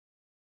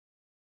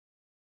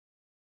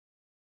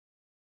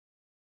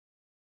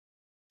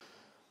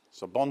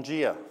So, bom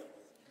dia.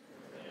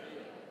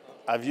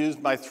 I've used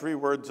my 3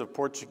 words of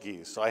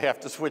Portuguese, so I have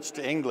to switch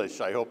to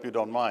English. I hope you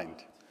don't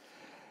mind.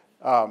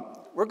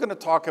 We're going to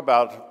talk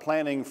about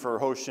planning for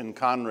Hoshin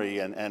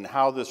Kanri and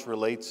how this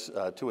relates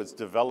to its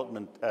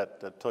development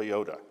at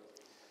Toyota.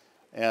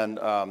 And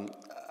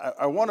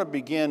I want to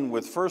begin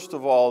with, first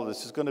of all,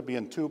 this is going to be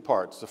in 2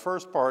 parts. The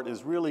first part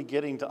is really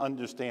getting to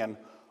understand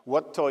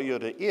what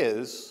Toyota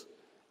is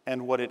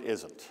and what it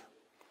isn't.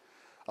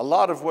 A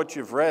lot of what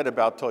you've read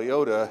about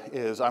Toyota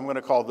is, I'm going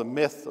to call the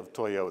myth of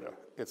Toyota.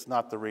 It's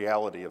not the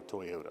reality of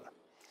Toyota.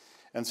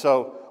 And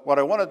so what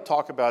I want to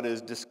talk about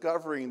is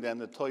discovering then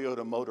the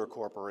Toyota Motor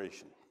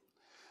Corporation.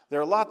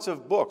 There are lots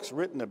of books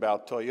written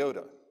about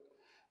Toyota,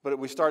 but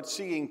we start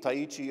seeing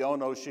Taiichi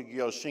Ohno,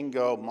 Shigeo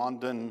Shingo,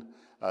 Mondon,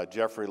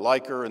 Jeffrey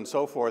Liker, and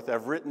so forth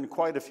have written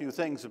quite a few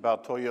things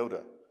about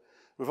Toyota.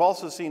 We've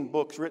also seen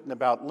books written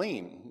about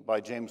Lean by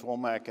James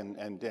Womack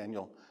and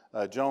Daniel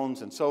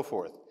Jones and so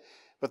forth.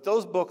 But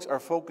those books are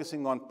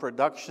focusing on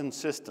production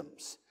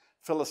systems,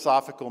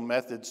 philosophical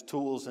methods,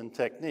 tools, and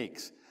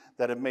techniques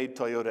that have made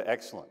Toyota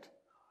excellent.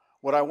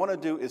 What I want to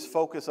do is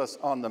focus us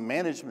on the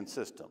management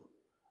system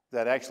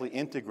that actually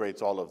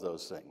integrates all of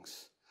those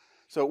things.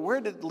 So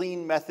where did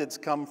lean methods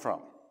come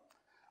from?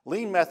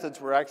 Lean methods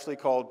were actually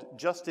called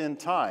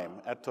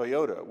just-in-time at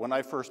Toyota when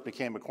I first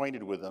became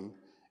acquainted with them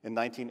in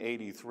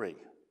 1983. In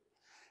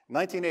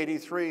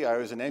 1983, I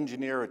was an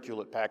engineer at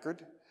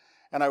Hewlett-Packard,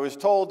 and I was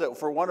told that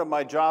for one of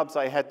my jobs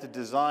I had to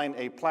design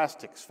a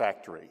plastics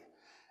factory,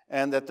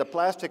 and that the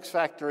plastics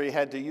factory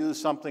had to use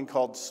something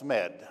called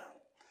SMED.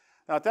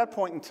 Now at that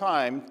point in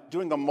time,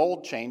 doing a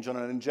mold change on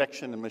an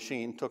injection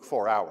machine took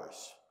 4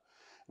 hours.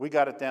 We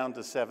got it down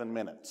to 7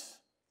 minutes.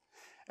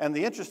 And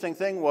the interesting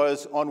thing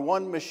was, on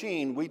one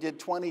machine, we did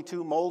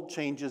 22 mold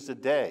changes a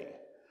day,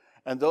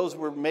 and those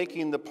were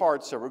making the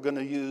parts that were going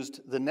to be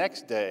used the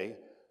next day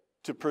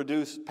to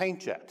produce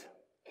paintjet.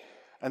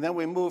 And then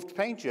we moved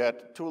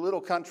paintjet to a little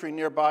country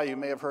nearby, you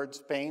may have heard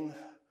Spain,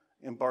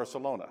 in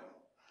Barcelona.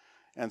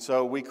 And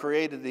so we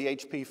created the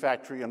HP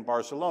factory in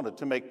Barcelona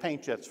to make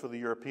paintjets for the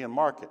European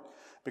market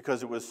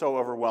because it was so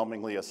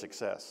overwhelmingly a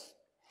success.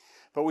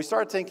 But we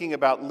started thinking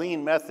about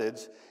lean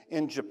methods.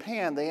 In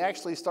Japan, they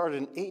actually started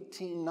in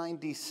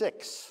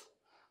 1896.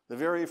 The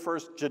very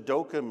first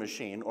Jidoka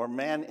machine, or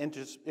man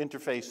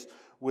interface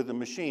with a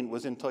machine,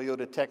 was in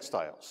Toyota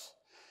textiles.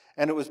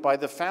 And it was by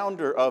the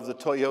founder of the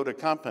Toyota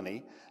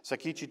company,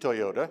 Sakichi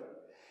Toyota,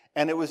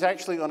 and it was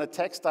actually on a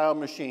textile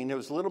machine. It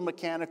was a little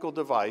mechanical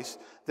device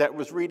that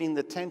was reading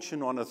the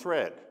tension on a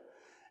thread.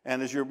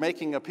 And as you're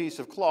making a piece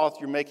of cloth,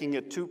 you're making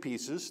it 2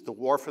 pieces, the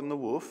warp and the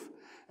woof,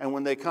 and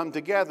when they come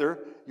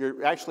together,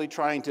 you're actually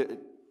trying to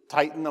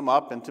tighten them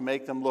up and to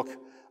make them look,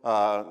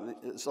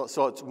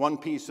 so it's one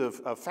piece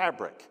of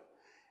fabric.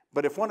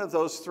 But if one of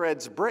those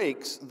threads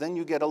breaks, then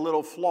you get a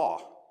little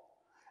flaw.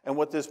 And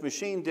what this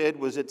machine did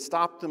was it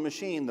stopped the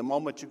machine the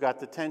moment you got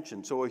the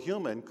tension, so a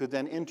human could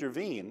then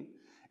intervene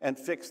and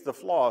fix the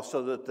flaw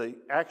so that the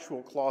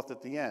actual cloth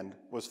at the end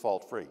was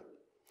fault-free.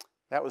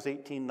 That was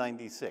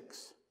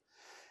 1896.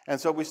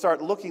 And so we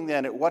start looking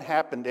then at what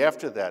happened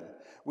after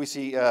that. We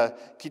see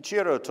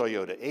Kichiro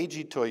Toyota,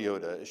 Eiji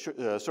Toyota,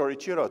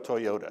 Sorichiro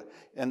Toyota,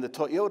 and the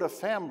Toyota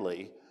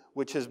family,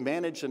 which has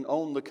managed and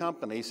owned the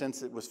company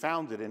since it was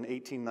founded in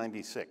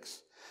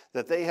 1896,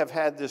 that they have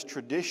had this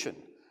tradition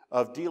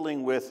of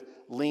dealing with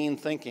lean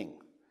thinking,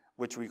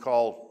 which we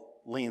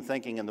call lean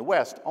thinking in the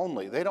West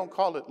only. They don't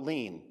call it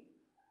lean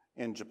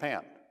in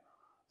Japan.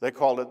 They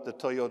call it the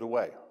Toyota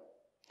way.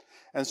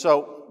 And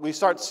so we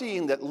start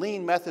seeing that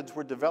lean methods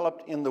were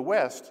developed in the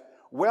West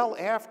well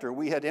after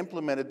we had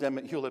implemented them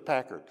at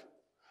Hewlett-Packard.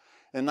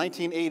 In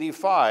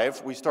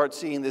 1985, we start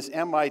seeing this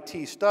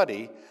MIT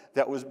study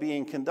that was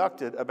being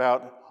conducted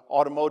about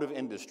automotive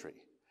industry,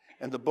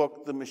 and the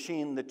book, The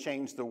Machine That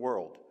Changed the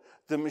World.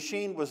 The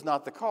machine was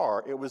not the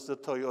car, it was the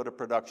Toyota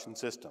production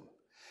system.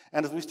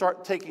 And as we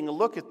start taking a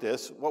look at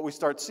this, what we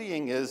start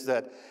seeing is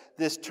that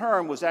this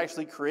term was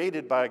actually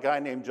created by a guy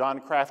named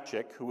John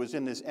Krafchick, who was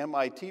in this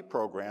MIT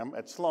program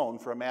at Sloan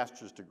for a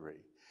master's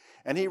degree.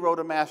 And he wrote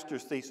a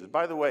master's thesis.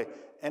 By the way,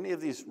 any of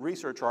these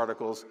research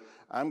articles,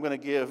 I'm going to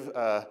give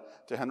to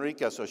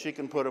Henrika so she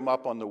can put them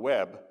up on the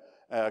web,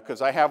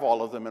 because I have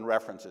all of them in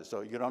references,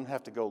 so you don't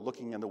have to go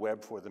looking in the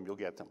web for them, you'll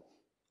get them.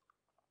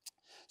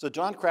 So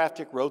John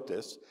Krafchick wrote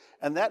this,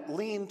 and that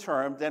lean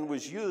term then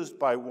was used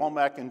by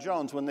Womack and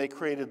Jones when they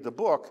created the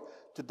book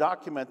to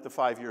document the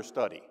 5-year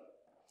study.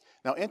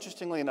 Now,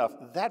 interestingly enough,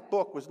 that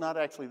book was not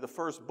actually the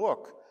first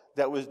book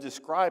that was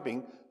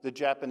describing the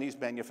Japanese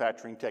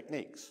manufacturing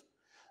techniques.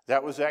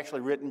 That was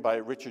actually written by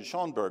Richard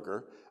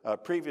Schonberger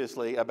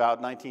previously about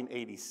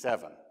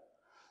 1987.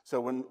 So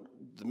when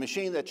the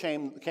machine that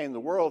changed the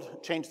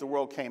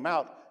world came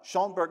out,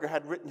 Schonberger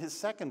had written his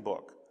second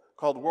book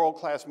called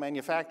World-Class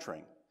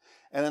Manufacturing.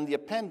 And in the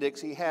appendix,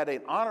 he had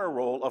an honor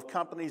roll of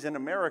companies in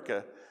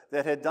America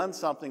that had done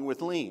something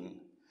with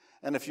lean.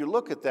 And if you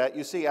look at that,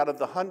 you see out of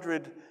the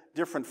 100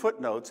 different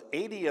footnotes,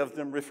 80 of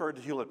them referred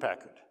to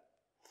Hewlett-Packard.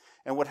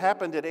 And what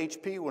happened at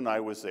HP when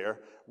I was there,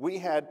 we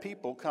had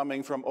people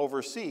coming from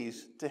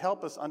overseas to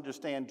help us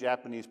understand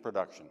Japanese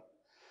production.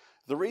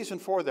 The reason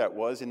for that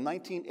was, in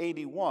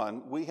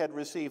 1981, we had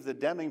received the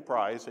Deming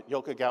Prize at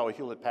Yokogawa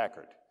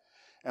Hewlett-Packard.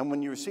 And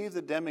when you receive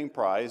the Deming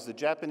Prize, the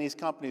Japanese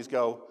companies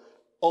go,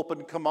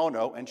 open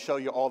kimono and show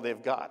you all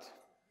they've got.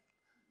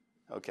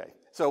 Okay,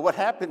 so what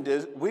happened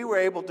is we were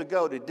able to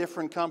go to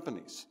different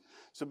companies.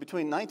 So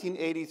between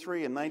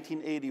 1983 and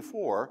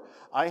 1984,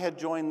 I had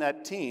joined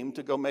that team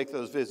to go make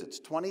those visits,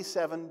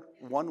 27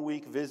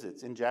 one-week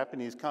visits in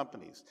Japanese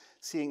companies,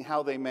 seeing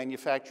how they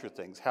manufacture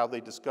things, how they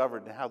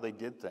discovered and how they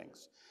did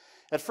things.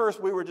 At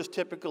first, we were just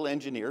typical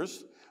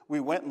engineers. We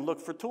went and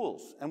looked for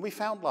tools, and we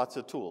found lots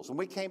of tools. And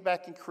we came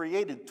back and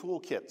created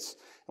toolkits,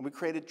 and we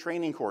created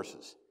training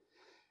courses.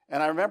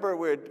 And I remember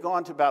we had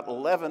gone to about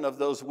 11 of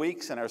those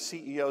weeks, and our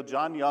CEO,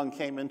 John Young,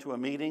 came into a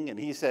meeting, and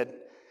he said,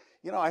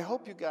 you know, I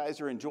hope you guys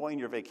are enjoying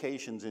your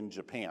vacations in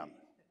Japan.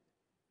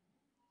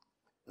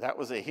 That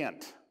was a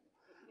hint.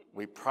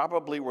 We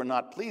probably were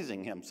not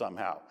pleasing him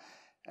somehow.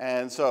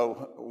 And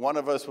so one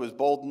of us was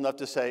bold enough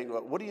to say,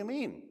 well, what do you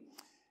mean?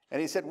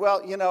 And he said,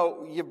 well, you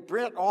know, you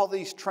brought all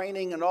these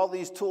training and all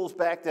these tools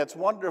back, that's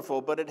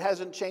wonderful, but it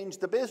hasn't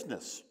changed the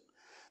business.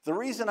 The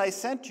reason I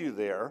sent you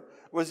there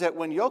was that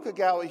when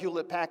Yokogawa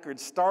Hewlett-Packard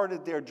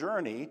started their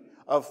journey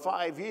of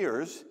 5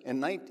 years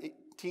in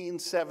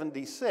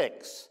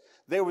 1976,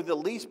 they were the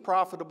least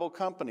profitable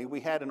company we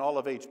had in all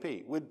of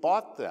HP. We'd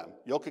bought them,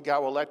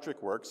 Yokogawa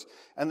Electric Works,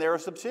 and they're a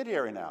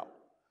subsidiary now.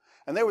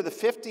 And they were the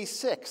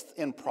 56th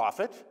in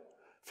profit,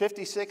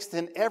 56th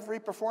in every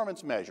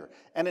performance measure.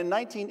 And in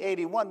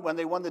 1981, when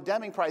they won the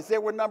Deming Prize, they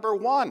were number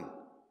 1.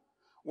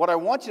 What I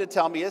want you to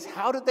tell me is,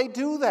 how did they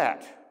do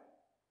that?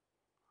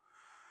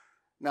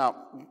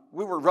 Now,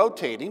 we were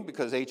rotating,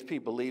 because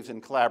HP believes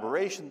in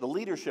collaboration, the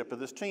leadership of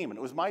this team, and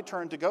it was my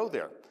turn to go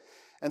there.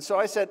 And so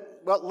I said,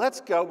 well, let's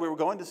go. We were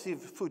going to see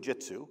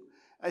Fujitsu.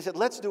 I said,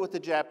 let's do it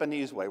the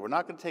Japanese way. We're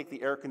not going to take the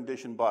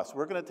air-conditioned bus.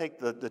 We're going to take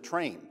the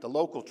train, the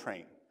local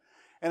train.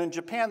 And in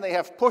Japan, they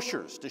have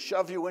pushers to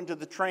shove you into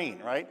the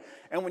train, right?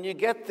 And when you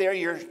get there,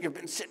 you've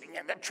been sitting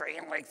in the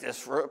train like this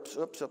for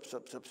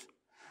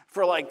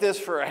for like this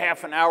for a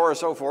half an hour or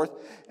so forth.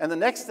 And the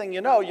next thing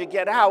you know, you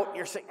get out,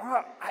 you're saying,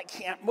 oh, I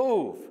can't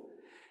move.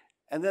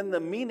 And then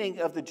the meaning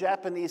of the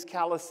Japanese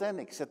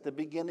calisthenics at the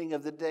beginning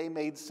of the day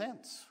made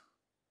sense.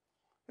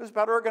 It was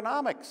about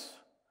ergonomics.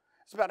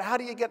 It's about how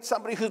do you get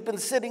somebody who's been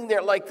sitting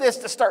there like this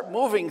to start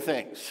moving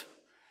things.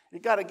 You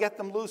got to get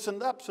them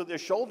loosened up so their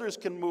shoulders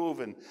can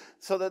move and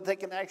so that they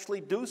can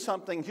actually do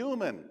something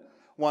human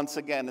once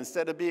again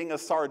instead of being a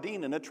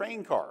sardine in a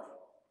train car.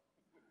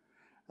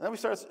 And then we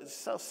started,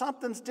 so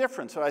something's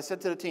different. So I said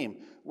to the team,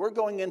 we're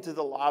going into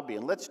the lobby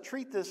and let's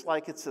treat this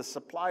like it's a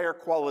supplier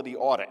quality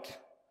audit.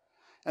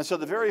 And so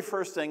the very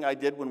first thing I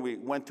did when we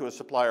went to a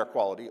supplier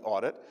quality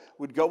audit,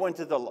 we'd go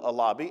into the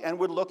lobby and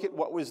would look at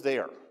what was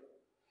there.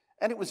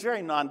 And it was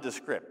very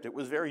nondescript. It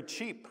was very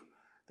cheap.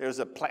 There's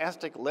a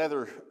plastic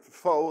leather,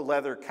 faux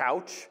leather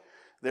couch.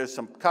 There's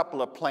some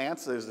couple of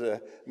plants. There's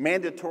the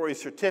mandatory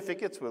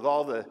certificates with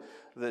all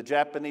the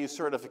Japanese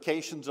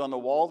certifications on the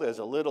wall. There's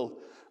a little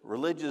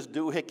religious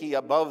doohickey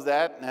above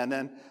that. And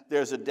then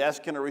there's a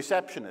desk and a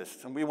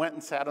receptionist. And we went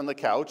and sat on the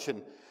couch,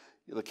 and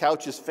the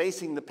couch is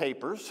facing the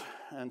papers.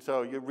 And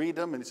so you read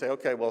them and you say,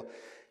 okay, well,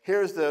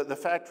 here's the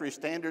factory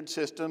standard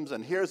systems,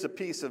 and here's a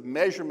piece of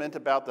measurement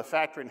about the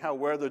factory and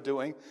where they're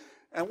doing.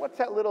 And what's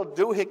that little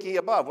doohickey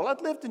above? Well,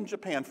 I'd lived in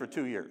Japan for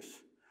 2 years.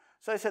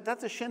 So I said,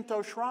 that's a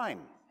Shinto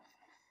shrine.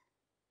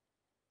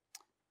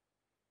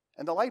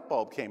 And the light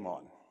bulb came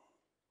on.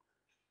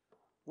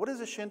 What is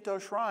a Shinto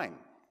shrine?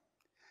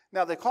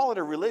 Now, they call it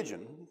a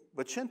religion,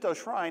 but Shinto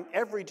shrine,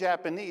 every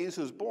Japanese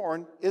who's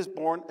born is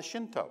born a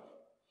Shinto.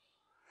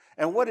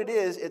 And what it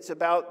is, it's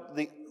about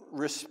the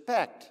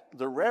respect,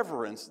 the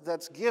reverence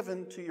that's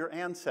given to your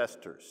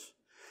ancestors.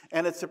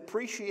 And it's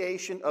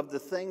appreciation of the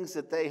things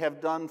that they have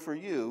done for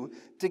you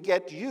to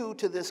get you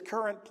to this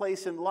current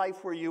place in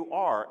life where you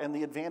are and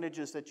the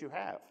advantages that you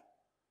have.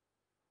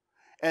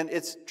 And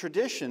it's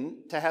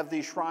tradition to have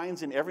these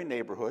shrines in every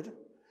neighborhood.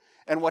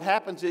 And what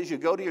happens is you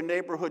go to your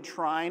neighborhood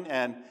shrine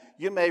and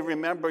you may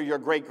remember your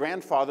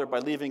great-grandfather by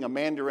leaving a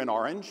mandarin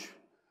orange,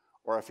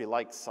 or if you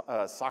like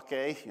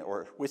sake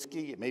or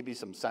whiskey, maybe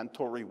some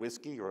Suntory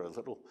whiskey or a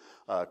little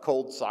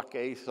cold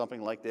sake,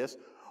 something like this,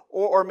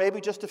 or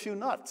maybe just a few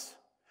nuts.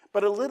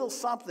 But a little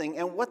something,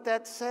 and what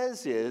that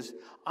says is,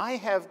 I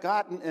have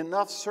gotten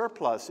enough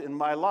surplus in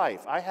my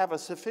life. I have a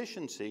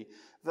sufficiency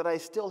that I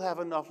still have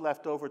enough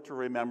left over to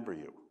remember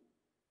you.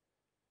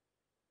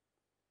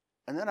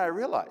 And then I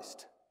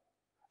realized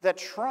that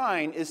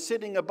shrine is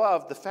sitting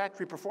above the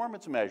factory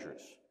performance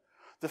measures.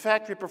 The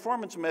factory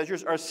performance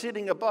measures are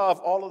sitting above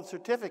all of the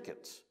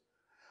certificates.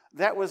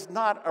 That was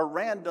not a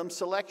random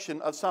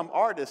selection of some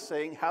artist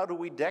saying, how do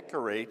we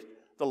decorate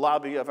the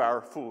lobby of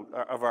our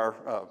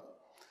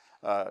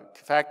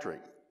factory?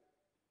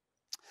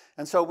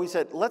 And so we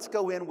said, let's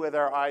go in with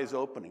our eyes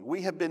opening.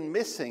 We have been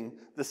missing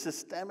the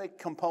systemic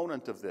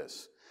component of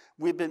this.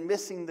 We've been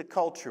missing the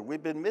culture.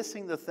 We've been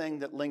missing the thing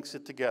that links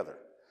it together.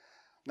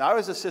 Now, I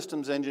was a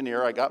systems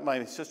engineer. I got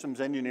my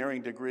systems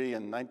engineering degree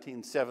in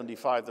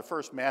 1975, the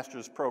first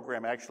master's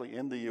program actually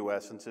in the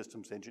US in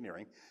systems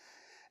engineering.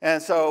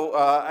 And so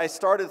I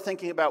started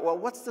thinking about, well,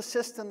 what's the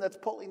system that's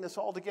pulling this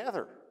all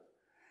together?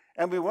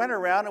 And we went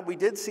around and we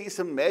did see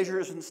some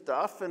measures and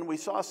stuff, and we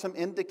saw some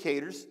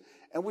indicators,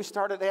 and we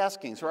started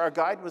asking. So our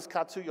guide was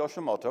Katsu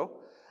Yoshimoto.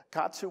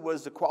 Katsu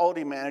was the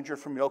quality manager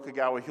from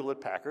Yokogawa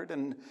Hewlett-Packard,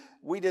 and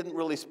we didn't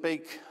really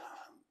speak,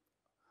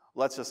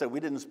 let's just say we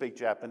didn't speak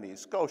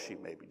Japanese,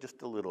 Skoshi maybe,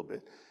 just a little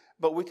bit,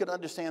 but we could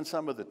understand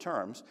some of the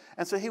terms,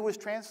 and so he was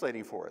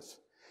translating for us.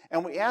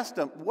 And we asked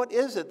him, what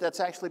is it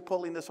that's actually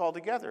pulling this all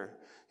together?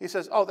 He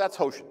says, oh, that's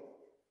Hoshin.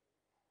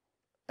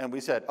 And we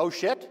said, oh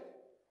shit?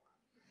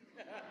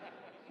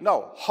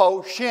 No,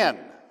 Hoshin.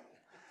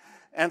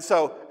 And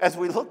so as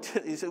we looked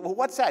at it, he said, well,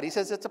 what's that? He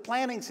says, it's a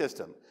planning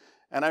system.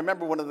 And I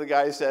remember one of the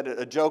guys said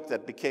a joke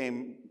that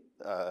became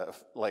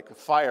like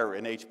fire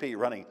in HP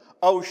running,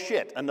 oh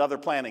shit, another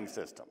planning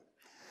system.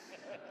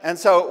 And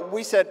so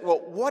we said,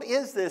 well, what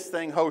is this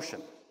thing,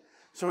 Hoshin?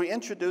 So he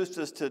introduced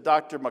us to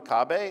Dr.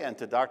 Makabe and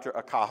to Dr.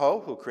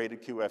 Akaho, who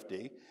created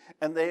QFD,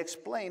 and they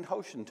explained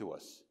Hoshin to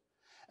us.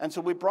 And so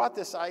we brought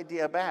this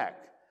idea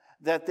back,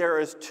 that there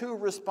is two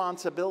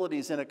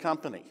responsibilities in a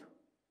company.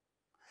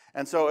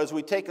 And so as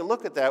we take a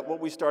look at that, what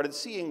we started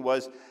seeing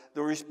was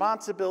the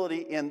responsibility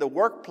in the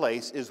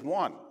workplace is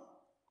one,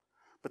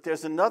 but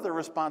there's another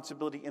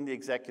responsibility in the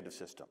executive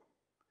system.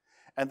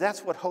 And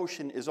that's what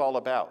Hoshin is all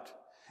about.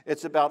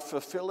 It's about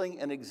fulfilling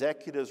an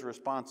executive's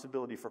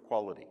responsibility for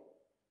quality.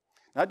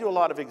 Now, I do a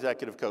lot of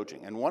executive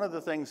coaching, and one of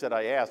the things that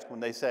I ask when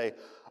they say,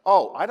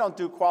 oh, I don't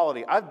do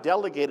quality, I've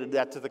delegated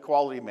that to the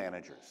quality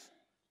managers.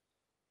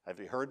 Have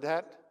you heard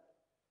that?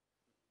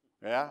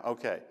 Yeah?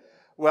 Okay.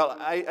 Well,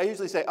 I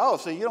usually say, oh,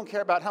 so you don't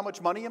care about how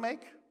much money you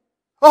make?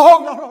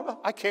 Oh,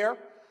 no, I care.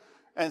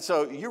 And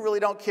so you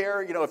really don't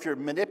care, if you're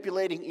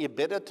manipulating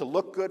EBITDA to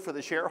look good for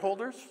the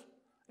shareholders?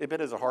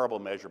 EBITDA is a horrible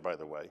measure, by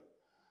the way.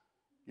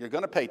 You're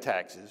going to pay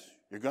taxes,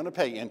 you're going to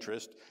pay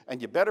interest,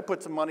 and you better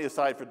put some money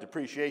aside for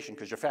depreciation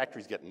because your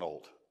factory's getting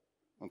old.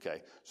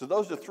 Okay, so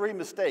those are three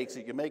mistakes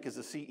that you make as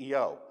a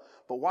CEO.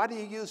 But why do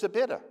you use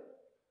EBITDA?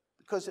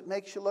 Because it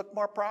makes you look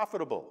more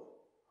profitable.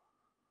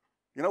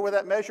 You know where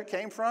that measure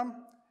came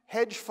from?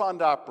 Hedge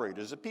fund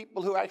operators, the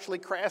people who actually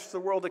crashed the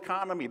world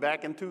economy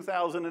back in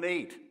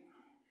 2008,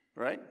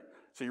 right?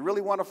 So you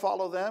really want to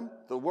follow them?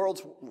 The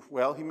world's,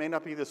 well, he may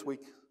not be this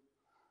week.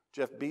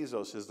 Jeff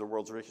Bezos is the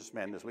world's richest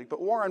man this week. But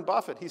Warren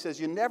Buffett, he says,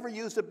 you never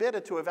use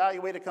EBITDA to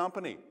evaluate a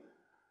company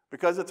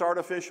because it's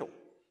artificial.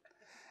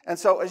 And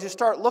so as you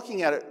start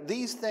looking at it,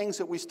 these things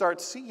that we start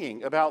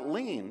seeing about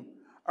lean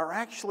are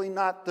actually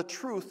not the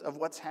truth of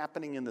what's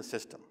happening in the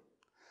system.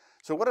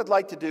 So what I'd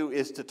like to do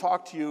is to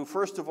talk to you,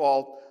 first of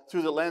all,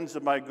 through the lens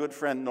of my good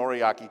friend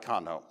Noriaki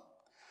Kano.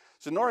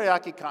 So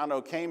Noriaki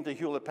Kano came to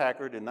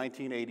Hewlett-Packard in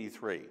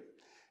 1983.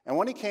 And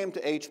when he came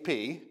to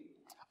HP,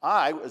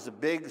 I was a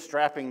big,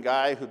 strapping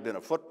guy who'd been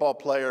a football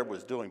player,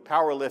 was doing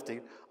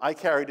powerlifting. I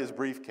carried his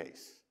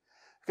briefcase.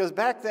 Because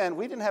back then,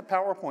 we didn't have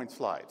PowerPoint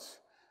slides.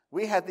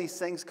 We had these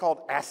things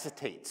called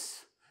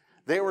acetates.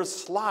 They were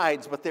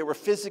slides, but they were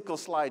physical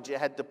slides you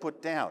had to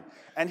put down.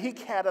 And he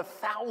had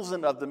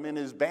 1,000 of them in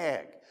his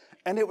bag.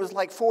 And it was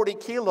like 40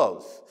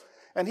 kilos.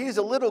 And he's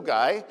a little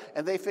guy,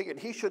 and they figured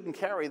he shouldn't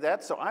carry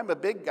that, so I'm a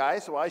big guy,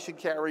 so I should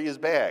carry his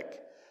bag.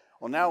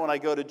 Well, now when I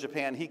go to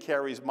Japan, he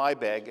carries my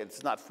bag.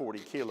 It's not 40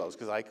 kilos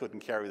because I couldn't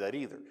carry that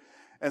either.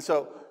 And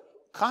so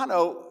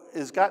Kano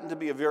has gotten to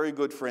be a very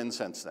good friend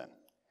since then.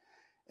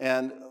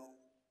 And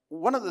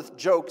one of the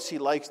jokes he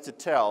likes to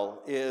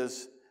tell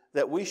is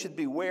that we should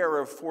beware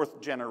of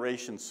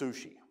fourth-generation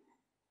sushi.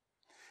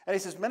 And he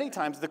says many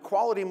times the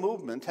quality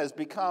movement has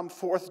become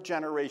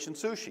fourth-generation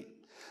sushi.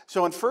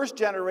 So in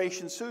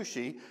first-generation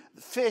sushi,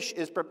 the fish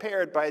is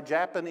prepared by a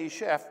Japanese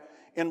chef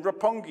in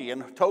Roppongi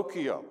in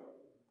Tokyo.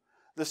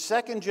 The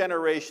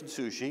second-generation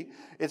sushi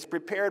is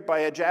prepared by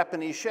a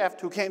Japanese chef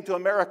who came to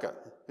America.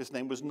 His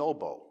name was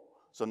Nobo.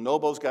 So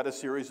Nobo's got a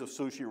series of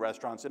sushi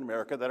restaurants in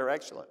America that are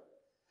excellent.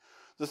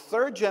 The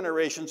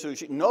third-generation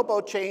sushi,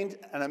 Nobo trained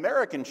an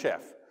American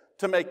chef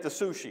to make the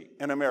sushi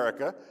in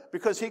America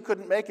because he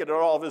couldn't make it at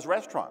all of his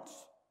restaurants.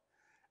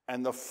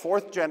 And the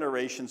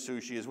fourth-generation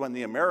sushi is when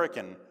the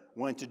American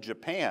went to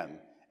Japan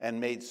and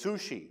made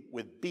sushi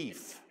with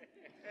beef.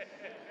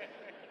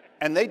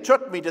 And they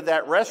took me to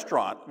that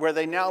restaurant where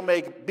they now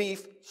make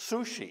beef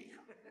sushi.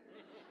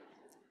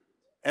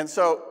 And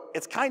so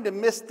it's kind of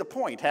missed the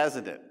point,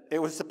 hasn't it?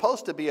 It was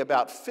supposed to be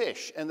about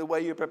fish and the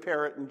way you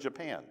prepare it in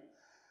Japan.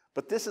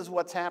 But this is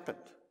what's happened.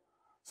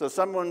 So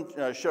someone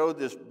showed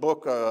this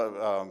book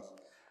from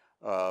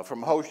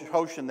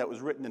Hoshin that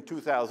was written in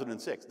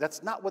 2006.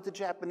 That's not what the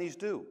Japanese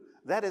do.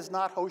 That is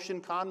not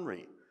Hoshin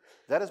Kanri.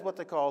 That is what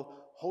they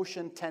call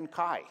Hoshin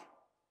Tenkai.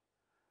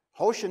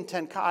 Hoshin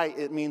Tenkai,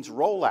 it means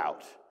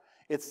rollout.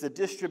 It's the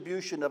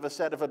distribution of a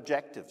set of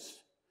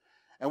objectives.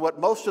 And what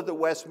most of the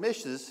West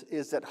misses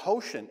is that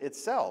Hoshin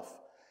itself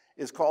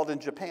is called in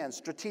Japan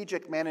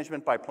strategic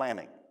management by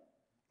planning.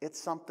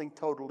 It's something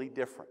totally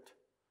different.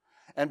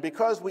 And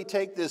because we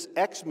take this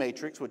X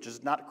matrix, which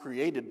is not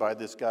created by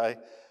this guy,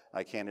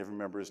 I can't even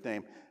remember his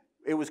name,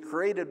 it was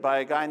created by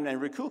a guy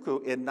named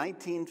Rikuku in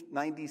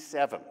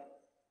 1997.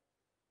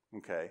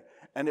 Okay,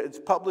 and it's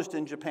published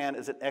in Japan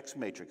as an X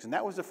matrix, and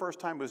that was the first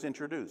time it was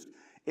introduced.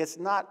 It's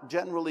not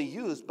generally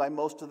used by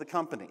most of the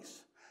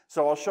companies.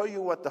 So I'll show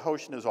you what the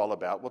Hoshin is all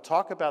about. We'll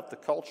talk about the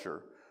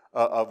culture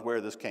of where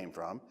this came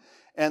from.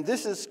 And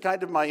this is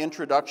kind of my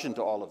introduction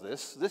to all of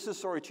this. This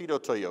is Sorichido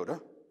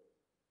Toyota.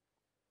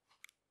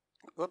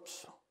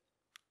 Oops,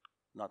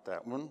 not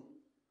that one.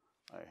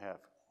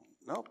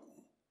 Nope.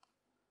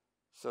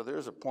 So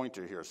there's a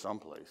pointer here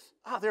someplace.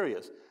 Ah, there he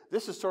is.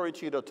 This is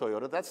Sorichido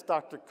Toyota. That's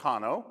Dr.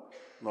 Kano,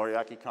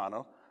 Noriaki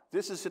Kano.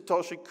 This is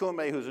Hitoshi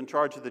Kume, who's in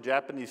charge of the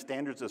Japanese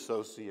Standards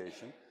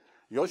Association.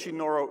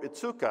 Yoshinoro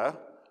Itsuka,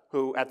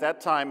 who at that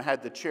time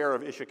had the chair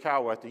of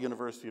Ishikawa at the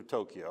University of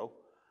Tokyo.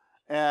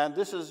 And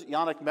this is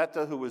Yannick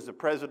Mehta, who was the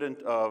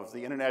president of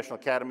the International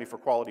Academy for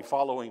Quality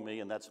following me,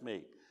 and that's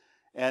me.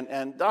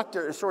 And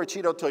Dr.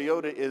 Sorichido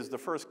Toyota is the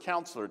first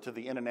counselor to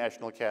the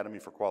International Academy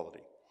for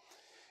Quality.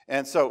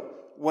 And so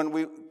when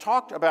we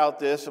talked about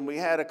this and we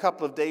had a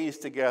couple of days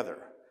together,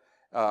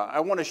 I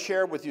want to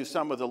share with you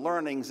some of the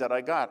learnings that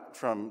I got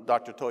from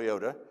Dr.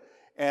 Toyota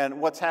and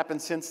what's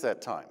happened since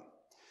that time.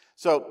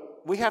 So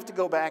we have to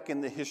go back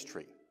in the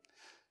history.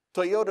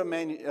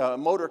 Toyota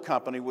Motor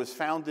Company was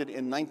founded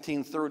in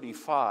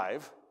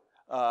 1935,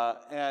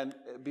 and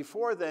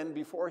before then,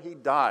 before he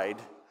died,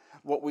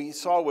 what we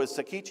saw was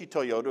Sakichi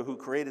Toyota, who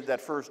created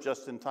that first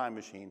just-in-time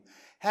machine,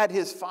 had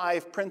his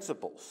 5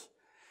 principles.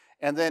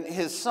 And then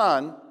his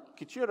son,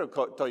 Kichiro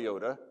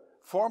Toyota,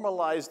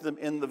 formalized them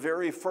in the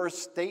very first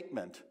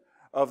statement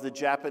of the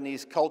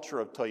Japanese culture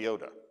of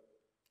Toyota.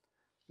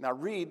 Now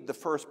read the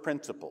first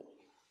principle.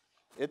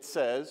 It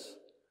says,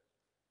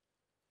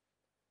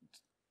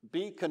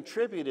 be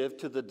contributive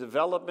to the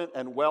development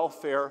and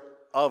welfare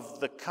of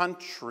the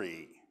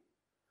country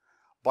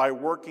by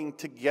working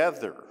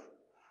together,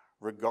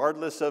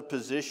 regardless of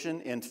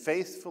position, in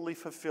faithfully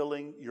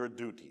fulfilling your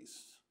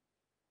duties.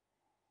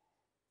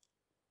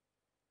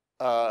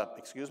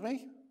 Excuse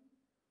me?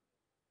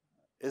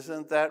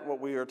 Isn't that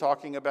what we are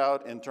talking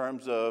about in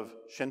terms of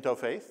Shinto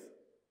faith?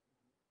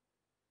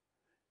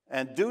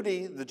 And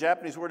duty, the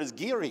Japanese word is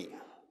giri.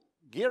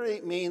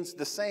 Giri means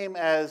the same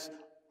as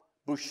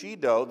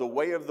Bushido, the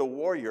way of the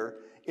warrior.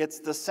 It's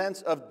the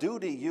sense of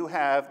duty you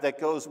have that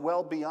goes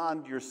well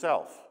beyond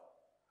yourself.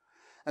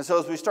 And so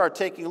as we start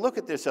taking a look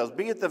at ourselves,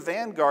 be at the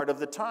vanguard of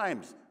the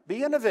times,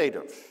 be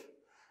innovative,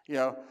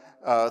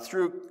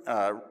 through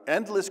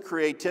endless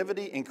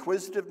creativity,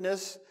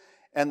 inquisitiveness,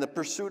 and the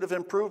pursuit of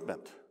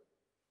improvement.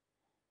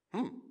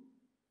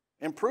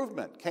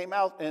 Improvement came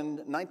out in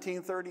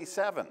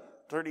 1937,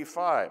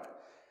 35.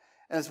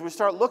 And as we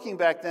start looking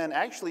back then,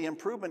 actually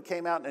improvement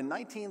came out in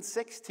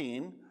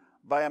 1916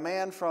 by a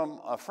man from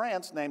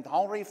France named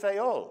Henri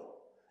Fayol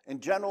in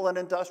general and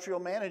industrial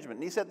management.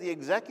 And he said the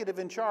executive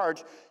in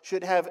charge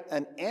should have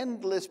an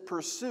endless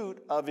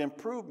pursuit of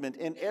improvement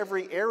in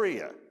every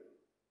area.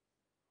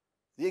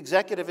 The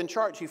executive in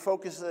charge, he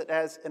focuses it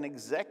as an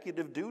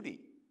executive duty.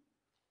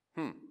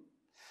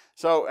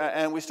 So,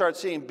 and we start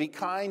seeing, be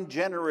kind,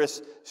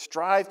 generous,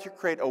 strive to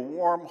create a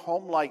warm,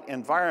 home-like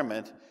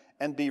environment,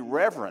 and be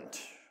reverent.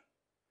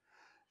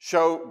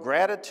 Show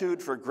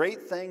gratitude for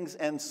great things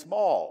and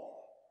small.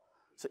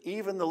 So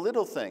even the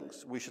little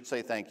things we should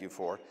say thank you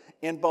for,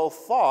 in both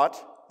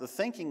thought, the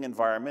thinking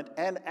environment,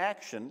 and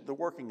action, the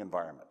working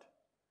environment.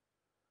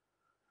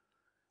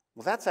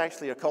 Well, that's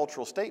actually a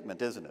cultural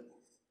statement, isn't it?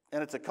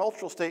 And it's a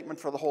cultural statement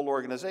for the whole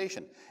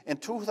organization. In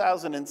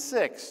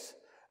 2006,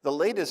 the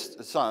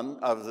latest son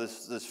of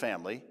this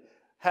family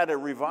had a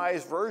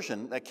revised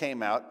version that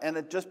came out, and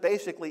it just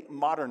basically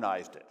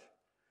modernized it.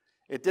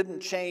 It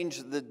didn't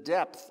change the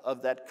depth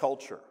of that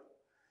culture.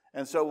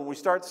 And so when we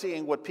start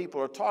seeing what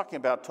people are talking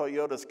about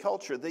Toyota's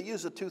culture, they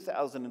use a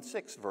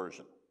 2006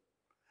 version.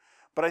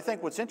 But I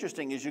think what's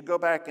interesting is you go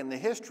back in the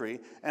history,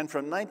 and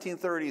from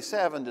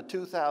 1937 to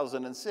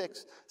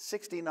 2006,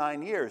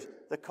 69 years,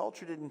 the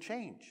culture didn't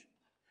change.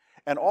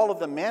 And all of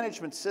the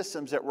management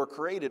systems that were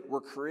created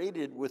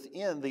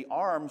within the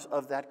arms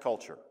of that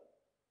culture.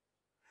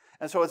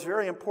 And so it's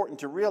very important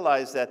to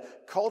realize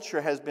that culture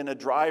has been a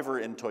driver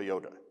in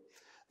Toyota.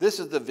 This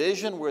is the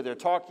vision where they're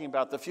talking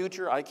about the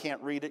future. I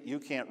can't read it, you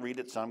can't read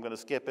it, so I'm going to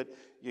skip it.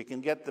 You can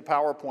get the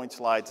PowerPoint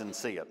slides and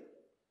see it.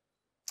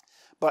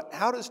 But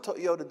how does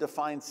Toyota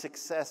define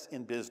success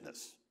in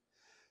business?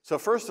 So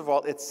first of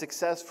all, it's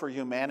success for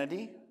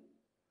humanity,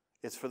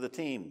 it's for the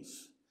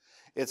teams,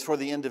 it's for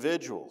the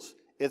individuals,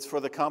 it's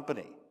for the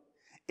company.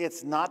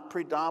 It's not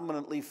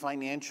predominantly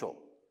financial.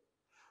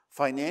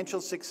 Financial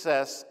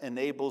success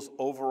enables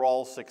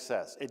overall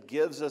success. It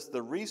gives us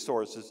the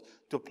resources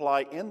to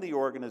apply in the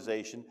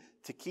organization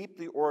to keep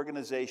the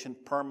organization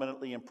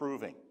permanently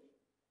improving.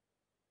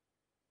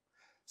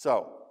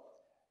 So,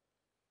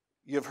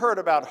 you've heard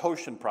about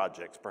Hoshin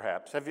projects,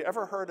 perhaps. Have you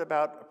ever heard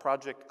about a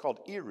project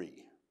called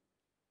ERIE?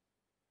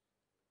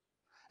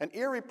 An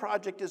ERIE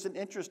project is an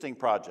interesting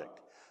project.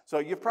 So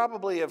you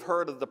probably have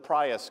heard of the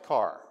Prius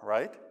car,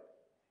 right?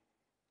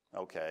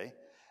 Okay.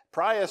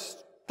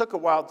 Prius took a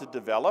while to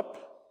develop.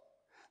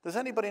 Does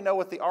anybody know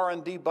what the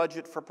R&D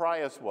budget for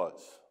Prius was?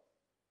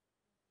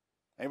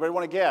 Anybody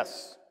want to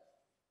guess?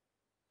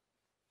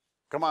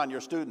 Come on,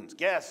 you're students.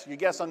 Guess. You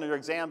guess on your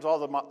exams all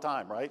the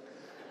time, right?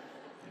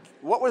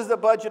 What was the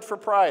budget for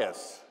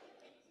Prius?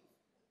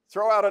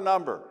 Throw out a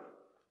number.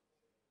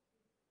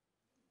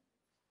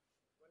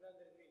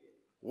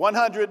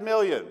 100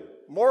 million.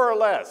 More or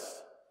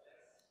less?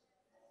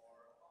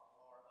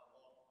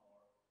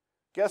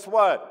 Guess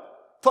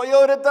what?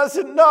 Toyota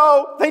doesn't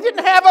know. They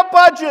didn't have a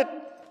budget.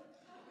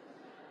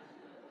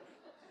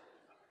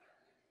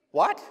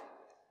 What?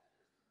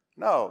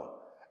 No.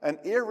 An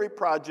ERI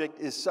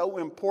project is so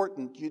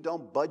important, you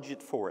don't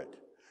budget for it.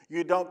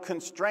 You don't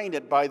constrain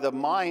it by the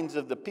minds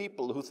of the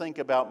people who think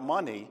about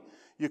money.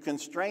 You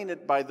constrain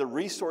it by the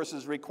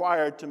resources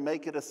required to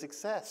make it a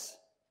success.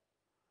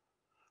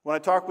 When I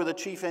talked with the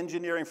chief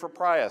engineering for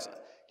Prius,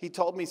 he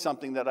told me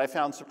something that I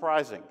found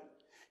surprising.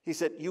 He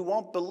said, you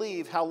won't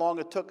believe how long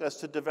it took us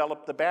to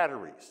develop the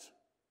batteries.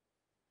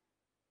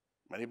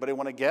 Anybody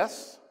want to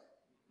guess?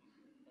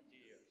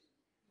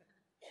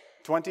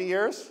 20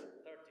 years? 30.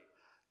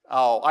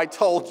 Oh, I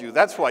told you.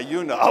 That's why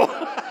you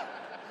know.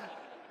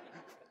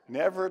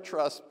 Never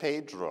trust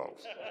Pedro.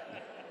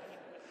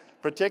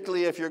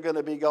 Particularly if you're going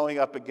to be going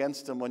up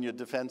against him when you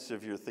defense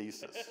of your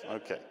thesis.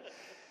 Okay.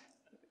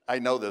 I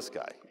know this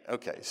guy.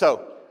 Okay.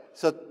 So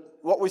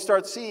what we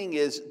start seeing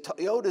is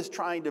Toyota's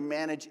trying to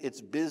manage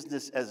its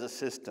business as a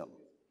system.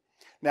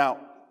 Now,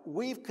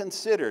 we've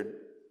considered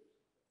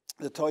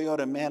the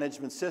Toyota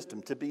management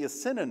system to be a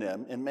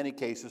synonym in many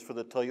cases for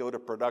the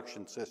Toyota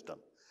production system.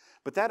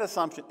 But that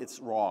assumption, it's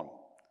wrong.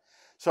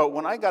 So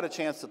when I got a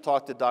chance to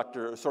talk to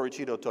Dr.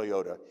 Sorichiro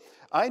Toyoda,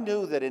 I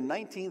knew that in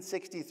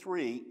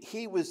 1963,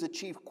 he was the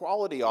chief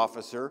quality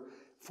officer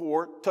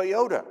for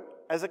Toyota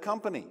as a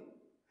company.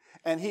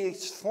 And he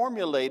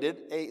formulated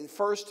a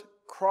first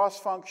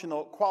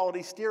cross-functional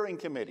quality steering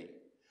committee.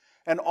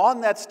 And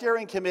on that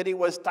steering committee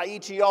was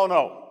Taiichi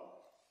Ohno.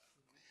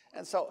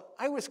 And so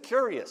I was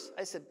curious.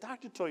 I said,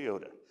 Dr.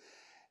 Toyoda,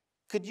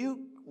 could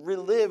you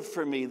relive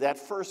for me that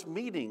first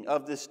meeting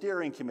of the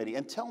steering committee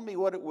and tell me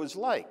what it was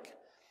like?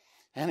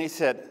 And he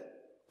said,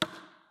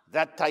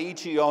 that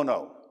Taiichi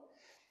Ohno,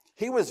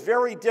 he was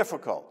very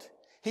difficult.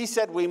 He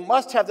said, we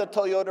must have the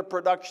Toyota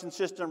production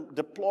system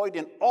deployed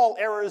in all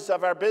areas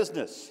of our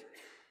business.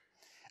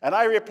 And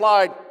I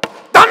replied,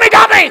 dummy!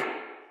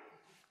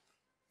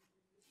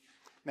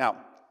 Now,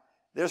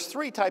 there's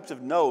 3 types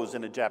of no's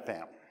in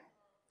Japan.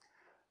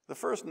 The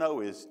first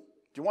no is, do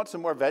you want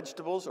some more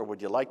vegetables or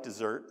would you like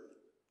dessert?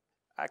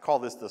 I call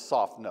this the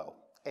soft no.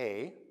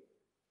 A,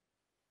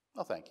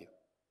 no thank you.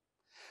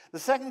 The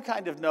second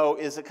kind of no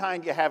is the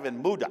kind you have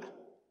in Muda.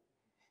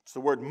 It's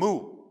the word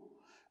mu,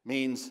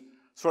 means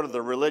sort of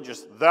the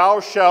religious,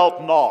 thou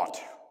shalt not.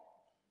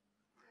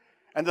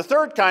 And the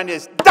third kind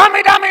is,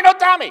 dummy, no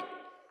dummy.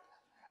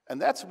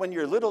 And that's when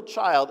your little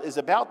child is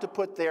about to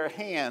put their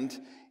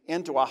hand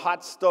into a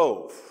hot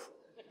stove.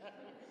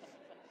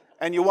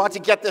 And you want to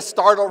get this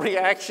startled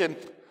reaction,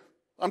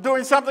 I'm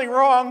doing something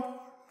wrong.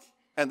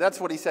 And that's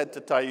what he said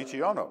to Taiichi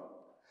Ohno.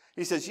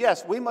 He says,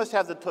 yes, we must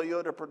have the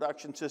Toyota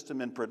production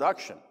system in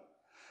production.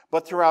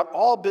 But throughout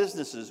all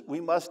businesses,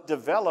 we must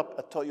develop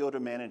a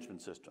Toyota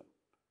management system.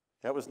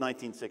 That was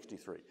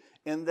 1963.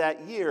 In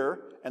that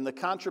year, and the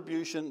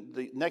contribution,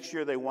 the next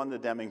year they won the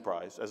Deming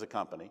Prize as a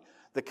company,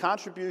 the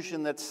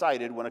contribution that's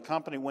cited when a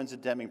company wins a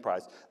Deming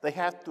Prize, they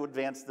have to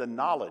advance the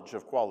knowledge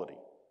of quality.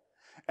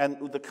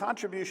 And the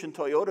contribution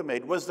Toyota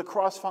made was the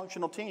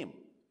cross-functional team.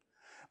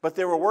 But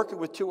they were working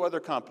with 2 other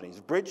companies,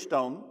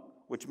 Bridgestone,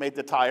 which made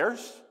the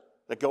tires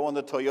that go on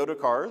the Toyota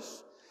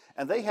cars,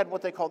 and they had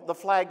what they called the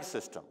flag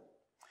system.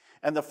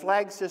 And the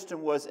flag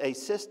system was a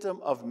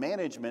system of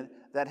management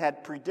that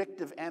had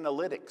predictive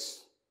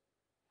analytics.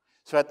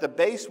 So at the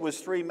base was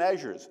 3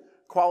 measures,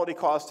 quality,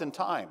 cost, and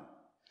time.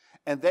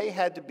 And they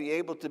had to be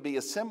able to be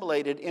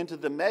assimilated into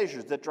the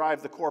measures that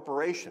drive the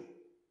corporation.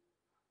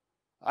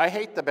 I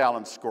hate the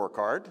balanced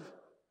scorecard.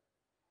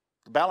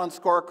 The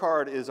balanced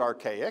scorecard is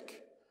archaic.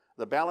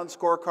 The balanced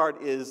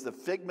scorecard is the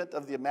figment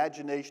of the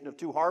imagination of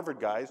 2 Harvard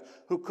guys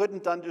who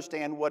couldn't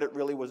understand what it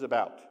really was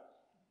about.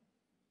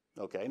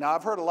 Okay, now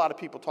I've heard a lot of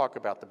people talk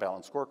about the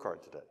balanced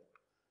scorecard today.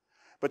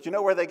 But you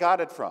know where they got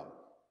it from?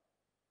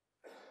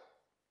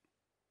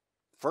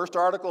 First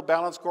article,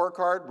 balanced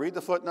scorecard, read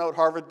the footnote,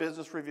 Harvard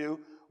Business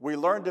Review. We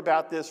learned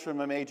about this from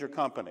a major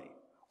company.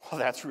 Well,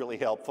 that's really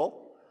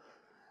helpful.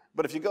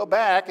 But if you go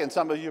back, and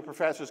some of you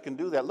professors can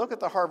do that, look at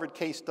the Harvard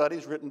case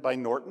studies written by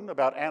Norton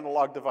about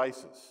analog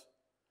devices.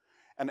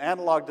 An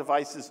analog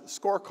devices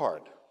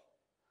scorecard,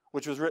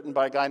 which was written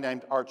by a guy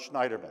named Art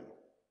Schneiderman.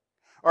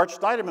 Art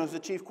Schneiderman was the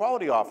chief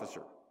quality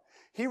officer.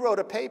 He wrote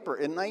a paper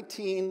in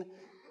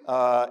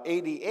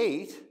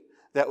 1988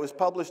 that was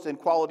published in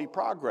Quality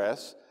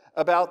Progress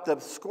about the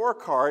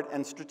scorecard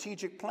and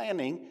strategic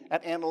planning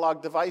at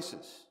analog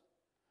devices.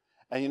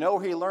 And you know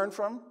who he learned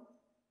from?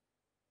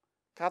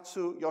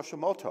 Katsu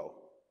Yoshimoto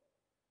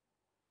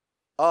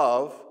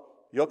of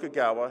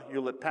Yokogawa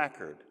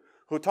Hewlett-Packard,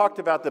 who talked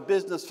about the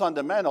business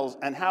fundamentals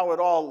and how it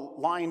all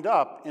lined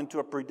up into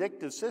a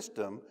predictive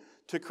system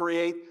to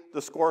create the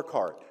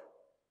scorecard.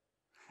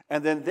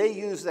 And then they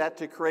used that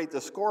to create the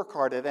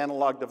scorecard at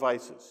Analog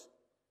Devices.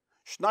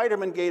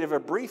 Schneiderman gave a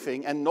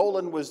briefing, and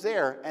Nolan was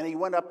there, and he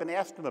went up and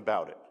asked him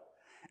about it.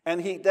 And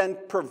he then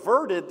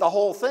perverted the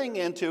whole thing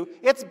into,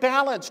 it's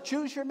balanced,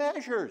 choose your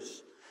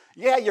measures.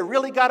 Yeah, you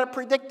really got a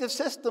predictive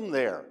system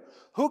there.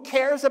 Who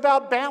cares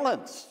about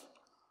balance?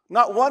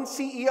 Not one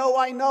CEO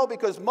I know,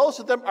 because most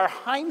of them are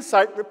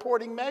hindsight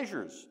reporting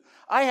measures.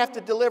 I have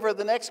to deliver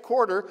the next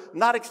quarter,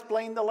 not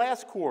explain the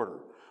last quarter.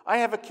 I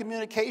have a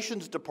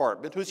communications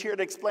department who's here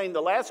to explain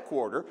the last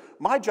quarter.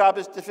 My job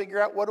is to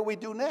figure out what do we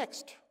do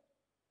next.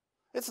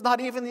 It's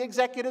not even the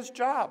executive's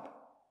job.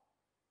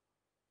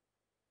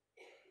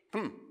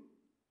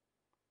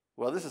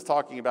 Well, this is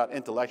talking about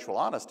intellectual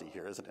honesty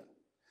here, isn't it?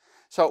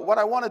 So what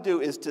I want to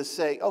do is to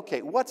say,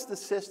 okay, what's the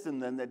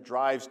system then that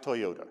drives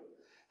Toyota?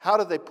 How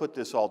do they put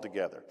this all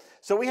together?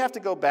 So we have to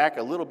go back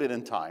a little bit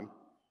in time.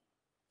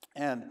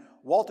 And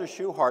Walter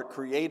Shewhart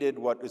created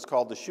what is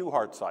called the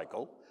Shewhart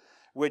cycle,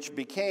 which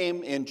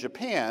became in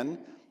Japan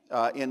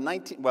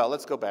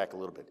let's go back a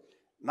little bit.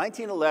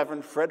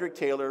 1911, Frederick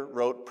Taylor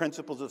wrote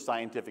Principles of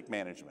Scientific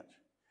Management.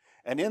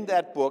 And in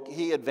that book,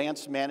 he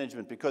advanced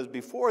management because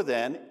before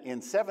then,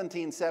 in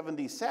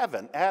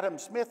 1777, Adam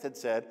Smith had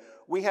said,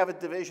 we have a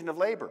division of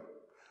labor.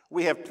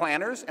 We have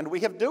planners and we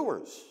have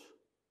doers.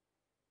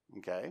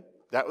 Okay?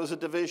 That was a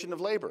division of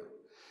labor.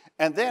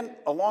 And then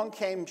along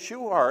came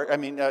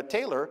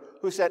Taylor,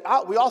 who said,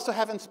 we also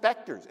have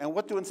inspectors. And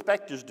what do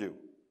inspectors do?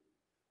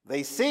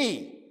 They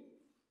see.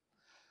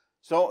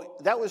 So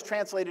that was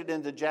translated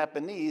into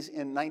Japanese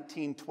in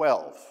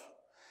 1912.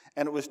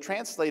 And it was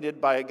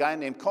translated by a guy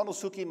named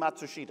Konosuke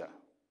Matsushita.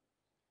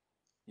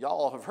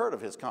 Y'all have heard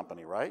of his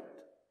company, right?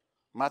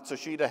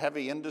 Matsushita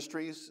Heavy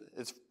Industries.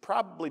 It's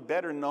probably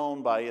better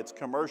known by its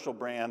commercial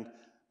brand,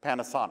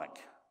 Panasonic.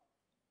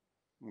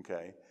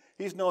 Okay?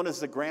 He's known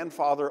as the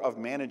grandfather of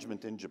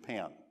management in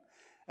Japan.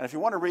 And if you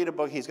want to read a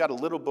book, he's got a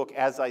little book,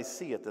 As I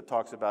See It, that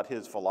talks about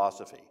his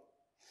philosophy.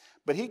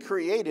 But he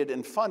created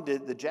and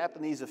funded the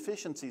Japanese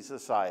Efficiency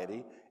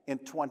Society in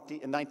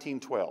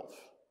 1912.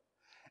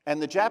 And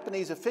the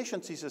Japanese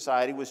Efficiency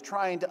Society was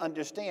trying to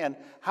understand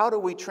how do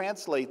we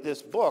translate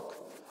this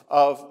book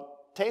of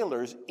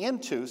Taylor's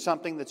into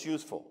something that's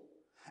useful.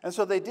 And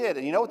so they did.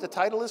 And you know what the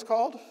title is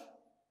called?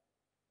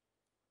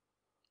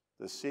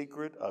 The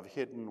Secret of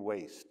Hidden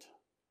Waste.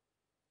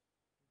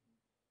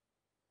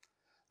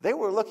 They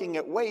were looking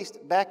at waste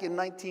back in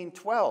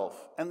 1912,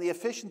 and the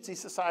Efficiency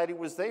Society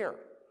was there.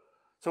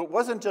 So it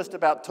wasn't just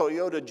about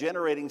Toyota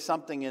generating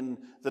something in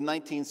the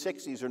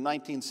 1960s or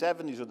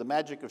 1970s or the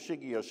magic of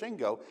Shigeo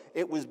Shingo.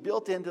 It was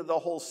built into the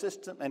whole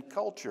system and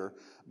culture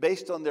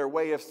based on their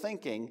way of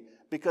thinking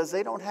because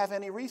they don't have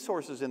any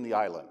resources in the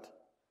island.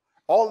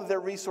 All of their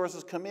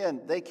resources come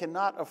in. They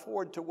cannot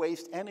afford to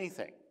waste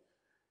anything.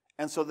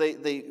 And so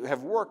they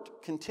have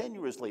worked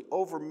continuously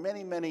over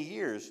many, many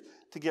years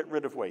to get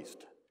rid of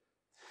waste.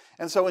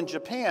 And so in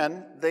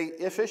Japan, the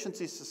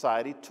Efficiency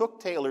Society took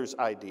Taylor's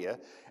idea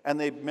and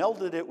they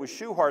melded it with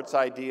Shewhart's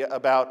idea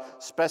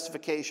about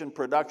specification,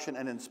 production,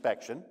 and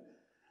inspection,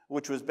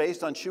 which was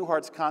based on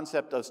Shewhart's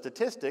concept of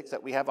statistics,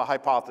 that we have a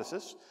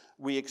hypothesis,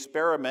 we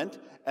experiment,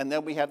 and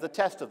then we have the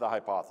test of the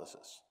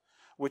hypothesis,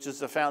 which is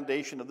the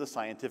foundation of the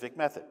scientific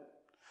method.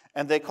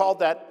 And they called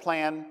that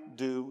Plan,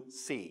 Do,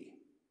 See.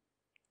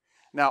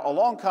 Now,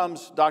 along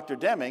comes Dr.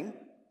 Deming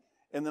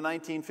in the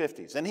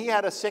 1950s. And he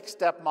had a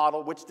 6-step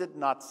model which did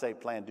not say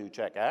Plan, Do,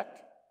 Check,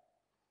 Act.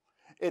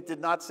 It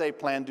did not say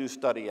Plan, Do,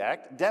 Study,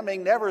 Act.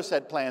 Deming never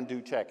said Plan, Do,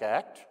 Check,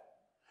 Act.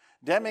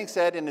 Deming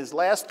said in his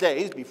last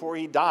days, before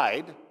he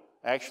died,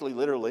 actually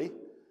literally,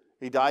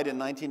 he died in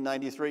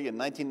 1993. In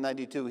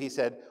 1992, he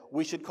said,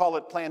 we should call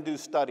it Plan, Do,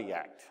 Study,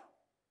 Act.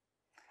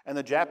 And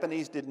the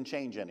Japanese didn't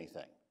change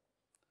anything.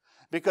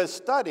 Because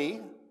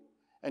study,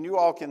 and you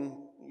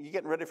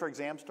getting ready for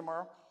exams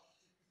tomorrow?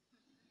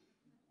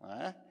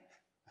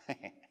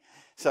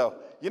 So,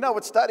 you know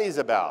what study is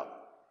about,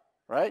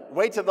 right?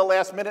 Wait till the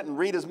last minute and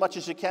read as much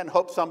as you can,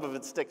 hope some of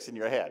it sticks in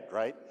your head,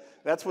 right?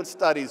 That's what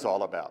study's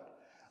all about.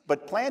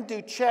 But Plan,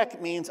 Do, Check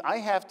means I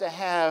have to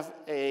have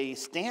a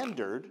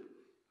standard.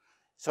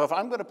 So if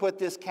I'm going to put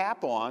this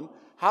cap on,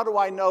 how do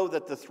I know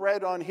that the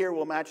thread on here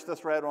will match the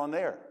thread on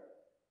there?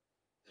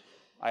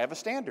 I have a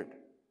standard.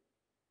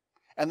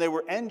 And they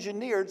were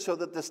engineered so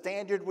that the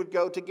standard would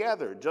go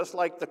together, just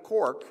like the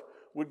cork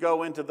would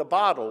go into the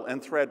bottle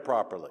and thread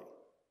properly.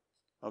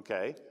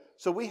 Okay?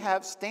 So we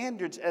have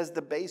standards as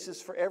the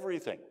basis for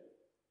everything.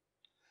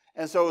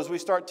 And so as we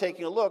start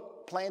taking a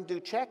look, Plan, Do,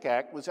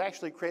 Check-Act was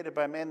actually created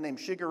by a man named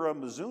Shigeru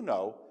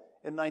Mizuno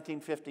in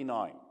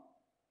 1959.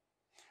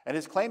 And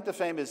his claim to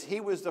fame is he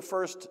was the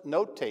first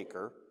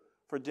note-taker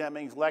for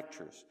Deming's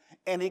lectures.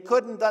 And he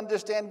couldn't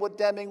understand what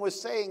Deming was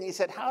saying. He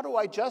said, how do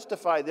I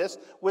justify this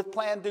with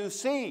Plan, Do,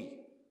 See?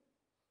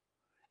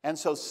 And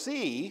so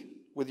see,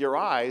 with your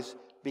eyes,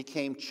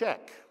 became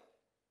check.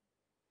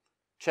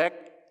 Check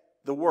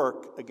the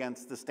work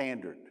against the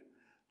standard.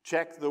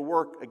 Check the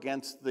work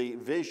against the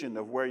vision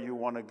of where you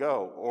want to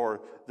go,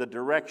 or the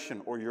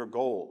direction, or your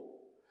goal.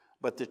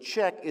 But the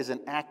check is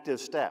an active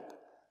step.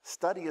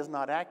 Study is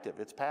not active,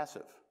 it's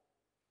passive.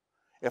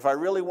 If I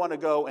really want to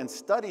go and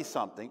study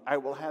something, I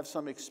will have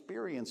some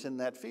experience in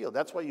that field.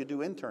 That's why you do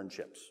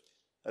internships.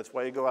 That's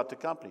why you go out to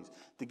companies,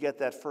 to get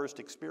that first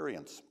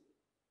experience.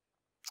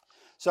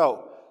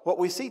 So what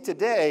we see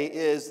today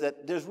is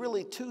that there's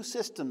really two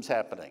systems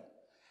happening.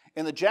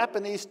 In the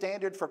Japanese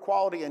Standard for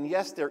Quality, and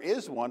yes, there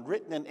is one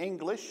written in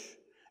English,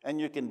 and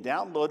you can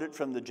download it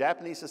from the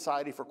Japanese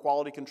Society for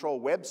Quality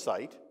Control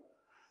website.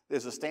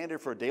 There's a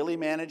standard for daily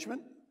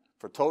management,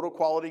 for total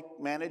quality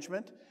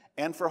management,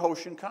 and for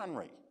Hoshin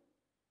Kanri.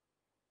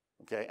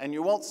 Okay, and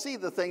you won't see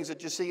the things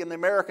that you see in the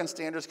American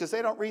standards because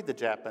they don't read the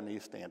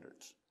Japanese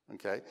standards.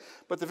 Okay,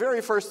 but the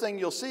very first thing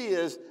you'll see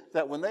is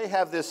that when they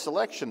have this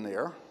selection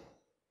there,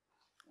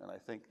 and I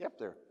think, yep,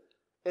 there,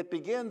 it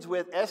begins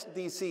with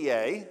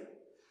SDCA,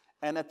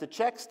 and at the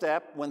check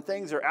step, when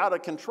things are out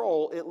of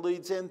control, it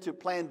leads into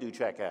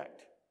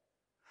Standardize-Do-Check-Act.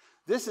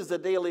 This is the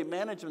daily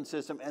management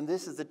system, and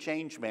this is the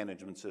change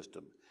management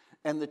system.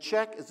 And the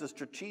check is a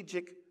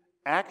strategic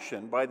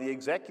action by the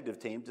executive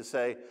team to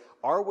say,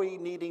 are we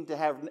needing to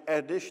have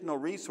additional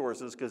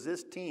resources because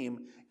this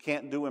team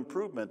can't do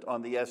improvement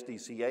on the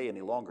SDCA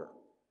any longer?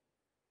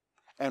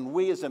 And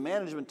we as a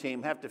management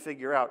team have to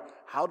figure out,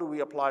 how do we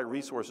apply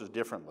resources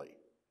differently?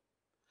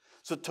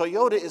 So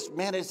Toyota is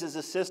managed as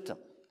a system.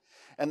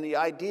 And the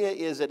idea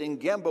is that in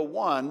Gemba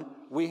 1,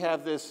 we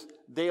have this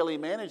daily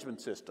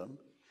management system.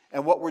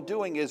 And what we're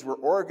doing is we're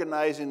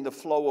organizing the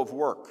flow of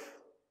work.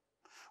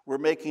 We're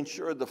making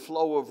sure the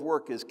flow of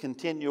work is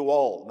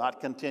continual,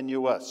 not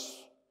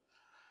continuous.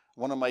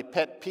 One of my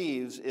pet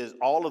peeves is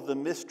all of the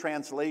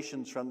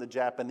mistranslations from the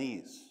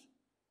Japanese.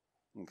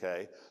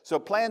 Okay?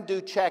 So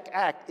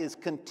Standardize-Do-Check-Act is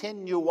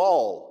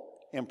continual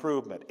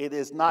improvement. It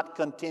is not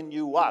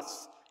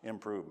continuous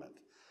improvement.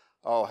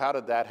 Oh, how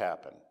did that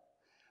happen?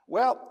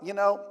 Well, you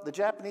know, the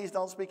Japanese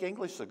don't speak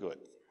English so good.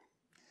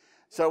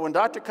 So when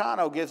Dr.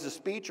 Kano gives a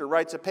speech or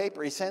writes a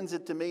paper, he sends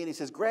it to me and he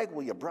says, Greg,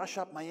 will you brush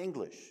up my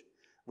English?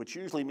 Which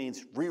usually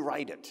means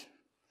rewrite it.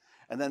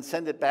 And then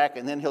send it back,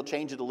 and then he'll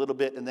change it a little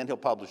bit, and then he'll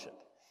publish it.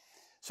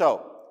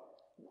 So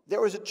there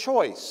was a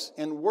choice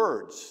in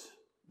words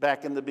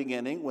back in the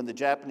beginning when the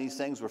Japanese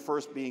things were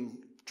first being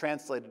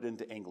translated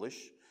into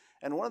English.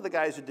 And one of the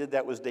guys who did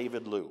that was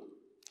David Liu.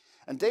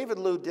 And David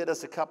Liu did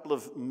us a couple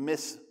of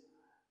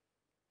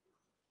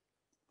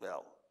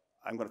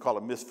I'm going to call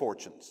it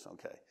misfortunes,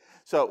 okay?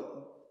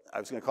 So I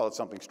was going to call it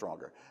something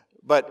stronger.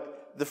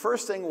 But the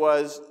first thing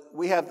was,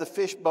 we have the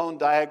fishbone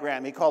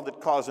diagram. He called it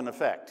cause and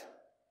effect.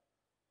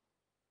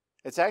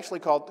 It's actually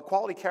called the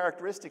quality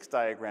characteristics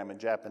diagram in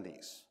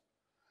Japanese.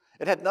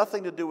 It had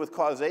nothing to do with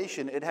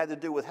causation. It had to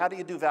do with how do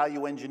you do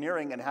value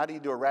engineering and how do you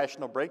do a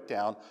rational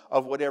breakdown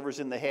of whatever's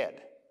in the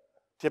head,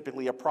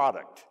 typically a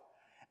product.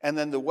 And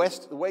then the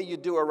way you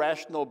do a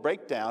rational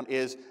breakdown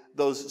is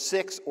those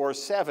 6 or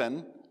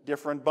 7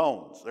 different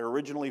bones. There were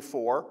originally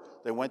 4,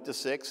 they went to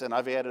 6, and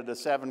I've added a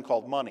 7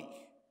 called money.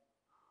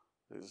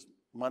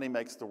 Money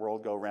makes the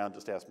world go round,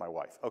 just ask my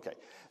wife. Okay,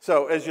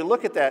 so as you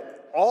look at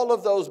that, all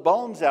of those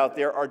bones out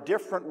there are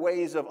different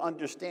ways of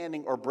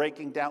understanding or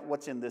breaking down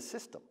what's in this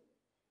system.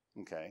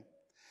 Okay,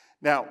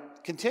 now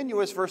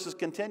continuous versus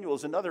continual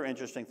is another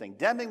interesting thing.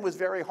 Deming was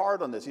very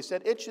hard on this. He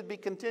said it should be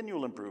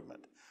continual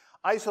improvement.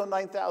 ISO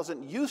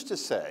 9000 used to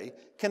say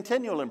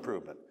continual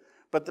improvement.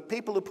 But the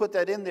people who put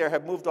that in there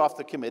have moved off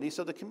the committee,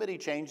 so the committee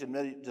changed and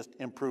made it just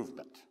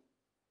improvement.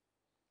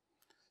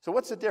 So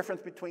what's the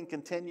difference between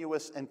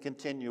continuous and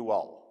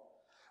continual?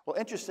 Well,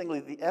 interestingly,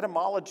 the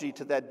etymology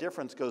to that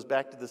difference goes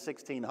back to the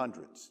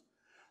 1600s.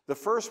 The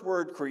first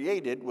word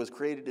created was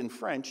created in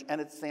French, and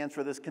it stands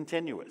for this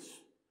continuous.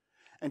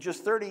 And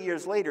just 30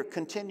 years later,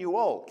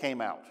 continual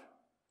came out.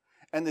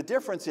 And the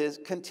difference is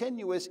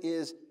continuous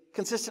is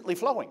consistently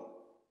flowing.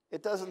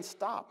 It doesn't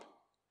stop.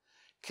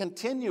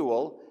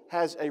 Continual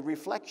has a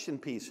reflection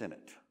piece in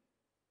it.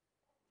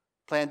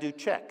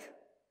 Standardize-Do-Check.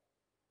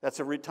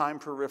 That's a time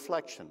for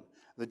reflection.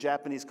 The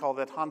Japanese call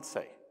that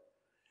hansei.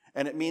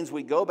 And it means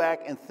we go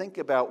back and think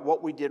about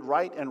what we did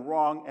right and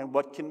wrong and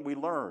what can we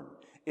learn.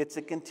 It's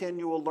a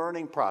continual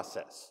learning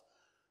process.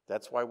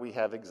 That's why we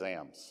have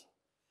exams.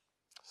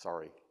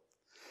 Sorry.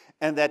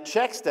 And that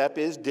check step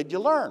is, did you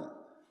learn?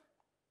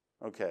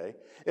 Okay.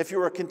 If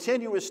you're a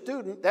continuous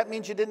student, that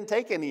means you didn't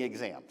take any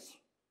exams.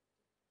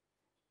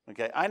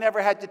 Okay, I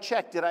never had to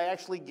check, did I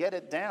actually get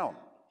it down?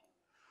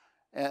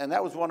 And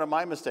that was one of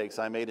my mistakes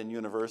I made in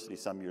university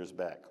some years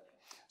back.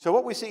 So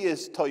what we see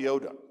is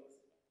Toyota.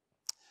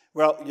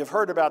 Well, you've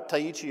heard about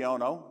Taiichi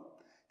Ohno.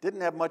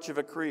 Didn't have much of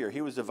a career.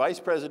 He was the vice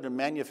president of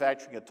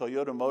manufacturing at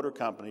Toyota Motor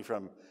Company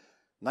from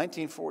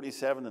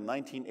 1947 to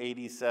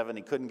 1987.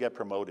 He couldn't get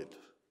promoted.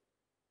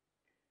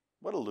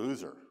 What a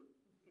loser.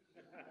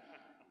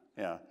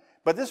 Yeah.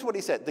 But this is what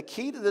he said. The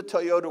key to the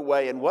Toyota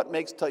way and what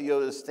makes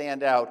Toyota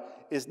stand out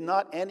is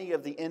not any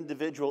of the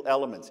individual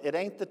elements. It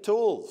ain't the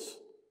tools.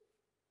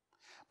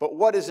 But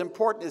what is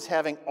important is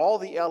having all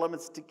the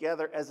elements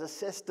together as a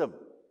system.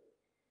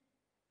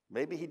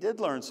 Maybe he did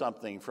learn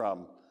something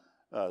from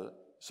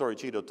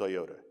Sorichiro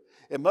Toyoda.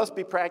 It must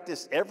be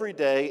practiced every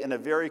day in a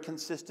very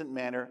consistent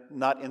manner,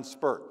 not in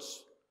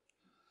spurts.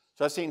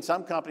 So I've seen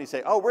some companies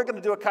say, oh, we're going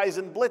to do a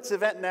Kaizen Blitz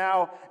event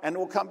now, and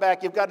we'll come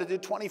back. You've got to do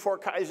 24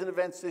 Kaizen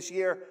events this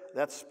year.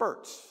 That's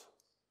spurts.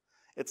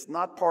 It's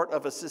not part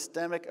of a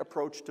systemic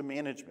approach to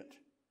management.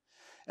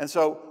 And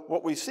so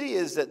what we see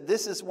is that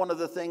this is one of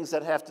the things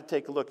that have to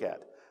take a look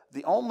at.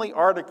 The only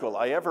article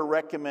I ever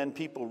recommend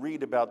people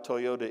read about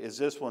Toyota is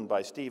this one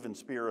by Stephen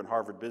Spear in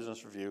Harvard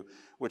Business Review,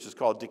 which is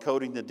called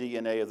Decoding the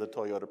DNA of the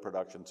Toyota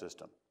Production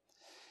System.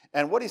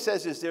 And what he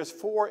says is there's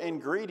 4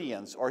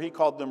 ingredients, or he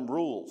called them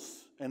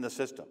rules, in the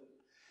system.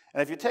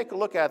 And if you take a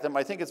look at them,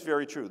 I think it's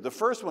very true. The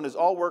first one is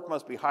all work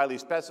must be highly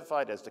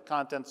specified as to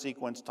content,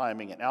 sequence,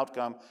 timing, and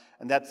outcome,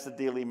 and that's the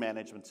daily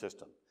management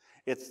system.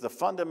 It's the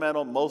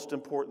fundamental, most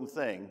important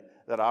thing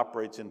that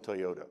operates in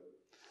Toyota.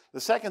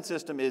 The second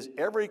system is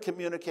every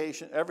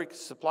communication, every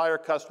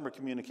supplier-customer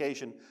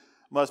communication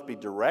must be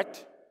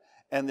direct,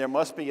 and there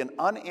must be an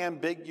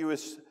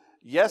unambiguous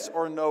yes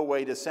or no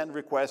way to send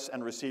requests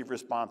and receive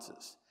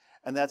responses.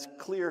 And that's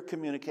clear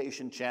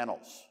communication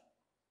channels.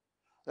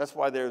 That's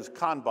why there's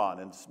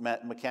Kanban in its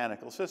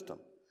mechanical system.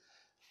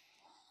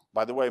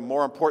 By the way,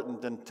 more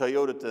important than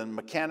Toyota, than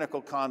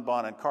mechanical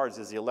Kanban in cars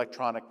is the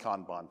electronic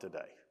Kanban today.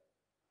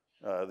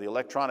 The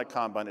electronic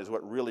Kanban is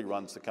what really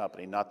runs the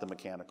company, not the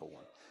mechanical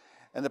one.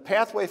 And the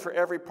pathway for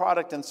every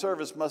product and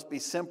service must be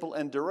simple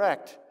and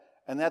direct,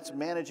 and that's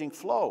managing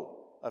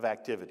flow of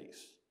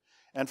activities.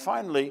 And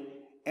finally,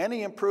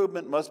 any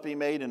improvement must be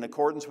made in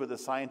accordance with a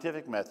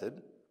scientific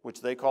method,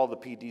 which they call the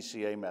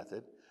PDCA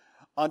method,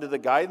 under the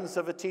guidance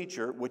of a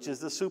teacher, which is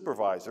the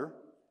supervisor,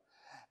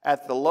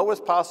 at the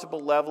lowest possible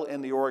level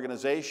in the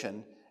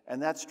organization,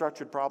 and that's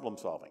structured problem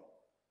solving.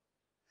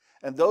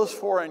 And those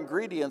 4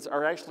 ingredients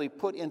are actually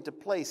put into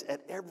place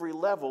at every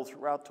level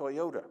throughout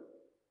Toyota.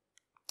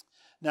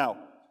 Now,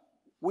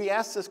 we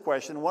asked this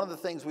question. One of the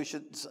things we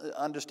should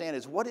understand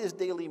is, what is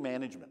daily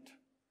management?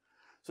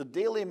 So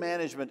daily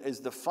management is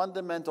the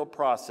fundamental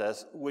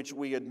process which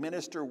we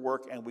administer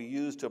work and we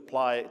use to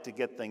apply it to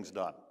get things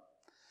done.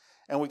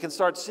 And we can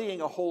start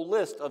seeing a whole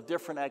list of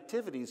different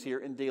activities here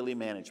in daily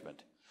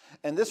management.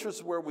 And this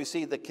is where we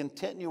see the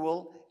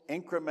continual,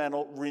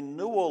 incremental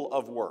renewal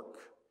of work.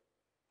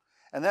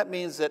 And that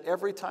means that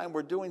every time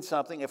we're doing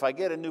something, if I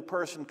get a new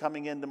person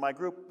coming into my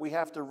group, we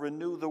have to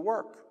renew the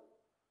work.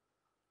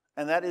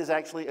 And that is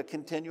actually a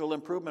continual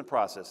improvement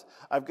process.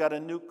 I've got a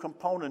new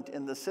component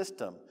in the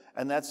system,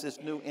 and that's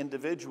this new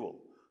individual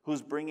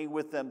who's bringing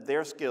with them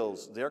their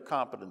skills, their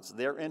competence,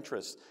 their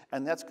interests,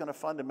 and that's going to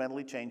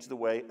fundamentally change the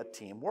way a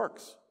team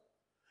works.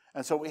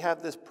 And so we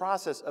have this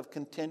process of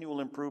continual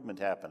improvement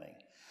happening.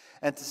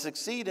 And to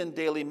succeed in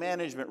daily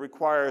management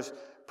requires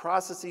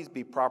processes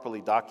be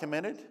properly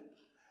documented,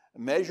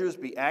 measures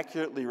be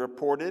accurately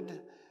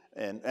reported,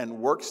 and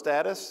work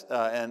status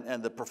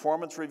and the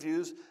performance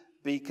reviews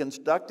be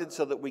conducted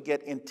so that we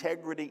get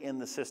integrity in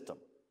the system.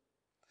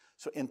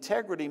 So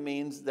integrity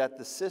means that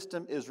the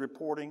system is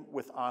reporting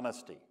with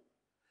honesty.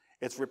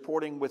 It's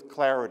reporting with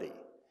clarity.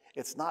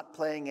 It's not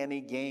playing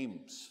any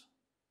games.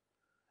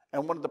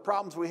 And one of the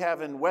problems we have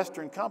in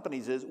Western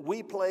companies is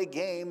we play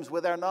games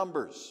with our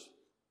numbers.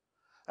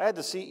 I had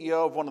the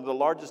CEO of one of the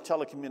largest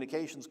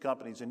telecommunications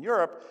companies in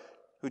Europe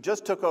who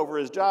just took over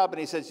his job, and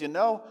he says, you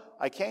know,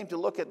 I came to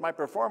look at my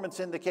performance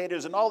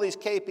indicators and all these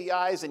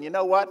KPIs, and you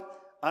know what?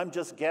 I'm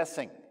just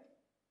guessing.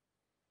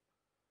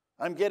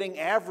 I'm getting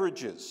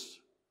averages.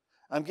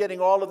 I'm getting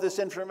all of this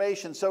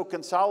information so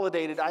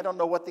consolidated, I don't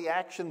know what the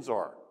actions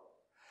are.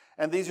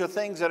 And these are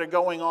things that are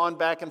going on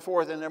back and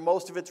forth, and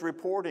most of it's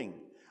reporting.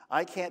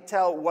 I can't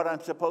tell what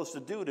I'm supposed to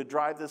do to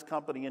drive this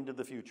company into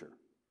the future.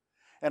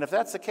 And if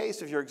that's the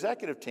case of your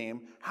executive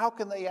team, how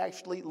can they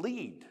actually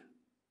lead?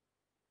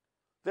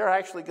 They're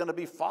actually going to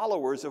be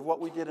followers of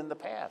what we did in the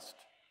past.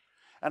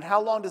 And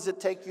how long does it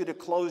take you to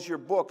close your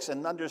books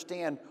and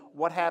understand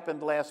what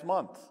happened last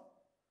month?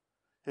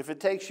 If it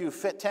takes you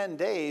 10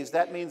 days,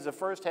 that means the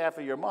first half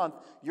of your month,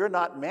 you're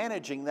not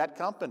managing that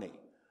company.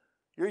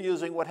 You're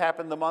using what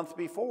happened the month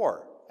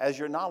before as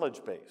your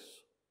knowledge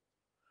base.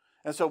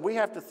 And so we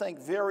have to think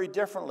very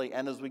differently.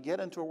 And as we get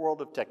into a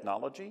world of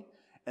technology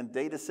and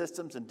data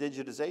systems and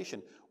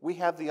digitization, we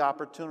have the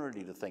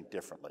opportunity to think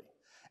differently.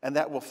 And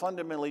that will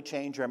fundamentally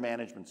change our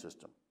management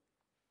system.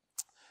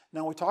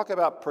 Now, we talk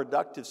about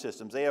productive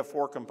systems. They have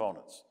 4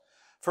 components.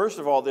 First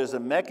of all, there's a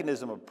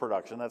mechanism of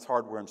production. That's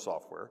hardware and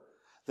software.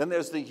 Then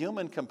there's the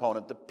human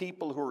component, the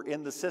people who are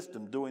in the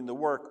system doing the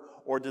work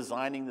or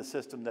designing the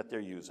system that they're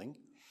using.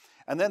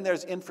 And then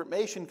there's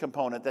information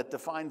component that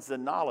defines the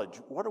knowledge.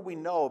 What do we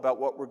know about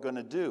what we're going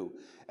to do?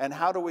 And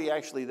how do we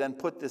actually then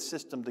put this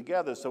system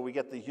together so we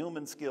get the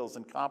human skills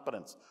and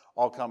competence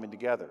all coming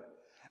together?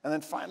 And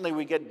then finally,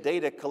 we get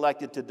data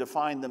collected to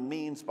define the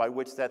means by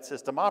which that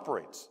system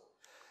operates.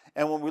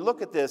 And when we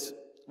look at this,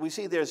 we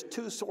see there's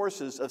 2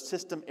 sources of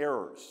system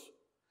errors.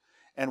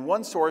 And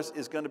one source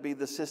is going to be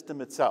the system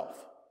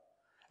itself.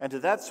 And to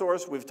that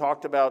source, we've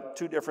talked about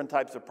two different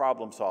types of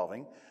problem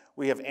solving.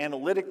 We have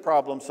analytic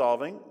problem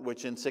solving,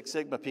 which in Six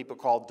Sigma people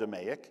call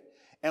DMAIC,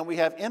 and we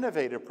have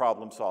innovative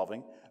problem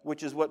solving,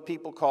 which is what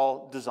people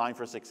call design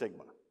for Six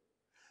Sigma.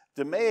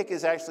 DMAIC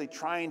is actually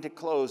trying to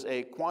close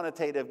a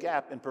quantitative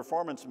gap in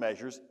performance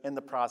measures in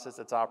the process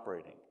it's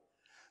operating.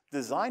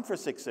 Design for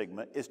Six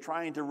Sigma is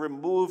trying to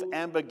remove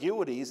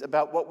ambiguities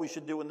about what we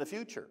should do in the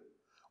future.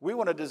 We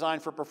want to design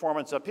for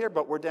performance up here,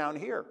 but we're down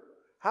here.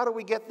 How do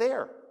we get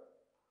there?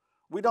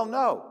 We don't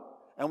know.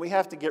 And we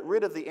have to get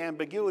rid of the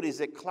ambiguities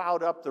that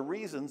cloud up the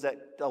reasons that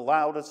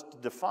allowed us to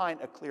define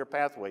a clear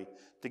pathway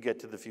to get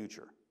to the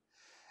future.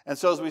 And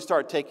so as we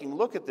start taking a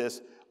look at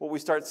this, what we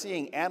start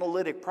seeing,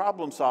 analytic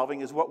problem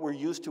solving is what we're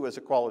used to as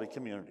a quality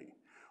community.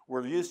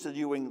 We're used to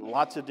doing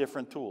lots of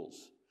different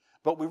tools,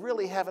 but we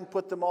really haven't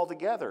put them all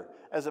together.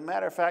 As a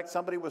matter of fact,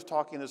 somebody was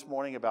talking this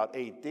morning about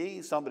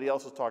 8D, somebody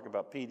else was talking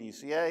about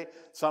PDCA,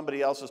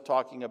 somebody else is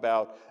talking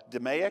about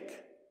DMAIC,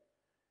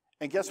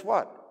 and guess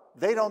what?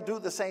 They don't do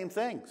the same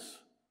things.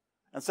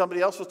 And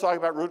somebody else was talking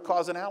about root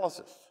cause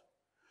analysis.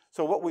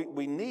 So what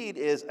we need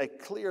is a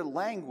clear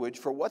language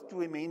for what do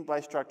we mean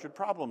by structured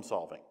problem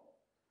solving.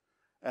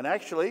 And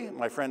actually,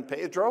 my friend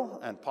Pedro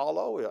and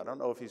Paulo, I don't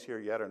know if he's here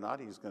yet or not,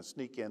 he's going to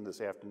sneak in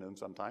this afternoon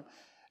sometime,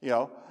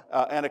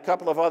 and a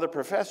couple of other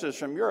professors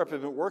from Europe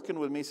have been working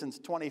with me since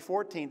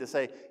 2014 to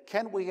say,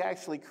 can we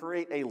actually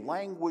create a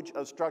language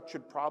of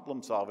structured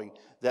problem solving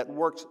that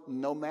works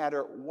no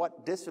matter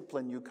what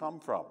discipline you come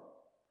from?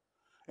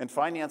 In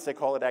finance, they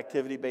call it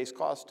activity-based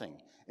costing.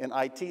 In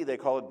IT, they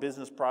call it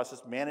business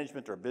process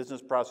management or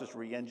business process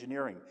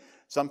re-engineering.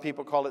 Some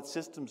people call it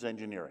systems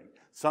engineering.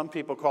 Some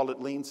people call it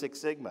Lean Six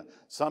Sigma.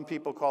 Some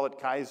people call it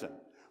Kaizen.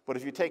 But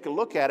if you take a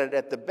look at it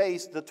at the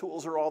base, the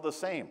tools are all the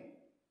same.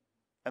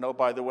 And oh,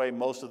 by the way,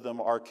 most of them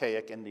are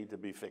archaic and need to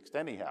be fixed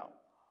anyhow.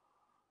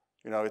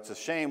 It's a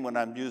shame when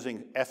I'm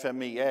using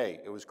FMEA.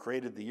 It was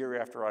created the year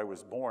after I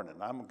was born,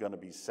 and I'm going to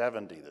be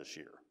 70 this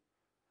year.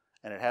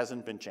 And it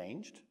hasn't been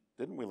changed.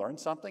 Didn't we learn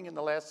something in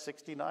the last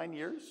 69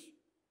 years?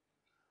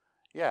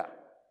 Yeah,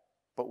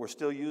 but we're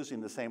still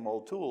using the same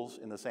old tools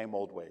in the same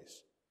old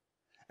ways.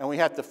 And we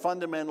have to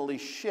fundamentally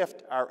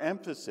shift our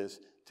emphasis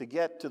to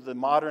get to the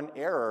modern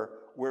era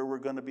where we're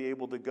going to be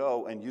able to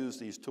go and use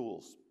these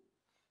tools.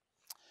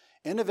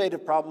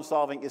 Innovative problem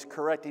solving is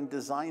correcting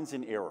designs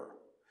in error.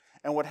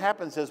 And what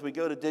happens as we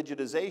go to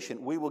digitization,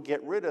 we will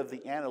get rid of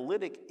the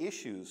analytic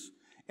issues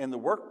in the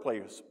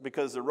workplace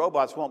because the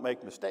robots won't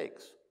make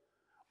mistakes.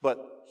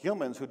 But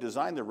humans who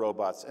design the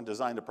robots and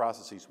design the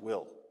processes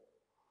will.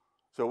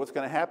 So what's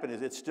going to happen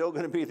is it's still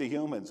going to be the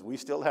humans. We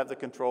still have the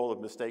control of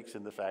mistakes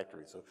in the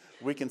factory, so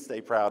we can stay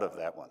proud of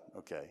that one,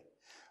 okay?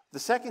 The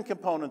second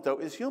component, though,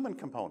 is human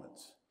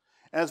components.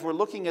 As we're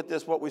looking at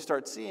this, what we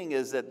start seeing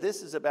is that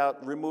this is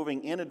about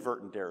removing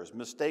inadvertent errors,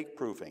 mistake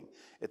proofing.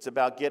 It's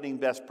about getting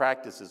best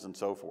practices and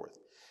so forth.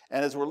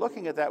 And as we're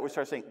looking at that, we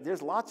start saying,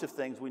 there's lots of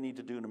things we need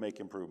to do to make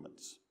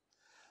improvements.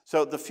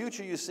 So the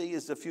future you see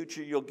is the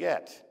future you'll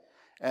get.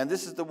 And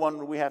this is the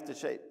one we have to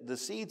say, the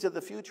seeds of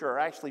the future are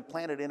actually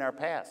planted in our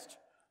past.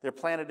 They're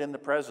planted in the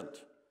present.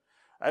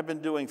 I've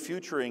been doing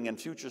futuring and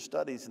future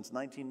studies since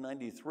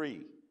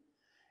 1993.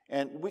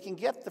 And we can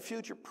get the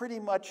future pretty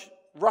much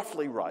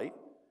roughly right,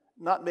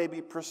 not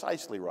maybe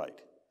precisely right.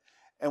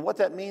 And what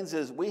that means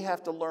is we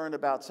have to learn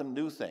about some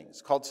new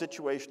things called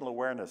situational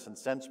awareness and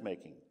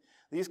sense-making.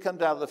 These come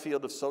out of the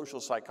field of social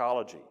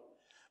psychology.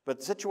 But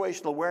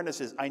situational awareness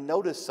is I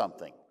notice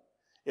something.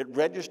 It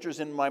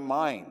registers in my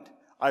mind.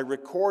 I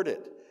record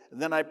it,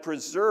 and then I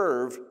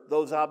preserve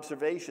those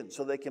observations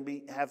so they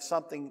can have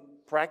something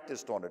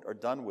practiced on it or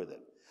done with it.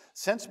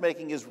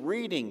 Sense-making is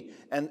reading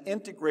and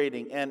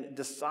integrating and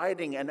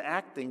deciding and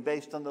acting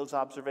based on those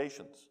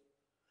observations.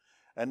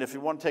 And if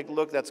you want to take a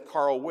look, that's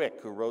Carl Wick,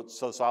 who wrote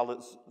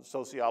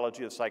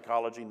Sociology of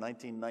Psychology,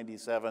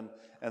 1997,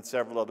 and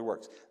several other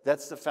works.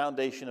 That's the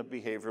foundation of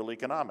behavioral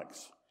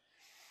economics.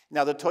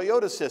 Now, the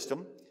Toyota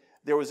system,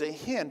 there was a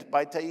hint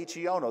by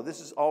Taiichi Ohno.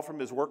 This is all from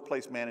his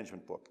workplace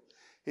management book.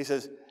 He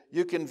says,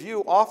 you can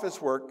view office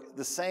work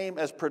the same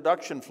as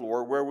production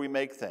floor where we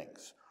make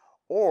things.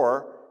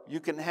 Or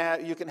you can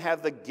have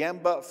the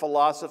Gemba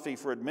philosophy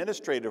for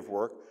administrative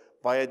work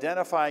by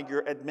identifying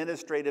your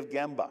administrative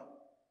Gemba.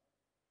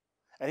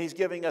 And he's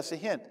giving us a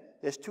hint.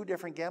 There's two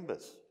different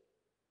Gembas.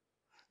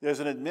 There's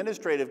an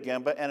administrative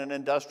Gemba and an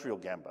industrial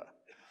Gemba.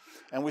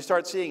 And we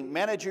start seeing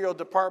managerial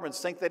departments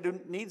think they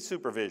don't need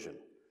supervision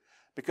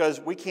because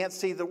we can't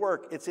see the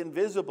work. It's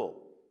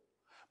invisible.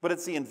 But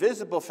it's the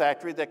invisible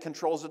factory that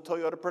controls the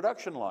Toyota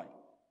production line.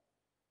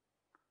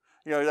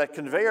 That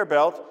conveyor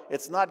belt,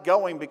 it's not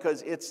going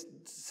because it's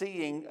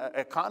seeing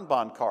a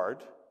Kanban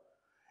card.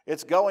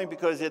 It's going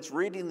because it's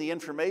reading the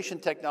information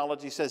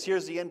technology, says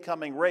here's the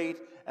incoming rate,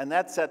 and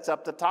that sets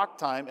up the talk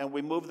time, and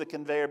we move the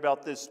conveyor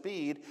belt this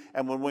speed,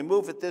 and when we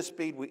move at this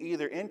speed, we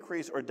either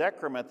increase or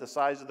decrement the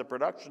size of the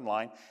production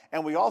line,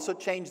 and we also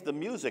change the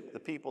music the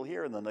people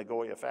hear in the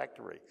Nagoya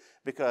factory,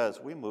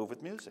 because we move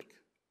with music.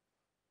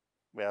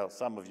 Well,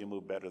 some of you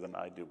move better than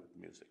I do with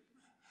music.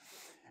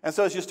 And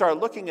so as you start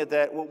looking at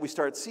that, what we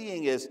start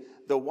seeing is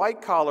the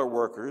white-collar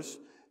workers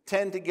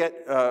tend to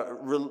get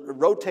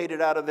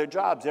rotated out of their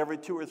jobs every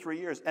 2 or 3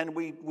 years. And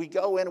we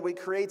go in and we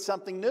create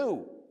something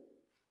new.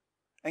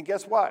 And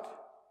guess what?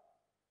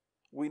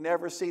 We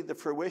never see the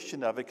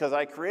fruition of it because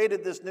I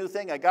created this new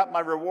thing. I got my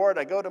reward.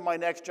 I go to my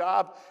next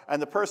job, and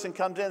the person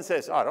comes in and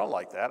says, oh, I don't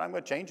like that. I'm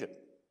going to change it.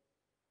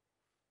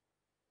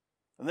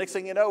 The next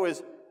thing you know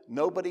is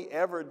nobody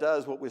ever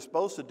does what we're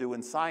supposed to do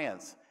in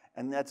science,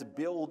 and that's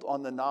build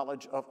on the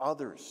knowledge of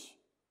others.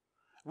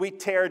 We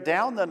tear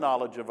down the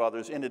knowledge of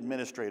others in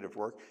administrative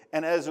work,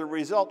 and as a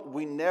result,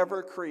 we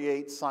never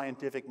create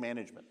scientific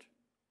management.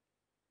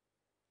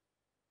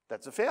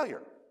 That's a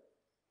failure.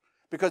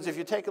 Because if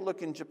you take a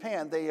look in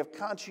Japan, they have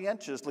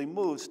conscientiously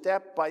moved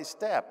step by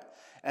step.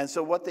 And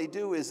so what they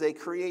do is they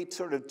create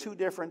sort of 2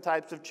 different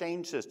types of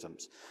change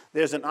systems.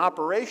 There's an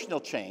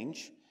operational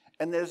change,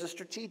 and there's a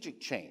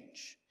strategic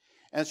change.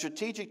 And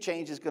strategic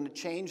change is going to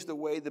change the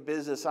way the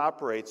business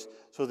operates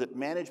so that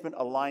management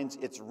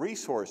aligns its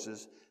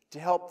resources to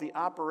help the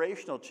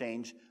operational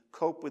change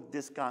cope with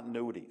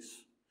discontinuities,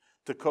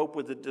 to cope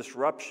with the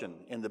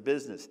disruption in the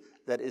business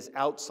that is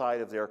outside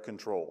of their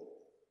control.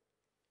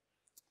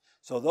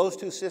 So those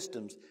 2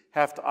 systems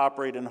have to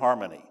operate in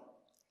harmony.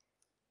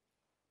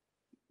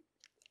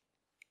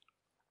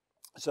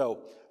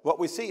 So what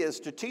we see is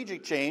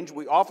strategic change,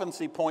 we often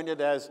see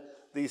pointed as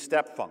these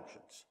step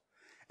functions.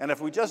 And if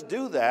we just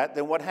do that,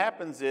 then what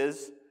happens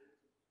is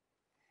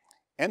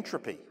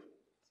entropy.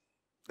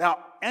 Now,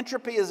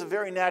 entropy is a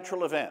very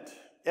natural event.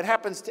 It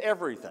happens to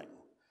everything.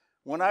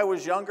 When I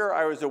was younger,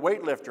 I was a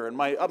weightlifter, and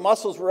my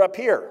muscles were up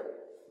here.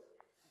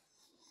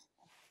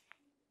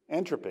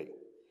 Entropy.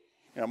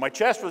 You know, my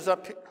chest was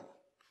up here.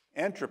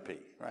 Entropy,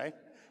 right?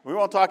 We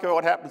won't talk about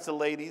what happens to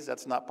ladies.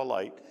 That's not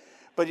polite.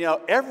 But, you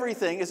know,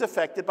 everything is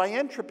affected by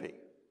entropy.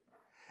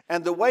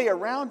 And the way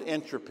around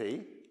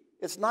entropy,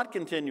 it's not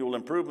continual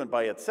improvement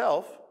by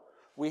itself.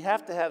 We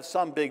have to have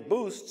some big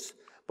boosts.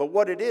 But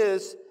what it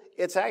is,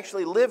 it's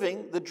actually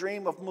living the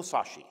dream of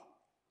Musashi.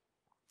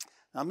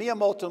 Now,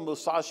 Miyamoto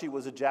Musashi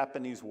was a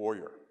Japanese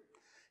warrior.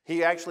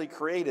 He actually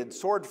created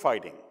sword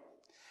fighting.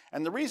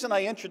 And the reason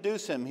I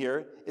introduce him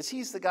here is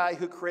he's the guy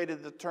who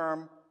created the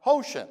term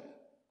Hoshin.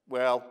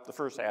 Well, the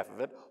first half of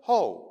it,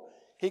 Ho.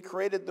 He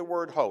created the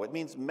word Ho. It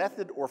means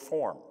method or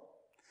form.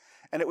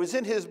 And it was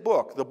in his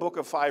book, the Book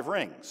of 5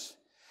 Rings.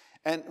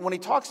 And when he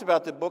talks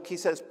about the book, he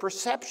says,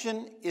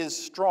 perception is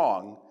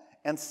strong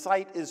and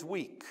sight is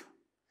weak.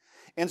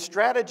 In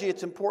strategy,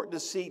 it's important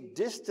to see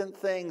distant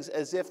things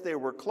as if they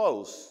were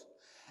close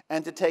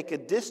and to take a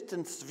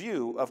distance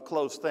view of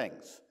close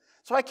things.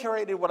 So I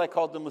created what I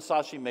called the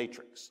Musashi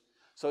matrix.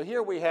 So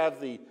here we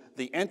have the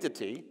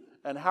entity,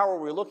 and how are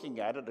we looking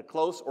at it, a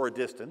close or a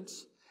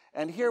distance.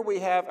 And here we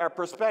have our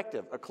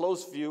perspective, a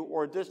close view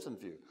or a distant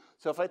view.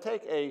 So if I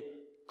take a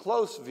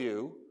close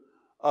view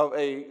of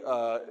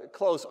a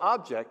close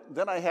object,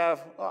 then I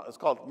have, it's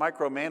called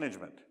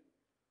micromanagement.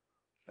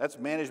 That's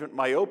management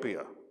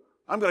myopia.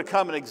 I'm going to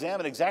come and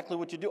examine exactly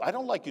what you do. I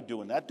don't like you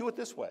doing that. Do it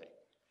this way.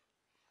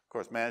 Of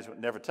course, management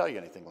would never tell you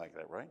anything like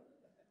that, right?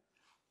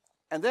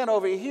 And then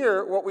over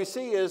here, what we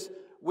see is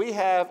we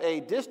have a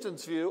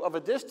distance view of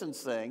a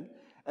distance thing,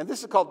 and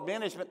this is called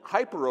management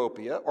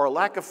hyperopia, or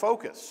lack of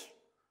focus.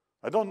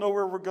 I don't know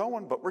where we're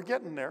going, but we're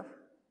getting there.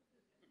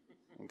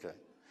 Okay.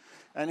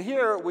 And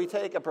here we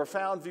take a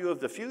profound view of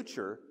the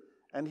future,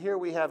 and here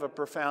we have a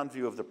profound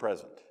view of the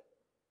present.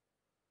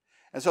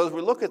 And so as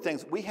we look at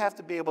things, we have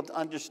to be able to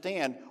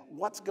understand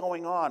what's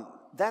going on.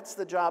 That's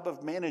the job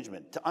of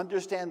management, to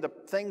understand the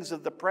things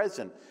of the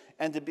present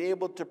and to be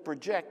able to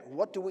project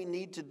what do we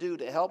need to do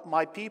to help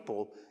my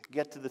people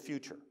get to the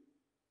future.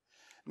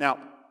 Now,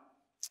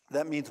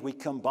 that means we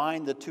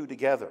combine the 2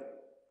 together.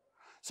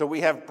 So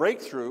we have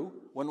breakthrough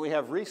when we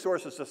have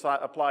resources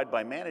applied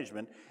by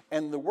management,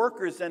 and the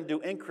workers then do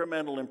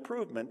incremental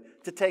improvement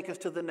to take us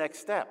to the next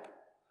step.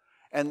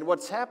 And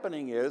what's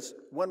happening is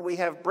when we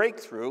have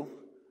breakthrough,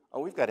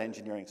 oh, we've got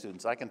engineering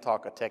students. I can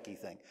talk a techie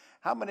thing.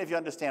 How many of you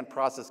understand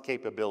process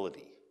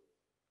capability?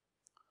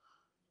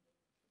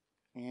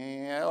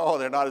 Yeah, oh,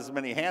 there are not as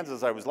many hands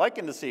as I was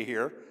liking to see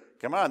here.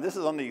 Come on, this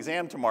is on the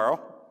exam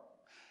tomorrow.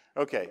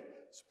 Okay,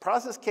 so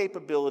process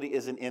capability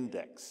is an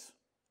index,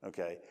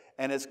 okay?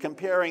 And it's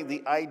comparing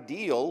the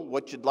ideal,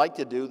 what you'd like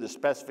to do, the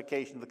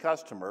specification of the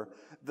customer,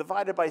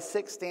 divided by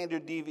 6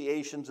 standard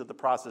deviations of the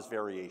process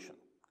variation.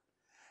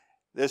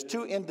 There's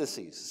 2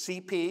 indices,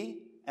 CP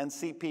and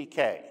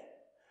CPK.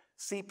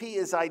 CP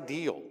is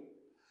ideal.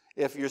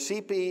 If your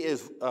CP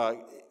is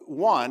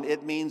 1,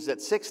 it means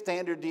that 6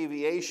 standard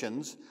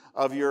deviations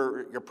of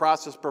your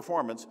process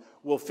performance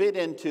will fit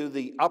into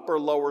the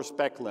upper-lower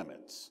spec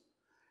limits.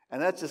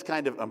 And that's just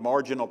kind of a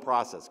marginal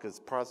process because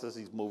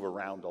processes move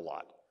around a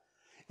lot.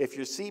 If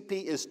your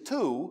CP is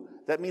 2,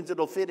 that means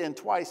it'll fit in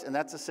twice, and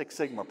that's a 6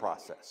 Sigma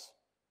process.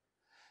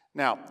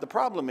 Now, the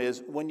problem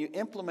is when you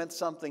implement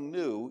something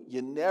new,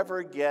 you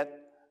never get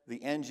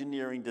the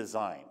engineering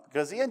design.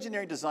 Because the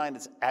engineering design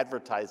is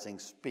advertising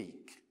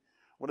speak.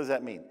 What does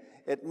that mean?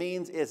 It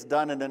means it's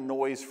done in a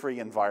noise-free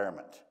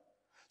environment.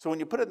 So when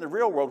you put it in the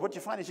real world, what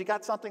you find is you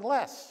got something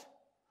less.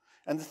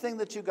 And the thing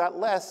that you got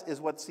less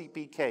is what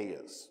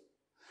CPK is.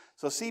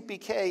 So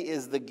CPK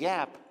is the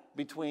gap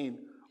between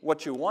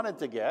what you wanted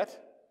to get,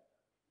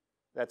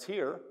 that's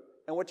here,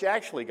 and what you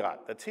actually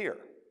got, that's here.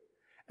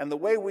 And the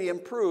way we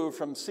improve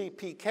from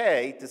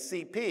CPK to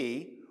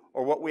CP,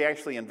 or what we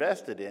actually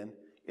invested in,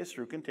 is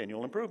through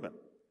continual improvement.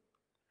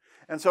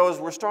 And so as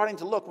we're starting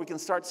to look, we can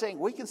start saying,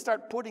 we can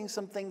start putting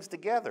some things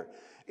together.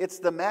 It's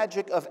the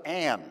magic of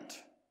and.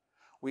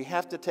 We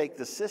have to take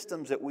the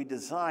systems that we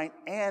design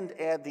and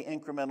add the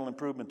incremental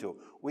improvement to it.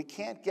 We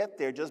can't get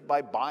there just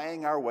by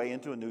buying our way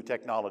into a new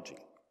technology.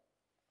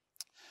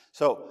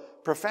 So,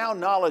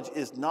 profound knowledge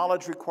is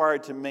knowledge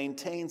required to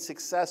maintain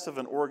success of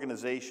an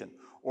organization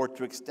or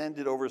to extend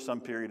it over some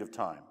period of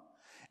time.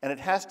 And it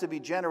has to be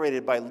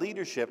generated by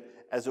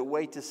leadership as a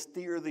way to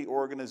steer the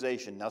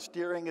organization. Now,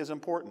 steering is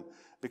important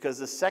because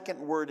the second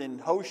word in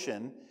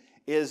Hoshin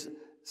is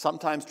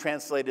sometimes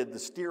translated the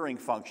steering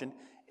function.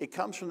 It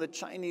comes from the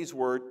Chinese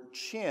word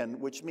qin,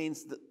 which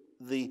means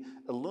the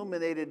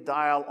illuminated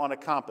dial on a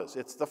compass.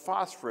 It's the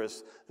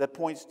phosphorus that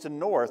points to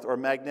north or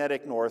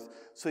magnetic north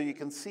so you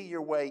can see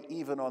your way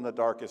even on the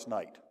darkest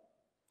night.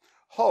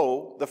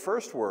 Ho, the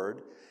first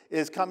word,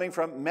 is coming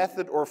from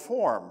method or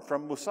form,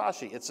 from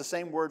Musashi. It's the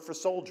same word for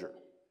soldier.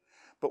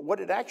 But what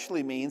it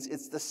actually means,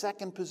 it's the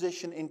second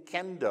position in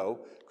Kendo,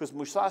 because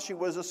Musashi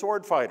was a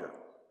sword fighter.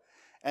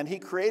 And he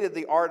created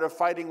the art of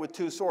fighting with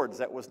two swords.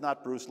 That was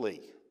not Bruce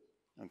Lee.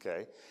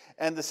 Okay?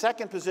 And the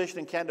second position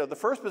in Kendo, the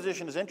first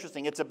position is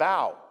interesting. It's a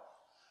bow.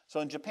 So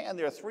in Japan,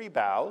 there are 3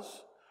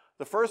 bows.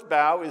 The first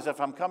bow is if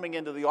I'm coming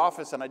into the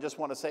office and I just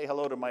want to say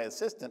hello to my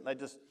assistant, and I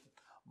just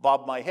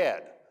bob my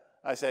head.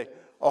 I say,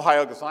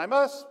 Ohayo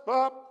gozaimasu.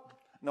 Bob.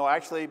 No,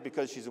 actually,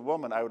 because she's a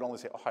woman, I would only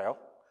say Ohayo.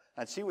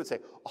 And she would say,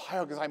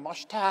 Ohayo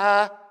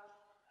gozaimashita.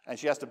 And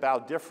she has to bow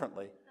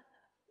differently.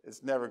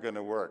 It's never going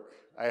to work.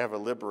 I have a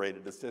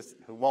liberated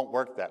assistant who won't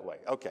work that way.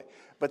 Okay.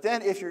 But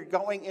then if you're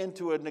going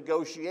into a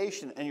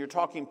negotiation and you're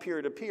talking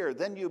peer to peer,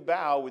 then you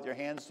bow with your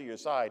hands to your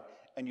side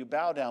and you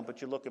bow down,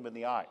 but you look him in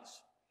the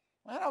eyes.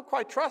 I don't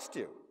quite trust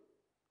you.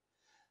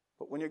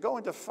 But when you're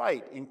going to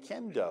fight in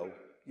Kendo,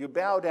 you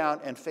bow down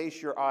and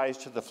face your eyes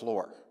to the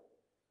floor.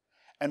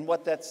 And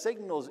what that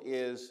signals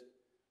is,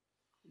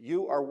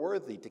 you are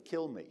worthy to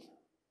kill me.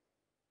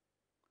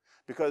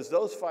 Because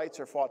those fights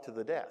are fought to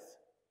the death.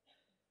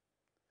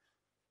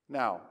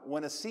 Now,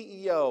 when a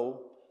CEO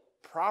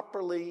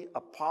properly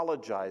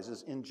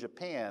apologizes in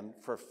Japan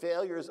for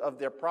failures of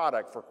their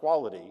product for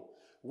quality,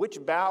 which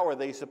bow are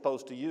they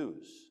supposed to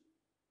use?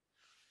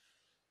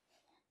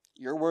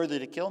 You're worthy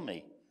to kill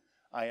me.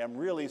 I am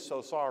really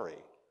so sorry.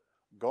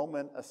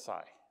 Gomen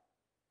asai.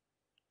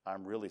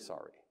 I'm really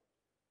sorry.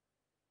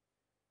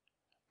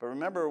 But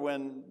remember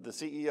when the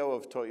CEO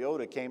of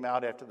Toyota came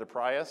out after the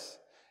Prius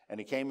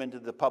and he came into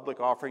the public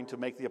offering to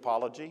make the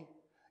apology?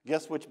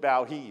 Guess which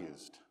bow he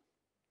used?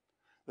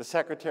 The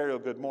secretarial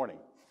good morning.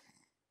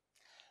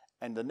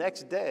 And the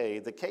next day,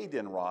 the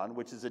Keidenran,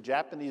 which is a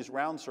Japanese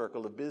round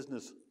circle of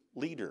business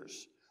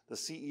leaders, the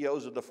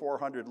CEOs of the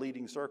 400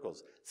 leading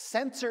circles,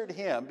 censored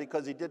him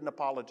because he didn't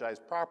apologize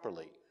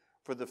properly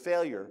for the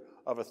failure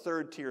of a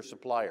third-tier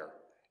supplier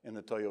in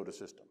the Toyota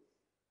system.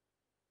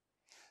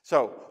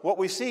 So what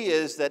we see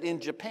is that in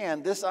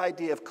Japan, this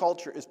idea of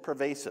culture is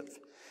pervasive.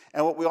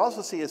 And what we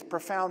also see is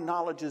profound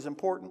knowledge is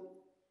important.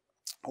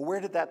 Where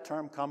did that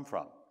term come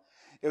from?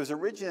 It was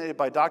originated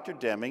by Dr.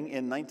 Deming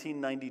in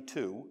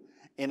 1992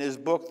 in his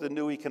book, The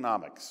New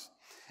Economics.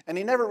 And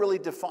he never really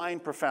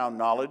defined profound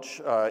knowledge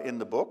in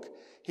the book.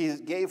 He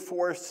gave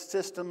 4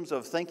 systems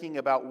of thinking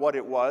about what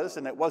it was,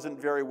 and it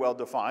wasn't very well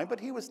defined, but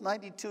he was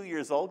 92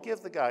 years old. Give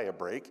the guy a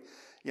break.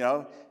 You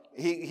know,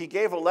 he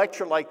gave a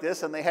lecture like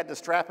this, and they had to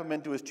strap him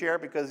into his chair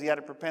because he had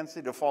a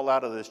propensity to fall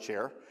out of this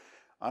chair.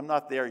 I'm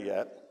not there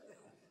yet,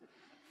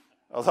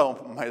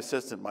 although my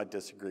assistant might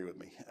disagree with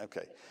me.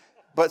 Okay.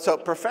 But so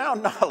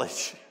profound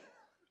knowledge,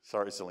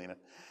 sorry, Selena,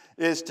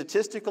 is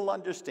statistical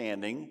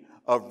understanding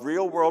of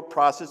real-world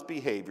process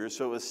behavior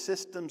so a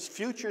system's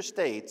future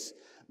states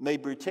may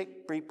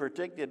be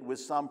predicted with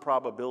some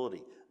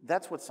probability.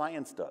 That's what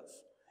science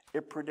does.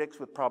 It predicts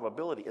with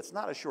probability. It's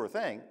not a sure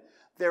thing.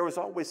 There is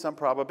always some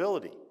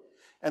probability.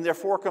 And there are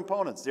 4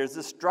 components. There's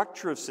the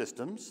structure of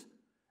systems,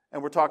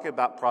 and we're talking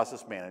about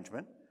process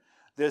management.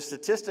 There's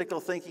statistical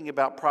thinking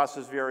about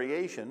process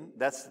variation.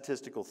 That's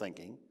statistical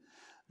thinking.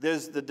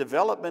 There's the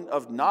development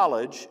of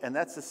knowledge, and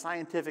that's the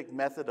scientific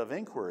method of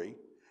inquiry.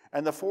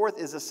 And the 4th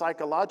is a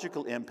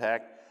psychological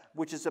impact,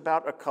 which is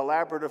about a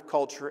collaborative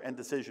culture and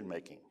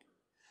decision-making.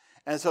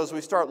 And so as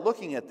we start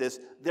looking at this,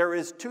 there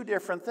is 2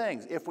 different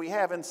things. If we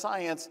have in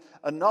science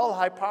a null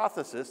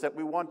hypothesis that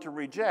we want to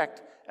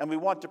reject and we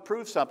want to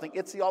prove something,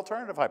 it's the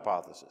alternative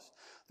hypothesis.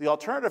 The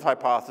alternative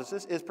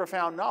hypothesis is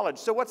profound knowledge.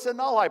 So what's the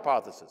null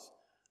hypothesis?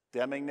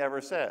 Deming never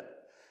said.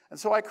 And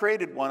so I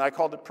created one. I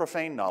called it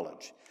profane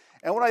knowledge.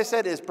 And what I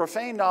said is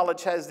profane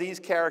knowledge has these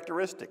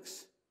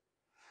characteristics.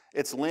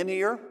 It's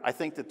linear. I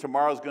think that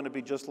tomorrow is going to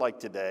be just like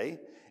today.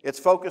 It's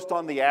focused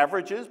on the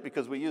averages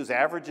because we use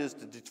averages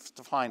to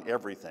define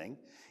everything.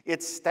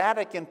 It's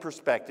static in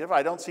perspective.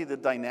 I don't see the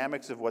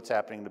dynamics of what's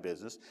happening in the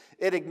business.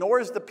 It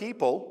ignores the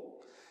people.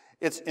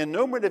 It's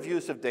enumerative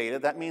use of data.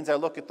 That means I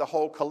look at the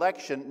whole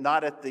collection,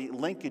 not at the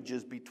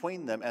linkages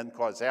between them and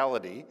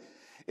causality.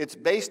 It's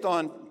based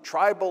on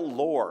tribal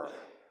lore.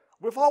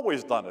 We've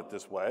always done it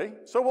this way,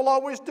 so we'll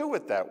always do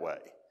it that way.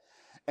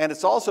 And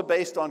it's also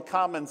based on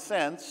common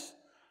sense,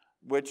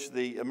 which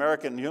the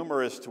American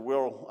humorist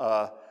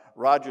Will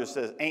Rogers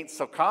says ain't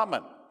so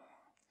common.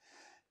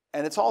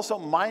 And it's also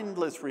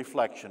mindless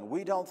reflection.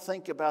 We don't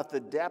think about the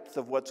depth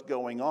of what's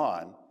going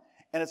on.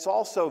 And it's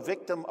also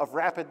victim of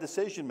rapid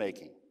decision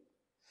making.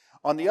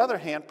 On the other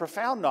hand,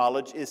 profound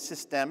knowledge is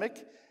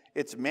systemic.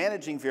 It's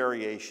managing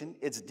variation.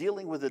 It's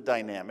dealing with the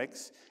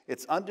dynamics.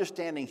 It's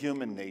understanding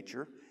human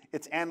nature.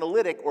 It's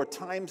analytic or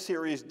time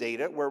series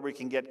data where we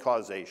can get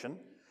causation.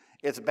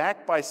 It's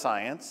backed by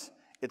science.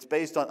 It's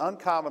based on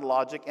uncommon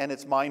logic, and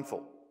it's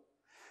mindful.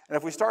 And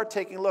if we start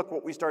taking a look,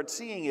 what we start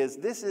seeing is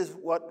this is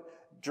what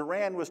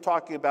Duran was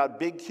talking about,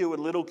 big Q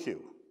and little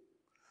q.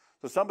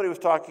 So somebody was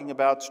talking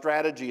about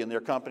strategy in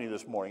their company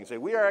this morning. Say,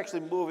 we are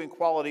actually moving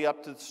quality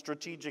up to the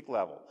strategic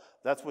level.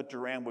 That's what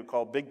Duran would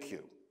call big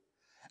Q.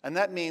 And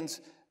that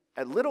means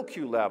at little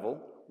q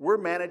level, we're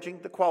managing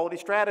the quality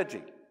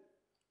strategy.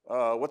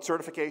 What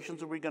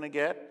certifications are we going to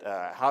get?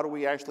 How do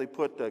we actually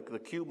put the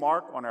Q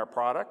mark on our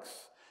products?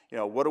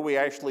 What do we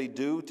actually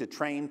do to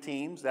train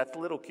teams? That's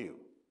little q.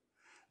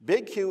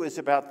 Big Q is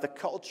about the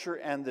culture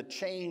and the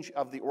change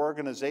of the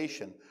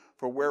organization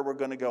for where we're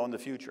going to go in the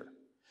future.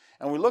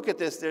 And when we look at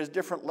this, there's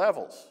different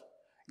levels.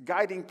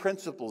 Guiding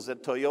principles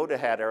that Toyota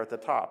had are at the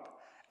top.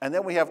 And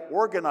then we have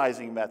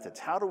organizing methods.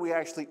 How do we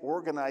actually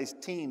organize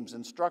teams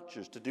and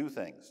structures to do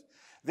things?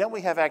 Then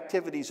we have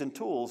activities and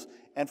tools.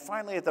 And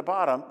finally, at the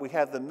bottom, we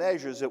have the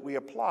measures that we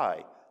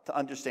apply to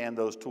understand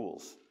those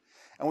tools.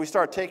 And we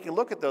start taking a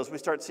look at those. We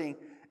start seeing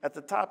at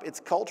the top,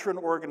 it's culture and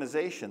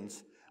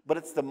organizations, but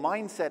it's the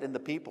mindset in the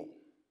people.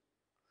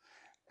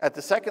 At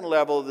the second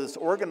level, this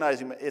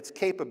organizing, it's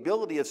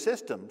capability of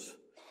systems,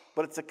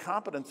 but it's the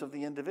competence of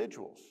the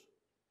individuals.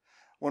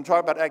 When we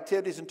talk about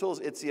activities and tools,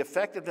 it's the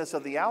effectiveness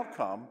of the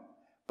outcome,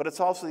 but it's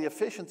also the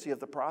efficiency of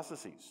the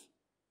processes.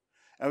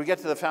 And we get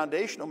to the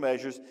foundational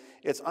measures,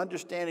 it's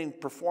understanding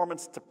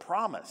performance to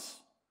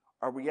promise.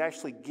 Are we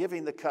actually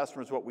giving the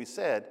customers what we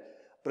said?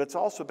 But it's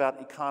also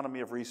about economy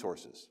of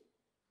resources.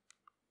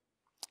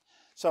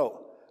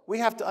 So we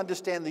have to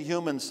understand the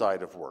human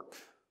side of work.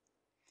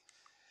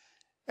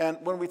 And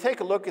when we take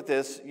a look at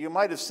this, you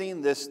might have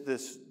seen this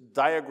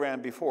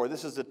diagram before.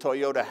 This is the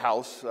Toyota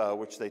house,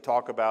 which they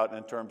talk about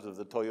in terms of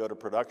the Toyota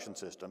production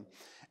system.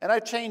 And I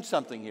changed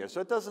something here.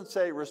 So it doesn't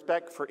say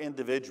respect for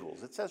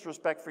individuals. It says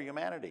respect for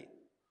humanity.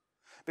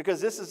 Because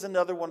this is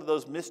another one of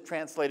those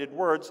mistranslated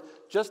words,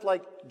 just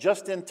like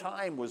just in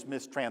time was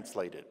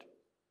mistranslated.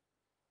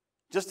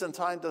 Just in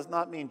time does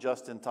not mean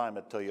just in time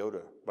at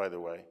Toyota, by the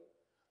way.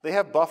 They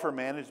have buffer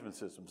management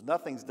systems.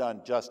 Nothing's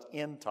done just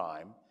in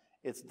time.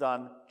 It's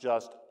done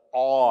just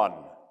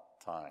on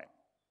time.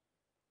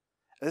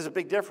 And there's a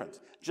big difference.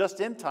 Just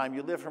in time,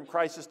 you live from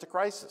crisis to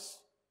crisis.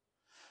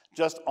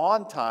 Just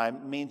on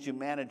time means you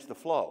manage the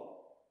flow.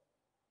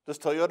 Does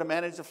Toyota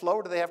manage the flow,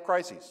 or do they have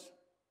crises?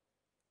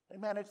 They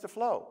manage the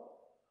flow.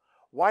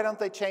 Why don't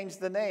they change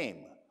the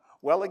name?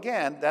 Well,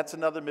 again, that's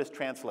another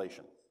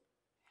mistranslation.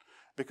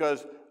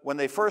 Because when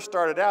they first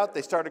started out,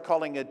 they started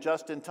calling it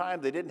just in time.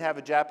 They didn't have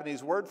a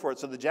Japanese word for it,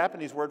 so the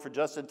Japanese word for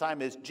just in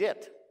time is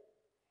JIT.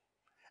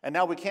 And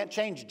now we can't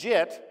change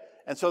JIT,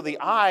 and so the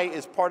I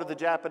is part of the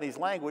Japanese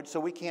language, so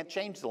we can't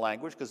change the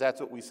language because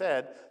that's what we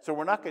said. So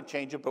we're not going to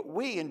change it, but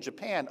we in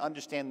Japan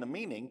understand the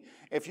meaning.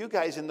 If you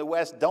guys in the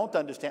West don't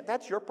understand,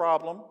 that's your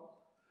problem.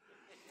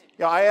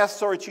 I asked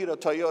Sorichiro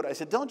Toyota, I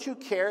said, don't you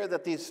care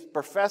that these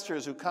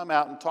professors who come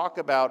out and talk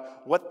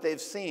about what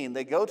they've seen,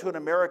 they go to an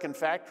American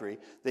factory,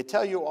 they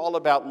tell you all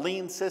about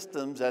lean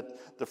systems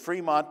at the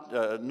Fremont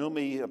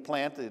NUMMI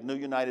plant, the New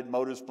United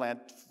Motors plant,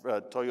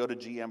 Toyota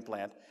GM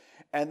plant,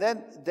 and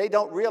then they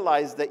don't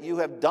realize that you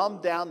have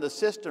dumbed down the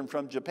system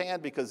from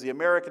Japan because the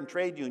American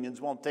trade unions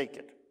won't take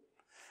it.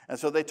 And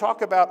so they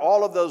talk about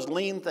all of those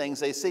lean things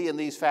they see in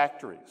these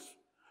factories.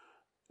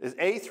 Is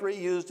A3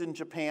 used in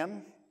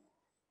Japan?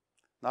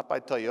 Not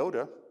by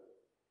Toyota.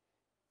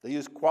 They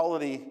use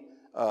quality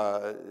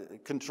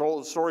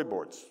control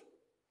storyboards.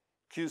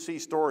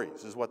 QC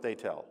stories is what they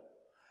tell.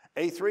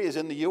 A3 is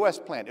in the U.S.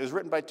 plant. It was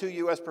written by 2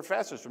 U.S.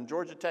 professors from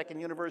Georgia Tech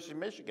and University of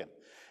Michigan.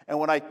 And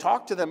when I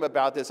talked to them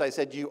about this, I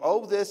said, you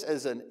owe this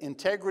as an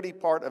integrity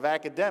part of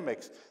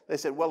academics. They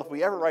said, well, if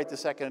we ever write the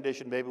second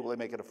edition, maybe we'll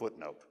make it a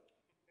footnote.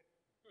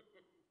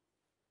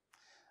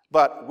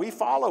 But we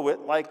follow it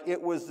like it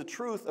was the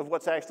truth of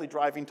what's actually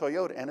driving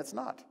Toyota, and it's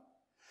not.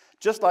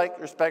 Just like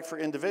respect for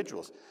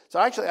individuals. So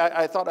actually,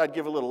 I thought I'd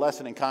give a little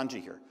lesson in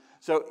kanji here.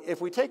 So if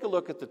we take a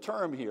look at the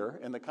term here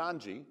in the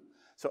kanji,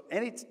 so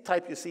any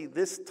type you see,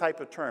 this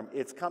type of term,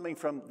 it's coming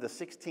from the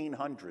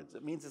 1600s.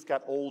 It means it's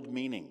got old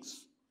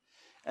meanings.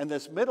 And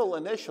this middle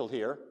initial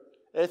here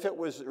If it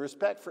was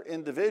respect for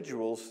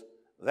individuals,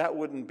 that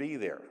wouldn't be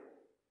there.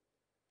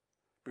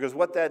 Because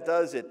what that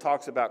does, it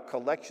talks about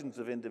collections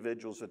of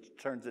individuals, it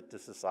turns it to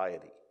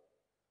society.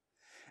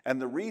 And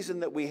the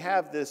reason that we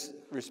have this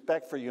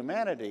respect for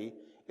humanity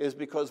is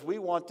because we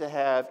want to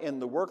have in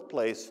the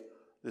workplace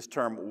this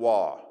term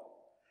WA.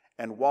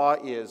 And WA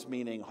is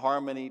meaning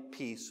harmony,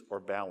 peace,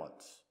 or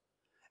balance.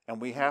 And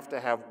we have to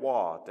have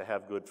WA to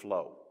have good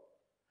flow.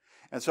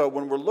 And so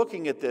when we're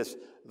looking at this,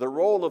 the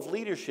role of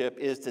leadership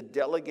is to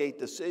delegate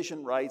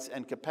decision rights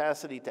and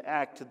capacity to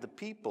act to the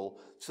people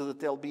so that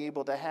they'll be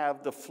able to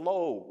have the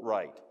flow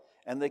right,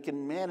 and they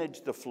can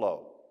manage the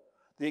flow.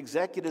 The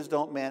executives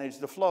don't manage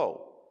the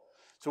flow.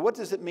 So what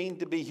does it mean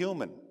to be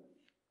human?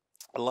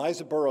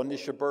 Elizaburo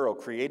Nishiburo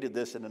created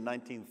this in the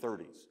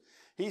 1930s.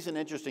 He's an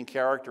interesting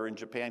character in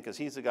Japan because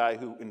he's the guy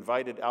who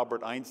invited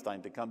Albert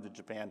Einstein to come to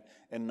Japan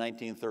in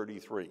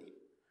 1933.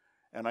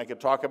 And I could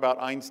talk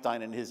about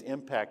Einstein and his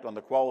impact on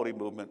the quality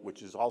movement,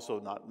 which is also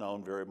not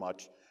known very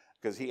much,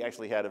 because he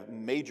actually had a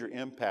major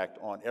impact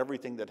on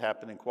everything that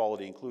happened in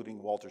quality,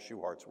 including Walter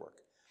Schuhart's work.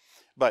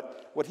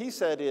 But what he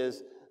said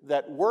is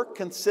that work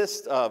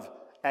consists of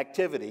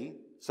activity,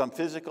 some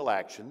physical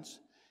actions,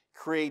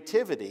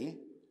 creativity,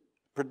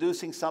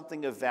 producing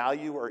something of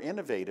value or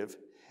innovative,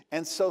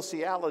 and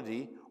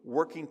sociality,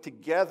 working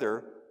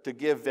together to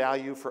give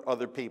value for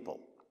other people.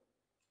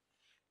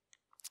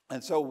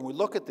 And so when we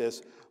look at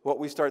this, what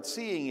we start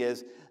seeing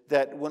is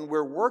that when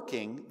we're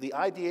working, the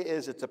idea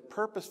is it's a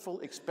purposeful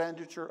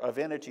expenditure of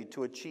energy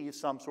to achieve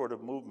some sort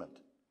of movement.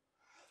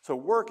 So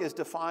work is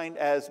defined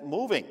as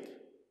moving.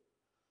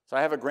 So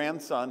I have a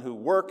grandson who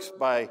works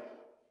by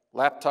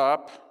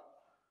laptop,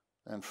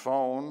 then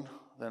phone,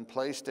 then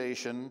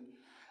PlayStation,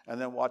 and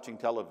then watching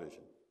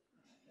television.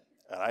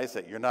 And I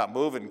say, you're not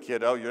moving,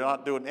 kiddo. You're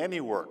not doing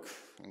any work.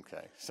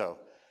 Okay, so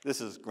this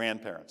is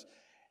grandparents.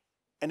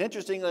 And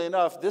interestingly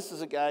enough, this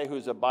is a guy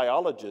who's a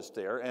biologist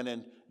there, and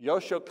in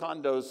Yoshio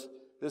Kondo's,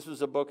 this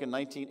was a book in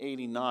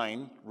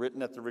 1989,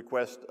 written at the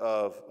request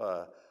of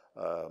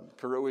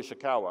Kuru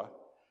Ishikawa.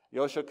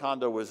 Yoshio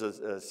Kondo was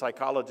a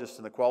psychologist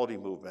in the quality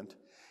movement,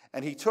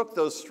 and he took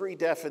those three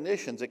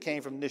definitions that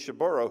came from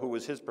Nishiburo, who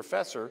was his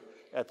professor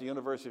at the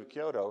University of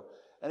Kyoto,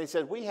 and he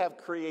said, we have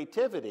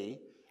creativity,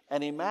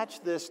 and he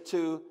matched this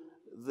to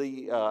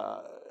the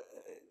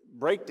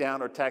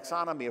breakdown or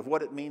taxonomy of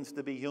what it means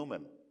to be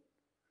human.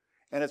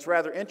 And it's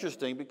rather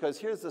interesting because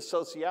here's the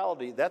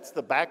sociality. That's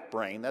the back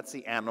brain. That's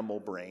the animal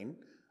brain.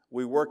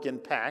 We work in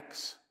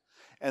packs.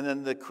 And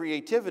then the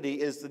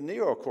creativity is the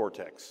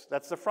neocortex.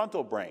 That's the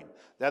frontal brain.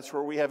 That's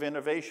where we have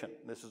innovation.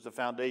 This is the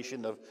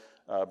foundation of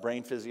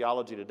brain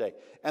physiology today.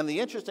 And the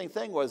interesting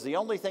thing was the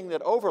only thing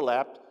that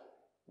overlapped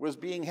was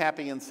being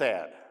happy and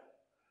sad.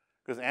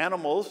 Because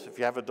animals, if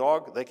you have a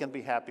dog, they can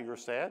be happy or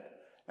sad.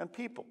 And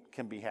people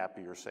can be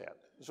happy or sad.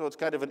 So it's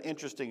kind of an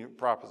interesting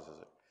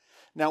proposition.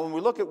 Now, when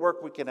we look at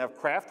work, we can have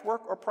craft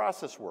work or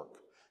process work.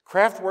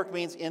 Craft work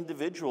means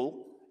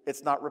individual.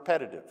 It's not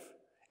repetitive.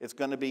 It's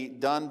going to be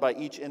done by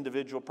each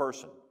individual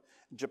person.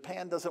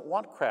 Japan doesn't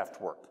want craft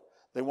work.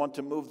 They want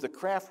to move the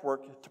craft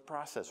work to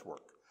process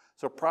work.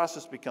 So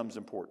process becomes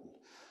important.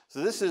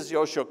 So this is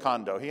Yoshio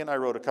Kondo. He and I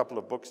wrote a couple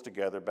of books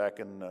together back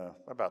in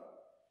about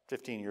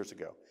 15 years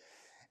ago.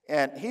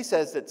 And he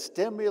says that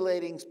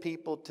stimulating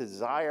people's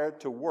desire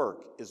to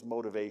work is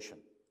motivation.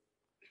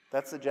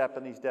 That's the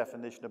Japanese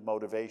definition of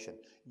motivation.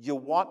 You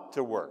want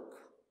to work.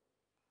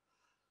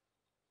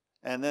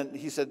 And then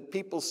he said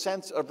people's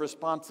sense of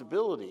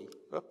responsibility,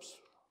 oops,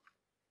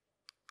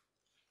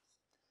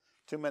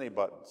 too many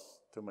buttons.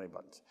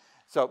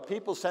 So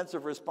people's sense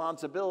of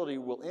responsibility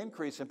will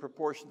increase in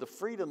proportion to the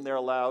freedom they're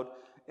allowed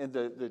in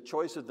the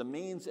choice of the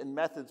means and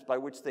methods by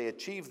which they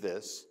achieve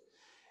this.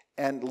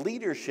 And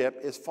leadership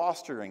is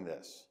fostering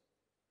this.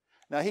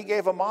 Now he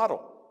gave a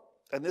model,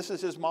 and this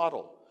is his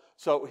model.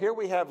 So here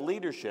we have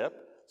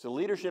leadership. So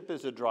leadership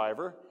is a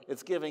driver.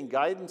 It's giving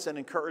guidance and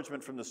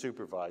encouragement from the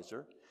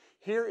supervisor.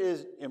 Here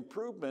is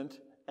improvement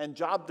and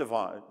job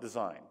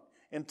design.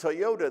 In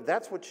Toyota,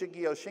 that's what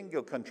Shigeo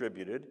Shingo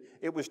contributed.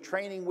 It was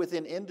training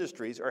within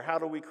industries, or how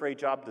do we create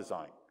job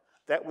design.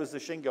 That was the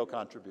Shingo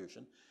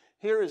contribution.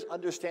 Here is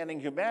understanding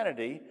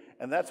humanity,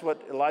 and that's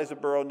what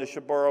Elizaburo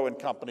Nishiburo and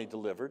company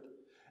delivered.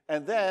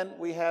 And then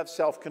we have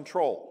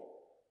self-control.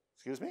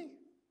 Excuse me?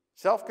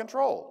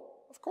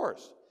 Self-control, of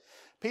course.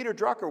 Peter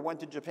Drucker went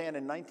to Japan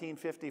in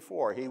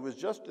 1954. He was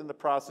just in the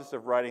process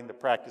of writing The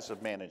Practice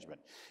of Management.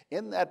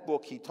 In that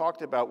book, he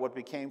talked about what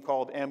became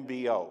called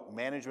MBO,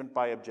 Management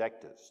by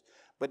Objectives.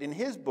 But in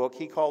his book,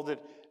 he called it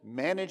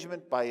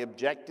Management by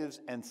Objectives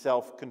and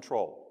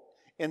Self-Control.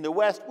 In the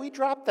West, we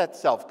dropped that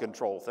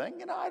self-control thing.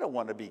 You know, I don't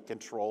want to be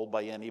controlled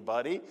by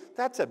anybody.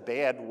 That's a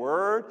bad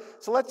word.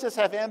 So let's just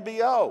have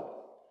MBO.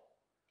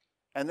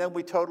 And then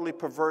we totally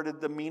perverted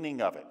the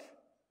meaning of it.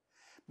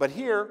 But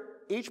here,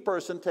 each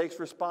person takes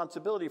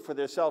responsibility for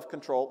their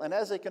self-control, and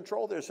as they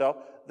control themselves,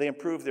 they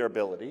improve their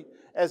ability.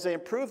 As they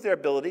improve their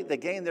ability, they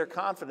gain their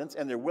confidence,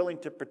 and they're willing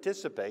to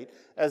participate.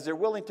 As they're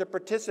willing to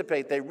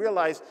participate, they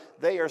realize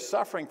they are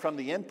suffering from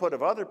the input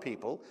of other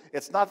people.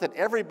 It's not that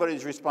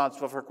everybody's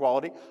responsible for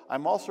quality.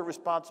 I'm also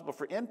responsible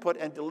for input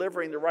and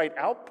delivering the right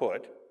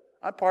output.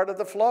 I'm part of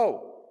the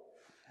flow.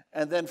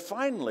 And then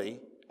finally,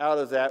 out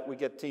of that, we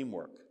get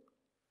teamwork.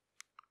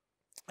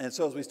 And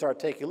so as we start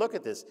taking a look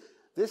at this,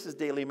 this is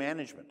daily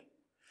management.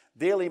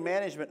 Daily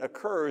management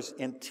occurs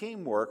in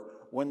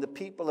teamwork when the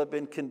people have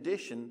been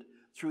conditioned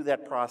through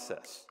that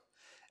process.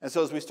 And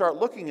so as we start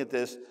looking at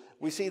this,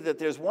 we see that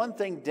there's one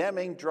thing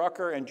Deming,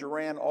 Drucker, and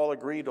Duran all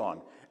agreed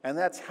on, and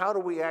that's how do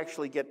we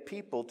actually get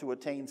people to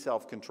attain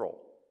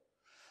self-control.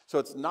 So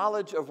it's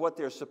knowledge of what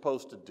they're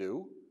supposed to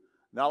do,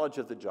 knowledge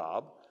of the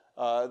job.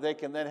 They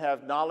can then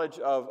have knowledge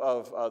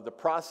of the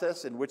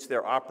process in which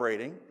they're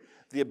operating,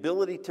 the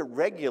ability to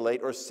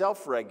regulate or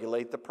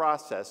self-regulate the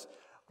process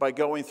by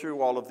going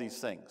through all of these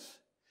things.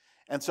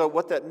 And so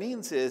what that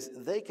means is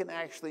they can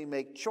actually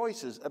make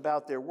choices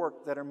about their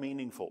work that are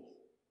meaningful.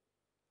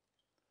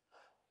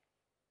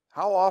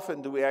 How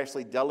often do we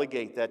actually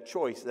delegate that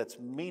choice that's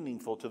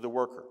meaningful to the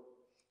worker?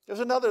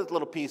 There's another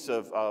little piece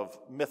of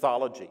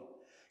mythology.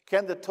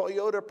 Can the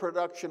Toyota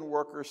production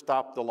worker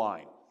stop the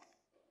line?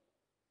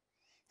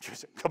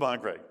 Come on,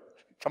 Greg.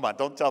 Come on,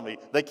 don't tell me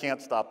they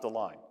can't stop the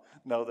line.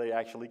 No, they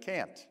actually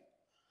can't.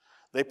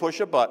 They push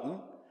a button,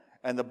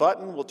 and the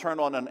button will turn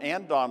on an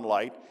and-on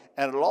light,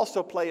 and it'll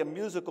also play a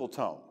musical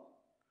tone.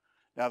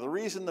 Now, the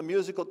reason the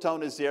musical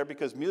tone is there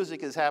because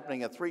music is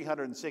happening at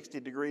 360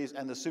 degrees,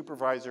 and the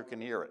supervisor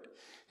can hear it.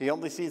 He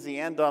only sees the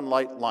and-on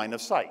light line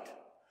of sight,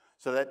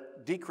 so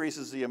that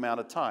decreases the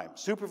amount of time.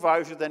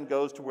 Supervisor then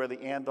goes to where the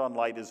and-on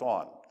light is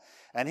on,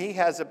 and he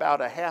has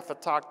about a half a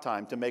talk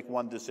time to make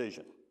one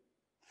decision.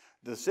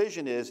 The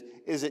decision is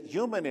it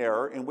human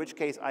error, in which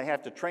case I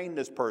have to train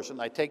this person,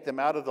 I take them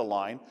out of the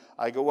line,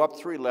 I go up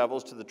 3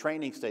 levels to the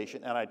training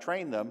station, and I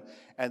train them,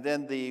 and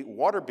then the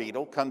water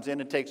beetle comes in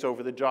and takes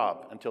over the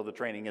job until the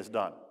training is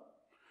done.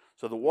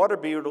 So the water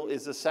beetle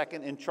is the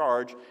second in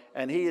charge,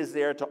 and he is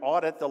there to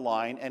audit the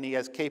line, and he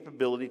has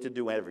capability to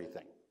do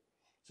everything.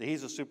 So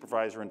he's a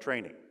supervisor in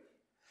training.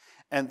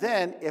 And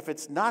then, if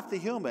it's not the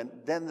human,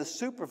 then the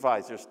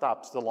supervisor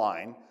stops the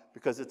line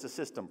because it's a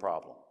system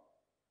problem.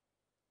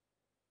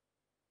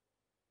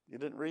 You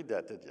didn't read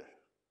that, did you?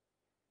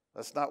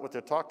 That's not what they're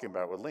talking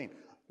about with lean.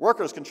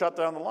 Workers can shut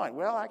down the line.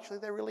 Well, actually,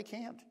 they really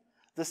can't.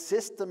 The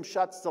system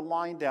shuts the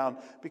line down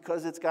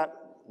because it's got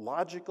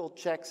logical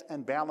checks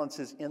and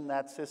balances in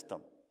that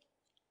system.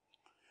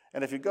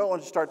 And if you go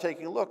and start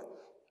taking a look,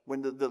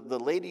 when the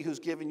lady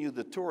who's giving you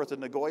the tour at the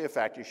Nagoya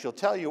factory, she'll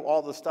tell you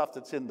all the stuff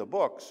that's in the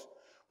books,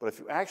 but if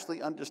you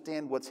actually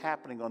understand what's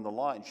happening on the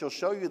line, she'll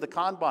show you the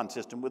Kanban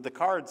system with the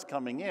cards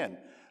coming in,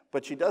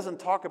 but she doesn't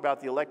talk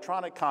about the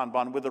electronic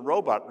Kanban with a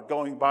robot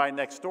going by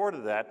next door to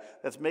that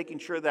that's making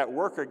sure that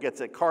worker gets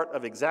a cart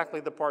of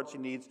exactly the parts he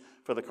needs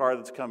for the car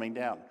that's coming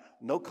down.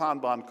 No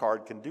Kanban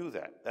card can do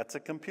that. That's a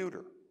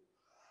computer.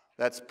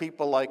 That's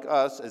people like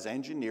us as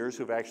engineers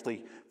who've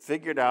actually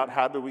figured out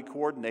how do we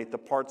coordinate the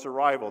parts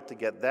arrival to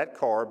get that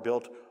car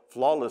built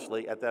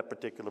flawlessly at that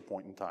particular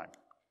point in time.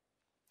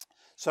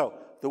 So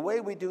the way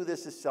we do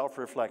this is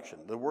self-reflection.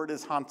 The word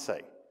is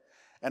hansei.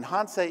 And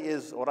hansei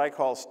is what I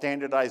call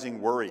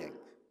standardizing worrying.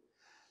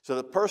 So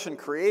the person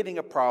creating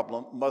a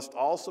problem must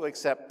also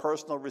accept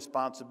personal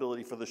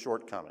responsibility for the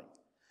shortcoming.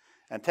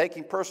 And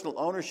taking personal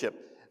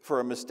ownership for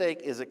a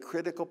mistake is a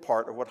critical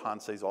part of what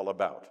hansei is all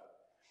about.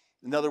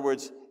 In other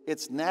words,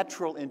 it's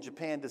natural in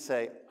Japan to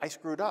say, I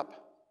screwed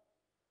up.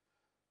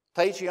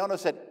 Taiichi Ohno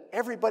said,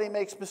 everybody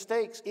makes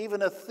mistakes.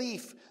 Even a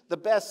thief, the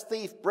best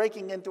thief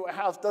breaking into a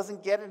house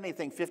doesn't get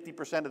anything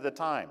 50% of the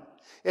time.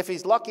 If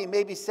he's lucky,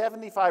 maybe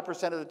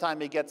 75% of the time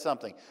he gets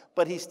something.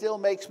 But he still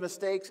makes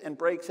mistakes and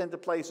breaks into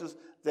places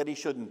that he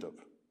shouldn't have.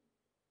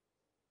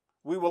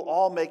 We will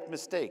all make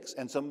mistakes.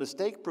 And so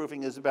mistake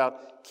proofing is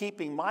about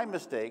keeping my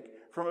mistake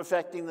from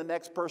affecting the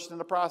next person in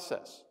the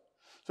process.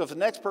 So if the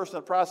next person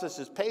in the process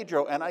is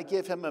Pedro and I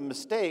give him a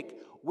mistake,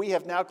 we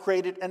have now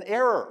created an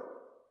error.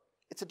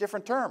 It's a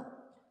different term.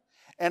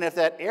 And if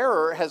that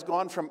error has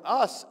gone from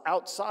us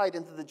outside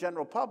into the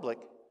general public,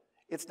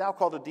 it's now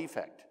called a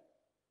defect.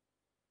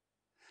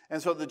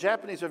 And so the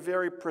Japanese are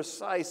very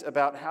precise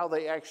about how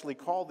they actually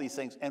call these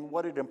things and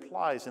what it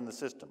implies in the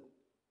system.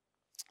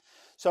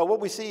 So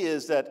what we see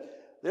is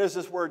that there's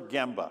this word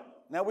gemba.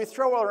 Now we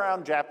throw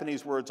around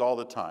Japanese words all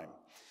the time.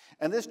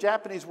 And this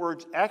Japanese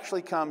word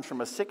actually comes from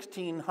a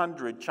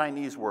 1600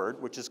 Chinese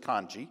word, which is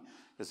kanji,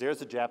 because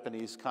there's a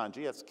Japanese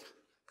kanji, that's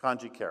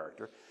kanji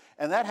character.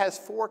 And that has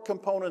 4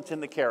 components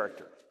in the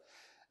character.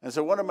 And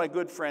so one of my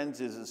good friends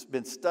has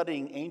been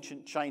studying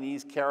ancient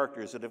Chinese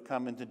characters that have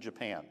come into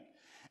Japan.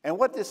 And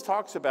what this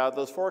talks about,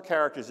 those 4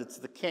 characters, it's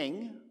the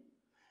king,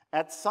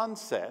 at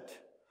sunset,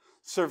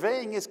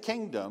 surveying his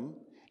kingdom,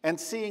 and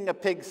seeing a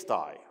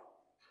pigsty.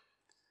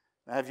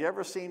 Now, have you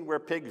ever seen where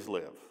pigs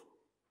live?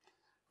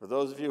 For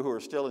those of you who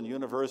are still in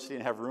university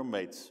and have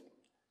roommates,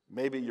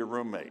 Maybe your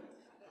roommate.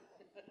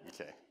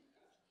 Okay.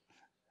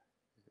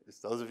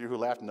 Those of you who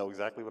laughed know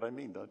exactly what I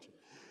mean, don't you?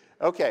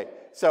 Okay,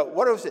 so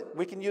what was it?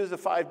 We can use the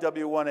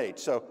 5W1H.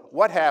 So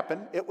what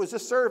happened? It was a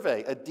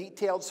survey, a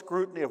detailed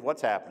scrutiny of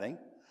what's happening.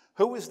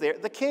 Who was there?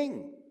 The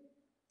king.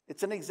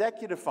 It's an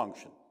executive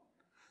function.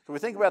 So we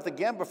think about the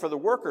Gemba for the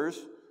workers,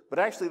 but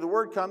actually the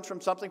word comes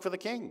from something for the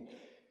king.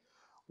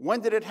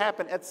 When did it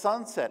happen? At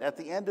sunset, at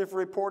the end of a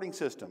reporting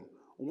system.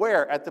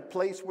 Where? At the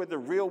place where the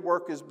real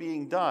work is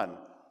being done.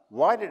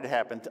 Why did it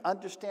happen? To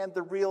understand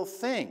the real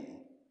thing.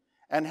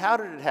 And how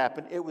did it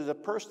happen? It was a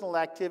personal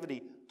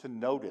activity to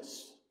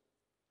notice.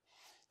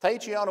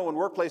 Taiichi Ohno in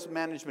Workplace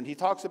Management, he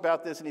talks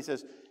about this and he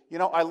says, you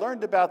know, I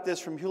learned about this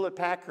from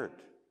Hewlett-Packard.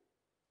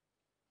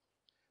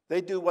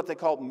 They do what they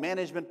call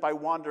management by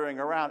wandering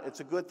around. It's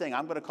a good thing.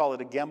 I'm going to call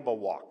it a Gemba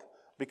walk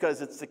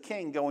because it's the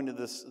king going to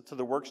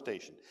the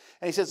workstation.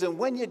 And he says, and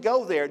when you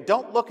go there,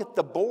 don't look at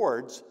the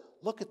boards,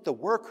 look at the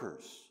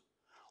workers.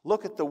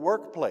 Look at the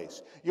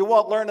workplace. You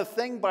won't learn a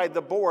thing by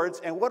the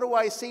boards. And what do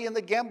I see in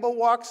the Gemba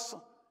walks?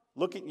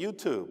 Look at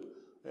YouTube.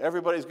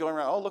 Everybody's going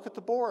around, oh, look at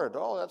the board.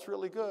 Oh, that's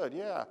really good,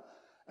 yeah.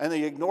 And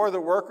then you ignore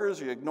the workers,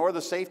 you ignore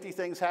the safety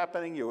things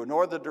happening, you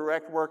ignore the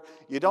direct work.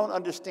 You don't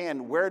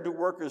understand where do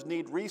workers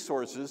need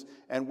resources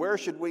and where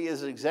should we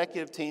as an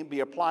executive team be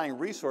applying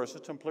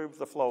resources to improve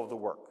the flow of the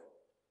work.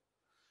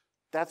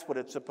 That's what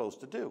it's supposed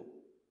to do.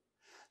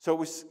 So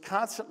we're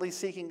constantly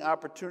seeking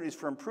opportunities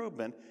for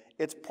improvement.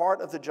 It's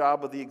part of the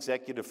job of the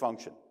executive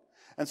function.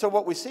 And so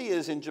what we see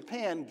is in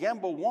Japan,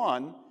 Gemba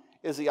 1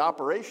 is the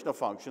operational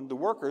function, the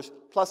workers,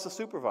 plus the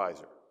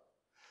supervisor.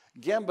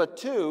 Gemba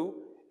 2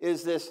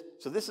 is this,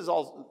 so this is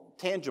all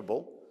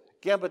tangible.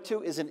 Gemba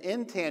 2 is an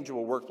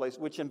intangible workplace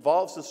which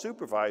involves the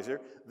supervisor.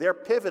 They're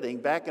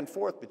pivoting back and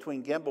forth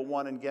between Gemba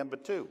 1 and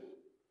Gemba 2.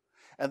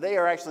 And they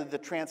are actually the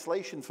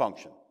translation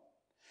function.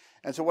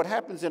 And so what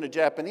happens in a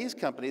Japanese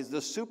company is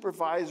the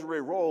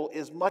supervisory role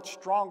is much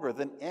stronger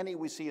than any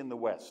we see in the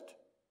West.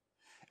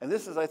 And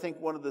this is, I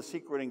think, one of the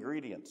secret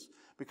ingredients.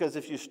 Because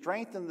if you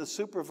strengthen the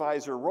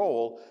supervisor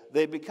role,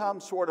 they become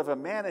sort of a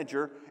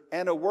manager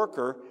and a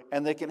worker,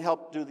 and they can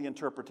help do the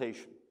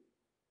interpretation.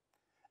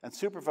 And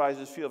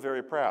supervisors feel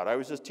very proud. I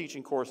was just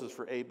teaching courses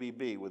for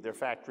ABB with their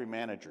factory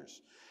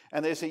managers.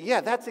 And they say,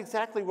 yeah, that's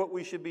exactly what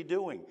we should be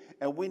doing.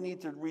 And we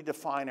need to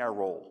redefine our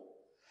role.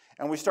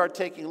 And we start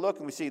taking a look,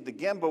 and we see the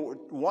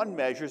Gemba 1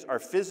 measures are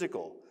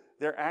physical.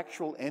 They're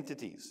actual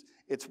entities.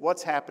 It's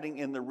what's happening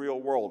in the real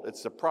world.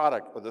 It's the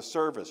product or the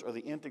service or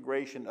the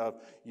integration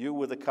of you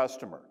with a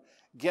customer.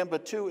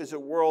 Gemba 2 is a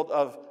world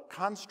of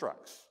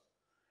constructs.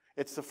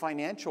 It's the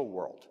financial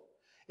world.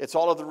 It's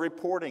all of the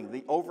reporting,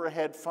 the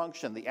overhead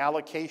function, the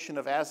allocation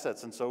of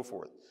assets, and so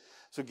forth.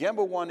 So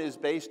Gemba 1 is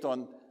based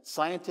on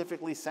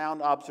scientifically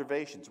sound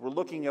observations. We're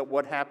looking at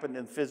what happened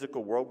in the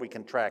physical world. We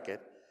can track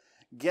it.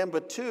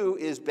 Gemba 2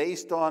 is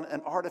based on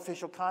an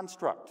artificial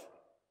construct.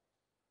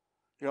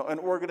 You know, an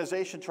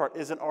organization chart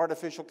is an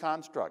artificial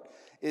construct.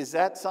 Is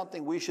that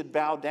something we should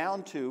bow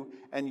down to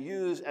and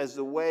use as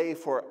the way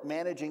for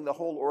managing the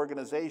whole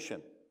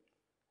organization?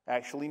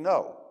 Actually,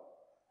 no.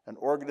 An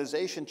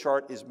organization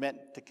chart is meant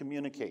to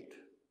communicate.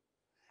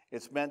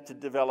 It's meant to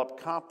develop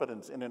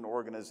competence in an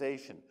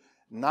organization,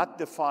 not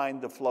define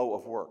the flow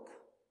of work.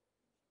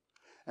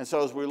 And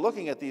so as we're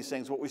looking at these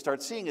things, what we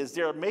start seeing is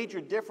there are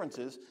major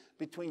differences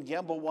between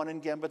Gemba 1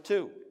 and Gemba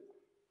 2.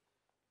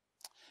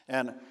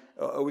 And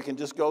we can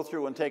just go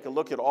through and take a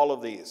look at all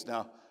of these.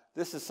 Now,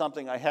 this is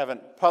something I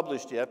haven't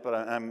published yet, but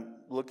I'm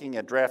looking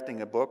at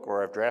drafting a book,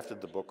 or I've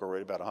drafted the book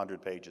already, about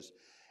 100 pages.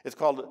 It's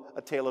called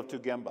A Tale of Two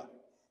Gemba.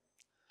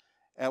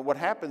 And what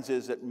happens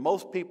is that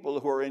most people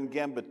who are in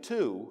Gemba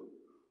 2,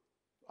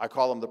 I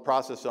call them the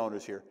process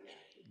owners here,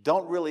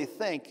 don't really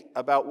think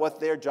about what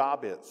their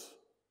job is,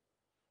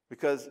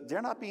 because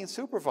they're not being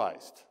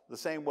supervised the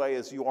same way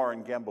as you are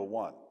in Gemba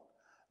 1.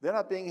 They're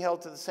not being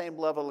held to the same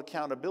level of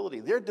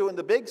accountability. They're doing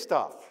the big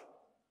stuff,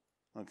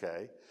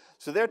 okay?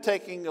 So they're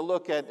taking a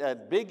look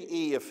at big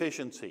E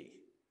efficiency,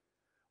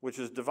 which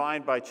is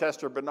defined by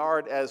Chester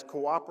Bernard as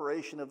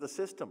cooperation of the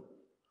system.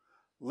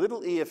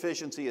 Little e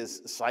efficiency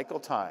is cycle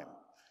time.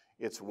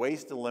 It's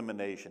waste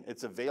elimination.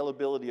 It's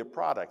availability of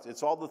products.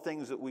 It's all the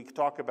things that we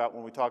talk about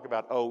when we talk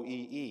about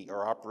OEE,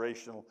 or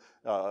operational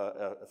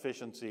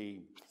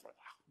efficiency,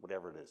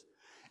 whatever it is.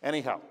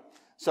 Anyhow,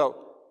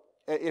 so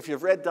if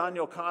you've read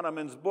Daniel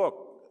Kahneman's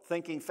book,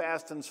 Thinking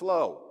Fast and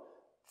Slow,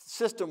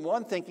 System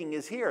 1 thinking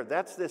is here.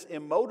 That's this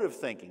emotive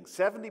thinking.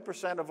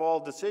 70% of all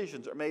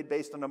decisions are made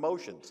based on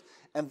emotions.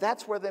 And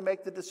that's where they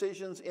make the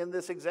decisions in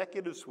this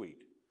executive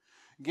suite.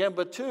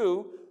 Gemba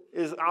 2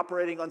 is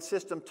operating on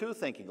System 2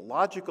 thinking,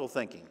 logical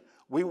thinking.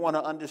 We want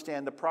to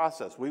understand the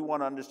process. We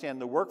want to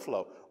understand the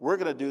workflow. We're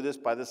going to do this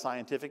by the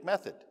scientific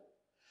method.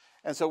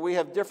 And so we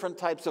have different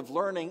types of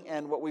learning,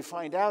 and what we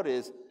find out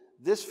is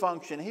this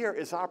function here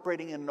is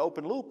operating in an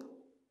open loop.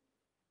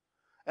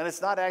 And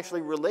it's not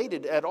actually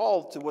related at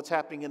all to what's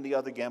happening in the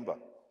other Gemba.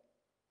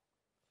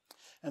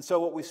 And so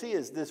what we see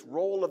is this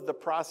role of the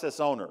process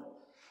owner.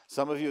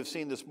 Some of you have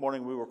seen this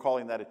morning, we were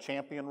calling that a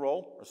champion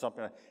role or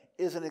something.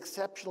 is an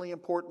exceptionally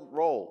important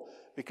role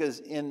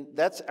because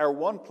that's our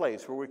one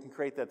place where we can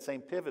create that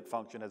same pivot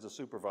function as a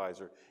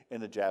supervisor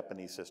in the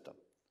Japanese system.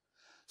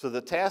 So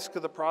the tasks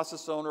of the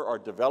process owner are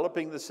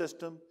developing the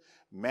system,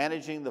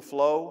 managing the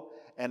flow,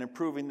 and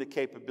improving the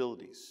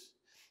capabilities.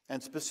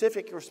 And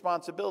specific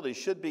responsibilities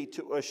should be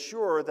to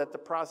assure that the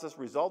process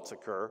results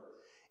occur,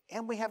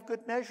 and we have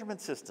good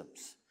measurement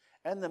systems.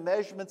 And the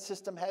measurement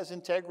system has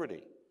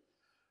integrity.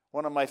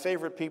 One of my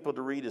favorite people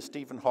to read is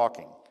Stephen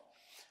Hawking.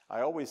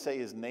 I always say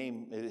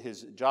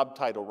his job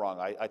title wrong.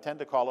 I tend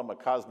to call him a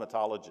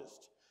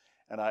cosmetologist.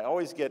 And I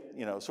always get,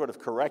 sort of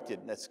corrected,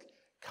 and it's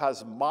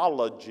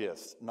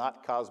cosmologist,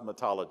 not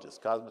cosmetologist.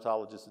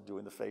 Cosmetologist is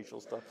doing the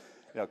facial stuff.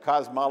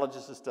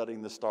 Cosmologist is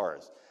studying the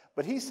stars.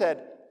 But he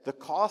said, the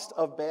cost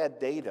of bad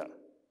data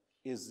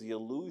is the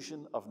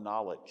illusion of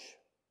knowledge.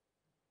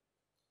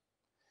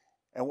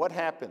 And what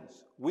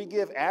happens? We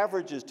give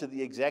averages to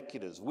the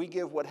executives. We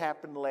give what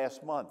happened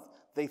last month.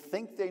 They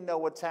think they know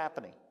what's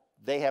happening.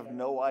 They have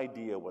no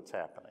idea what's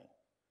happening.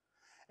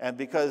 And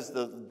because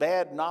the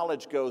bad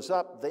knowledge goes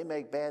up, they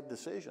make bad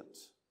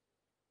decisions.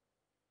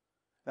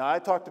 Now, I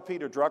talked to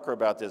Peter Drucker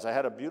about this. I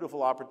had a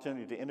beautiful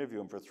opportunity to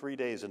interview him for 3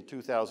 days in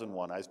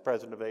 2001. I was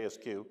president of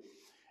ASQ,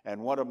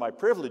 and one of my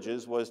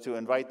privileges was to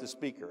invite the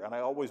speaker, and I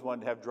always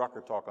wanted to have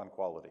Drucker talk on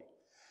quality.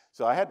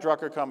 So I had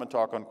Drucker come and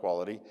talk on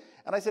quality,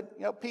 and I said,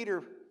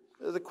 Peter,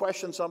 the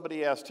question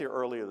somebody asked here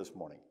earlier this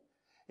morning,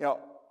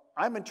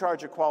 I'm in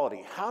charge of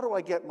quality. How do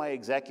I get my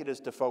executives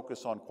to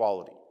focus on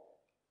quality?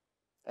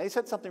 And he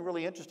said something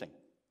really interesting.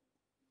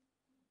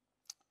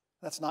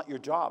 That's not your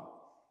job.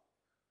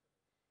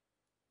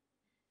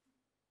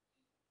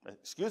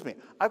 Excuse me,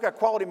 I've got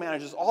quality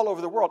managers all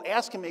over the world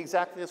asking me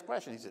exactly this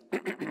question. He said,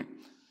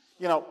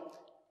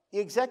 the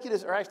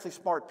executives are actually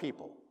smart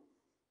people.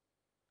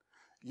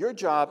 Your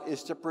job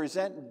is to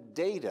present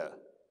data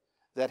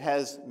that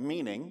has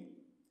meaning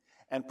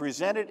and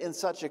present it in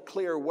such a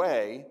clear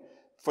way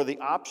for the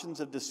options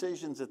of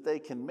decisions that they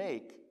can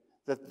make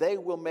that they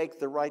will make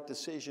the right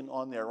decision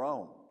on their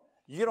own.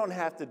 You don't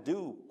have to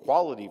do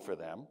quality for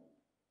them.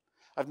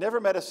 I've never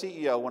met a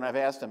CEO when I've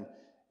asked them,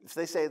 if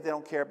they say they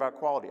don't care about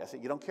quality, I say,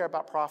 you don't care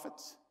about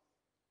profits?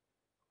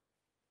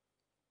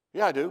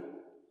 Yeah, I do.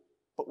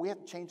 But we have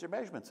to change their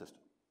measurement system.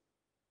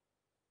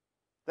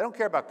 They don't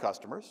care about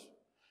customers.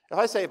 If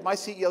I say, if my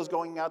CEO is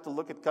going out to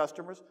look at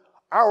customers,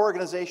 our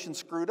organization's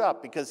screwed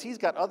up because he's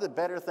got other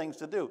better things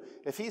to do.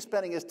 If he's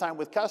spending his time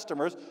with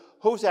customers,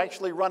 who's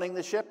actually running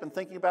the ship and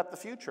thinking about the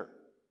future?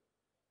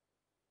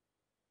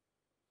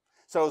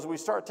 So as we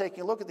start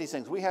taking a look at these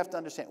things, we have to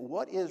understand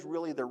what is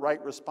really the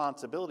right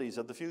responsibilities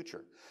of the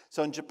future.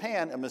 So in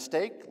Japan, a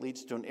mistake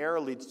leads to an error,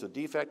 leads to a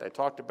defect. I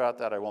talked about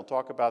that. I won't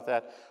talk about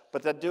that.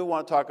 But I do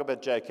want to talk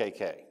about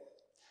JKK.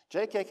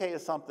 JKK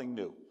is something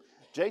new.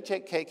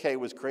 JKK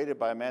was created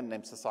by a man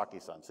named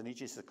Sasaki-san,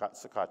 Shinichi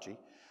Sakachi,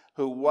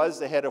 who was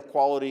the head of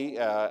quality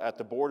at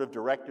the board of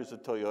directors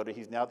of Toyota.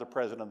 He's now the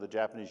president of the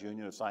Japanese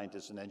Union of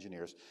Scientists and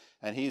Engineers,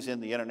 and he's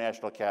in the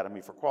International Academy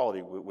for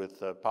Quality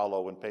with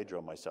Paolo and Pedro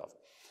and myself.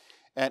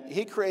 And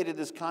he created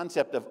this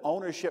concept of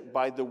ownership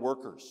by the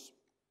workers.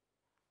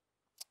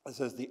 It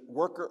says the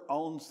worker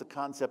owns the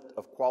concept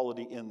of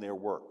quality in their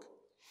work,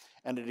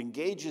 and it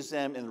engages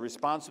them in the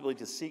responsibility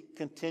to seek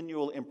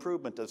continual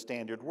improvement of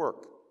standard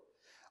work.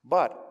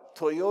 But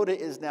Toyota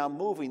is now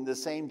moving the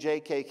same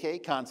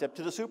JKK concept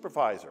to the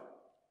supervisor.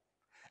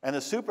 And the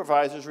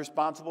supervisor is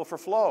responsible for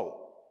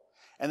flow.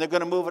 And they're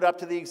going to move it up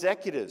to the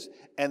executives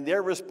and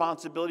their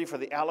responsibility for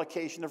the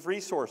allocation of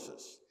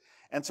resources.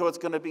 And so it's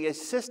going to be a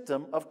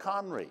system of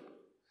Kanri.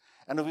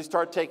 And as we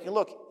start taking a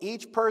look,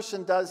 each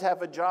person does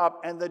have a job,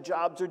 and the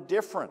jobs are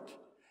different.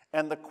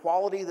 And the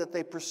quality that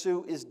they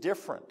pursue is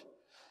different.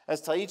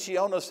 As Taiichi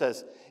Ono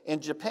says,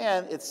 in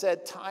Japan, it's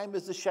said time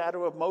is the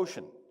shadow of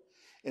motion.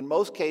 In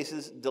most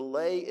cases,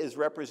 delay is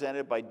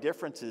represented by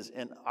differences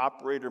in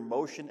operator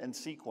motion and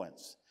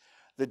sequence.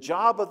 The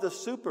job of the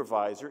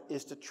supervisor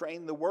is to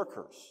train the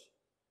workers.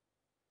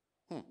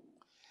 At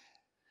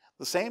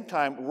the same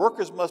time,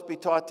 workers must be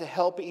taught to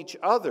help each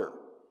other.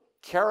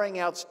 Carrying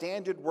out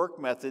standard work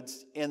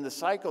methods in the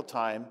cycle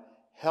time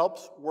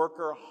helps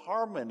worker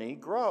harmony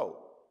grow.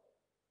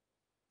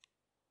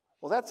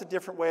 Well, that's a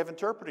different way of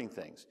interpreting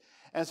things.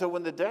 And so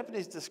when the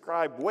Japanese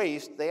describe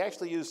waste, they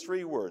actually use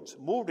 3 words.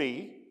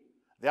 Muri,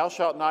 thou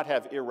shalt not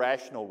have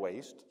irrational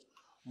waste.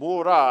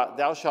 Mura,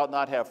 thou shalt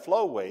not have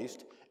flow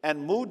waste.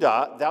 And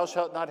muda, thou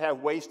shalt not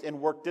have waste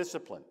in work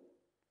discipline.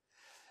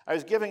 I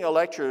was giving a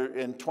lecture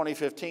in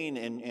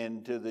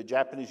 2015 to the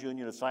Japanese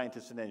Union of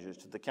Scientists and Engineers,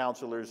 to the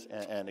counselors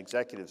and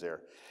executives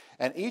there.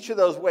 And each of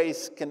those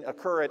wastes can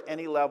occur at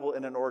any level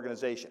in an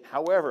organization.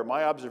 However,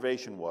 my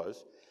observation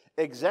was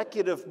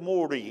executive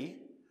muri,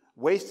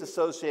 waste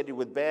associated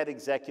with bad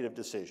executive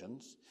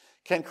decisions,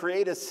 can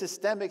create a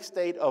systemic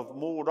state of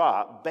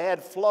mura,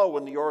 bad flow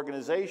in the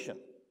organization,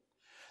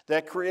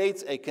 that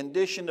creates a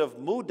condition of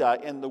muda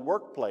in the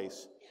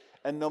workplace.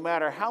 And no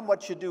matter how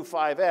much you do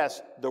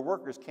 5S, the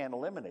workers can't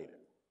eliminate it.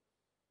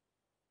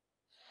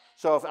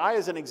 So if I,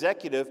 as an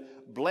executive,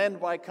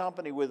 blend my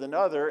company with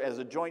another as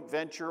a joint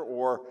venture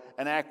or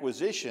an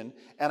acquisition,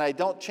 and I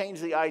don't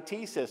change the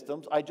IT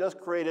systems, I just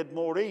created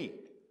Mori.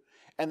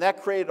 And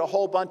that created a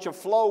whole bunch of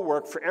flow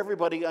work for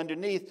everybody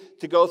underneath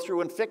to go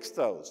through and fix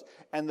those.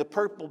 And the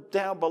people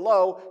down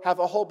below have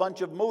a whole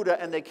bunch of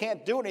muda, and they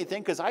can't do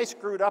anything because I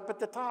screwed up at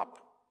the top.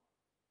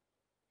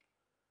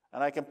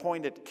 And I can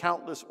point at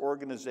countless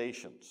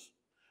organizations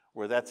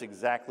where that's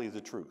exactly the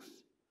truth.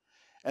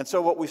 And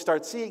so what we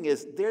start seeing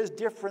is there's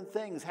different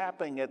things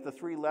happening at the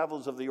three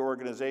levels of the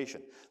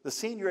organization. The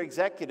senior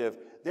executive,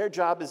 their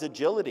job is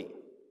agility.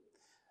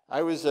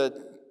 I was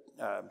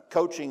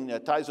coaching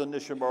Taizo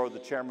Nishimura, the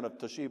chairman of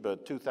Toshiba,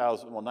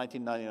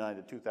 1999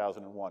 to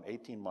 2001,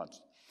 18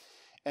 months.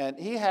 And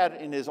he had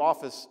in his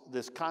office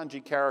this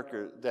kanji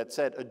character that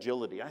said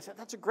agility. I said,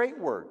 that's a great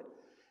word.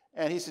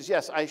 And he says,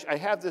 yes, I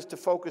have this to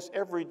focus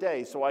every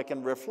day so I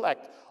can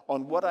reflect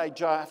on what I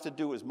have to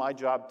do as my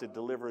job to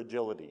deliver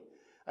agility.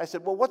 I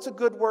said, well, what's a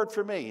good word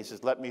for me? He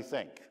says, let me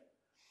think.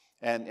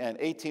 And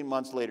 18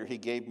 months later, he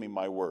gave me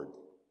my word.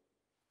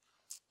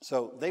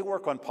 So they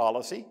work on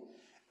policy,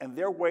 and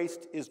their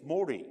waste is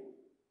mori.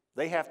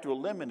 They have to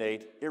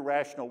eliminate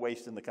irrational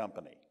waste in the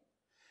company.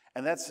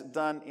 And that's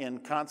done in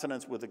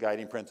consonance with the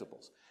guiding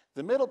principles.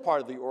 The middle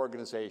part of the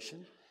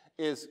organization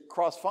is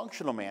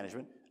cross-functional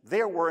management.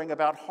 They're worrying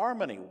about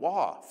harmony,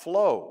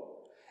 flow.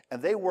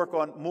 And they work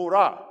on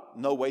mura,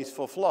 no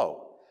wasteful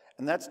flow.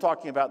 And that's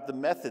talking about the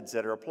methods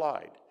that are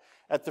applied.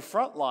 At the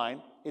front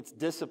line, it's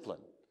discipline,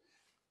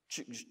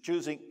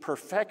 choosing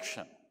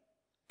perfection,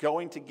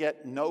 going to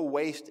get no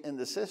waste in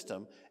the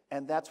system,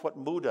 and that's what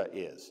muda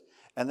is.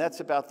 And that's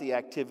about the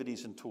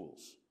activities and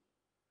tools.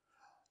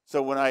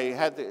 So when I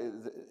had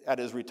at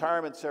his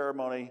retirement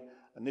ceremony,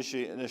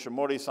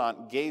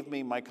 Nishimori-san gave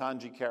me my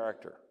kanji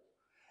character.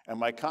 And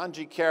my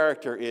kanji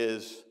character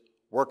is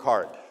work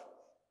hard.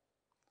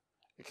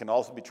 It can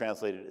also be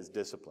translated as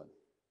discipline.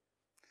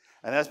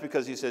 And that's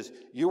because he says,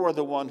 you are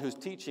the one who's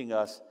teaching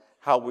us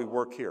how we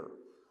work here.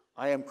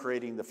 I am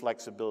creating the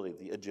flexibility,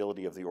 the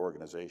agility of the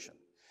organization.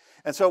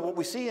 And so what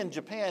we see in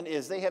Japan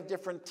is they have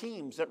different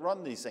teams that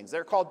run these things.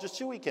 They're called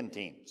Jisuiken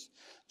teams.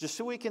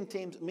 Jisuiken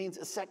teams means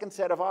a second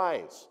set of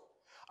eyes.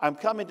 I'm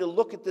coming to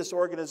look at this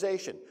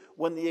organization.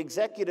 When the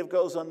executive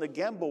goes on the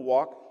Gemba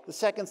walk, the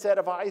second set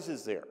of eyes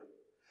is there.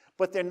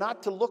 But they're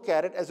not to look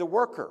at it as a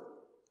worker.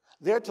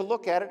 They're to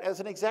look at it as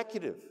an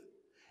executive.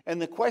 And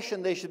the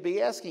question they should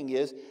be asking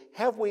is,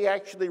 have we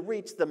actually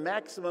reached the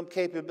maximum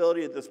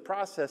capability of this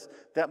process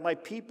that my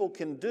people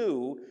can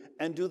do,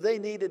 and do they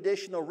need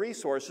additional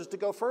resources to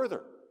go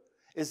further?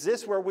 Is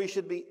this where we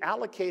should be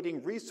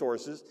allocating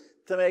resources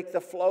to make the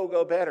flow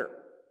go better?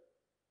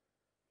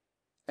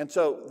 And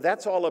so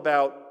that's all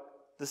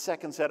about the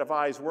second set of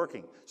eyes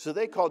working. So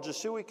they call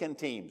Jisuiken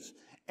teams.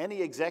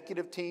 Any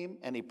executive team,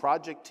 any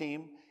project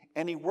team,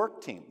 any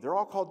work team, they're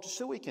all called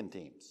Jisuiken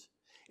teams.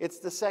 It's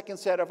the second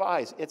set of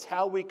eyes. It's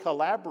how we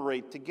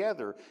collaborate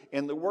together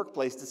in the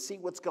workplace to see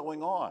what's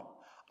going on.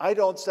 I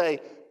don't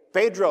say,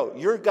 Pedro,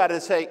 you've got to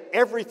say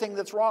everything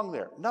that's wrong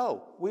there.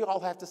 No, we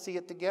all have to see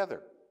it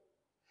together.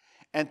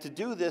 And to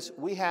do this,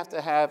 we have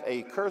to have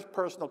a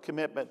personal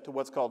commitment to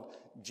what's called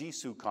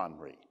Jisu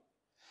Kanri.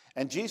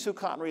 And Jisu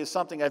Kanri is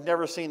something I've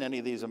never seen any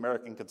of these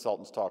American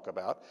consultants talk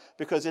about,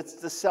 because it's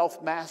the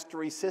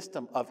self-mastery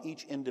system of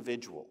each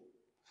individual.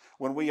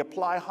 When we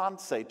apply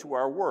Hansei to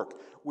our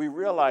work, we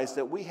realize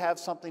that we have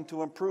something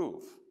to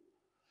improve.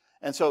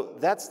 And so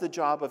that's the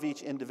job of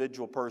each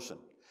individual person.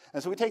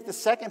 And so we take the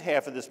second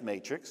half of this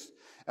matrix,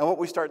 and what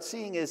we start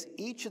seeing is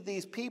each of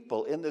these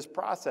people in this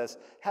process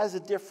has a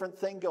different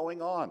thing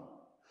going on.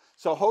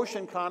 So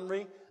Hoshin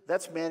Kanri,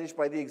 that's managed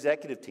by the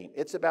executive team.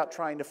 It's about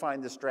trying to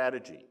find the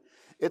strategy.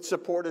 It's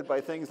supported by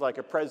things like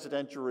a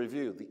presidential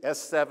review, the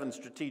S7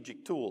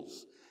 strategic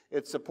tools.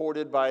 It's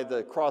supported by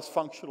the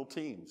cross-functional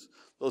teams.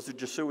 Those are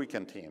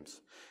Jisuiken teams.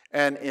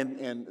 And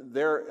in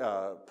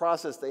their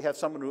process, they have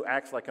someone who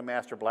acts like a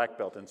master black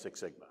belt in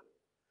Six Sigma.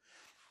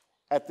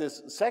 At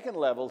this second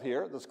level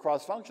here, those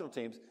cross-functional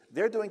teams,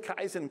 they're doing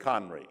Kaizen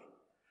Kanri.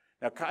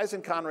 Now,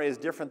 Kaizen Kanri is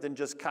different than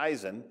just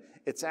Kaizen.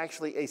 It's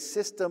actually a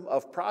system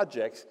of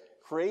projects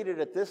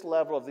created at this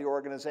level of the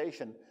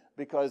organization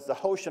because the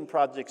Hoshin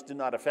projects do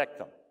not affect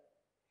them.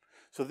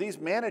 So these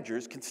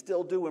managers can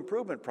still do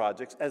improvement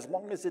projects as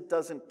long as it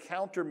doesn't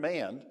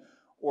countermand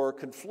or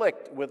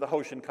conflict with the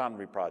Hoshin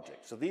Kanri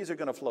project. So these are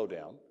going to flow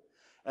down.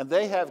 And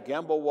they have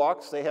Gemba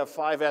walks, they have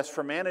 5S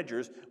for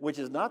managers, which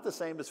is not the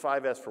same as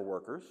 5S for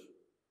workers.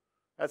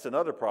 That's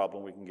another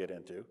problem we can get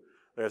into.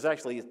 There's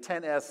actually a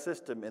 10S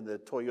system in the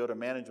Toyota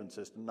management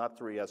system, not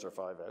 3S or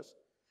 5S.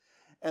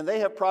 And they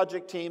have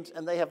project teams,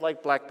 and they have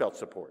like black belt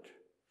support.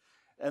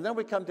 And then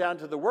we come down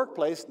to the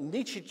workplace,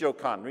 Nichijo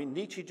Kanri.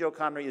 Nichijo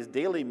Kanri is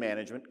daily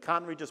management.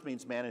 Kanri just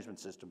means management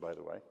system, by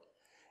the way.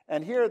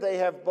 And here they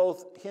have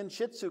both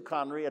Hinshitsu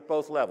Kanri at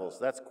both levels.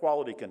 That's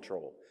quality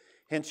control.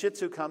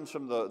 Hinshitsu comes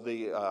from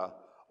the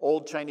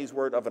old Chinese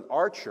word of an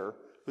archer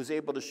who's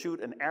able to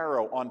shoot an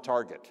arrow on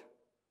target.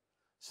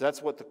 So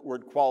that's what the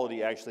word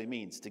quality actually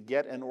means, to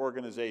get an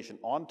organization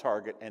on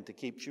target and to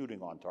keep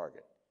shooting on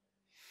target.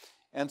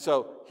 And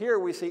so here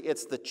we see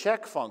it's the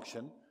check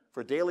function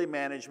for daily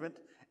management,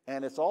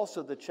 and it's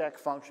also the check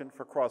function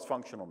for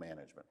cross-functional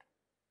management.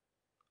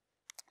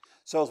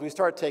 So as we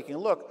start taking a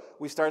look,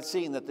 we start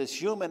seeing that this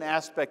human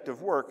aspect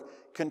of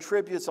work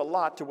contributes a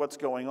lot to what's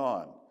going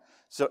on.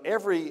 So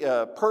every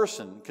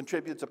person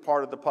contributes a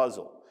part of the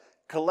puzzle.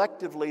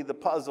 Collectively, the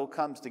puzzle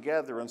comes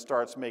together and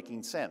starts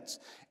making sense.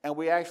 And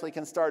we actually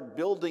can start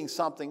building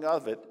something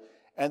of it,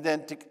 and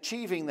then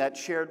achieving that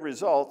shared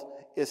result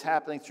is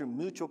happening through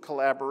mutual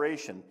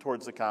collaboration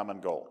towards the common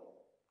goal.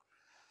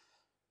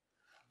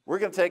 We're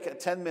going to take a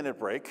 10-minute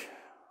break,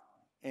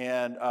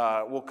 and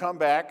we'll come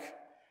back,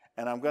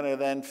 and I'm going to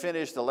then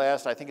finish the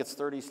last, I think it's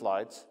 30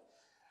 slides,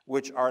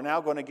 which are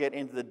now going to get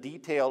into the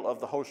detail of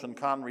the Hoshin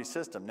Kanri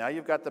system. Now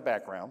you've got the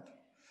background,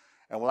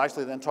 and we'll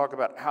actually then talk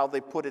about how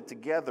they put it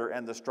together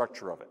and the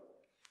structure of it.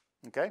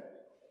 Okay?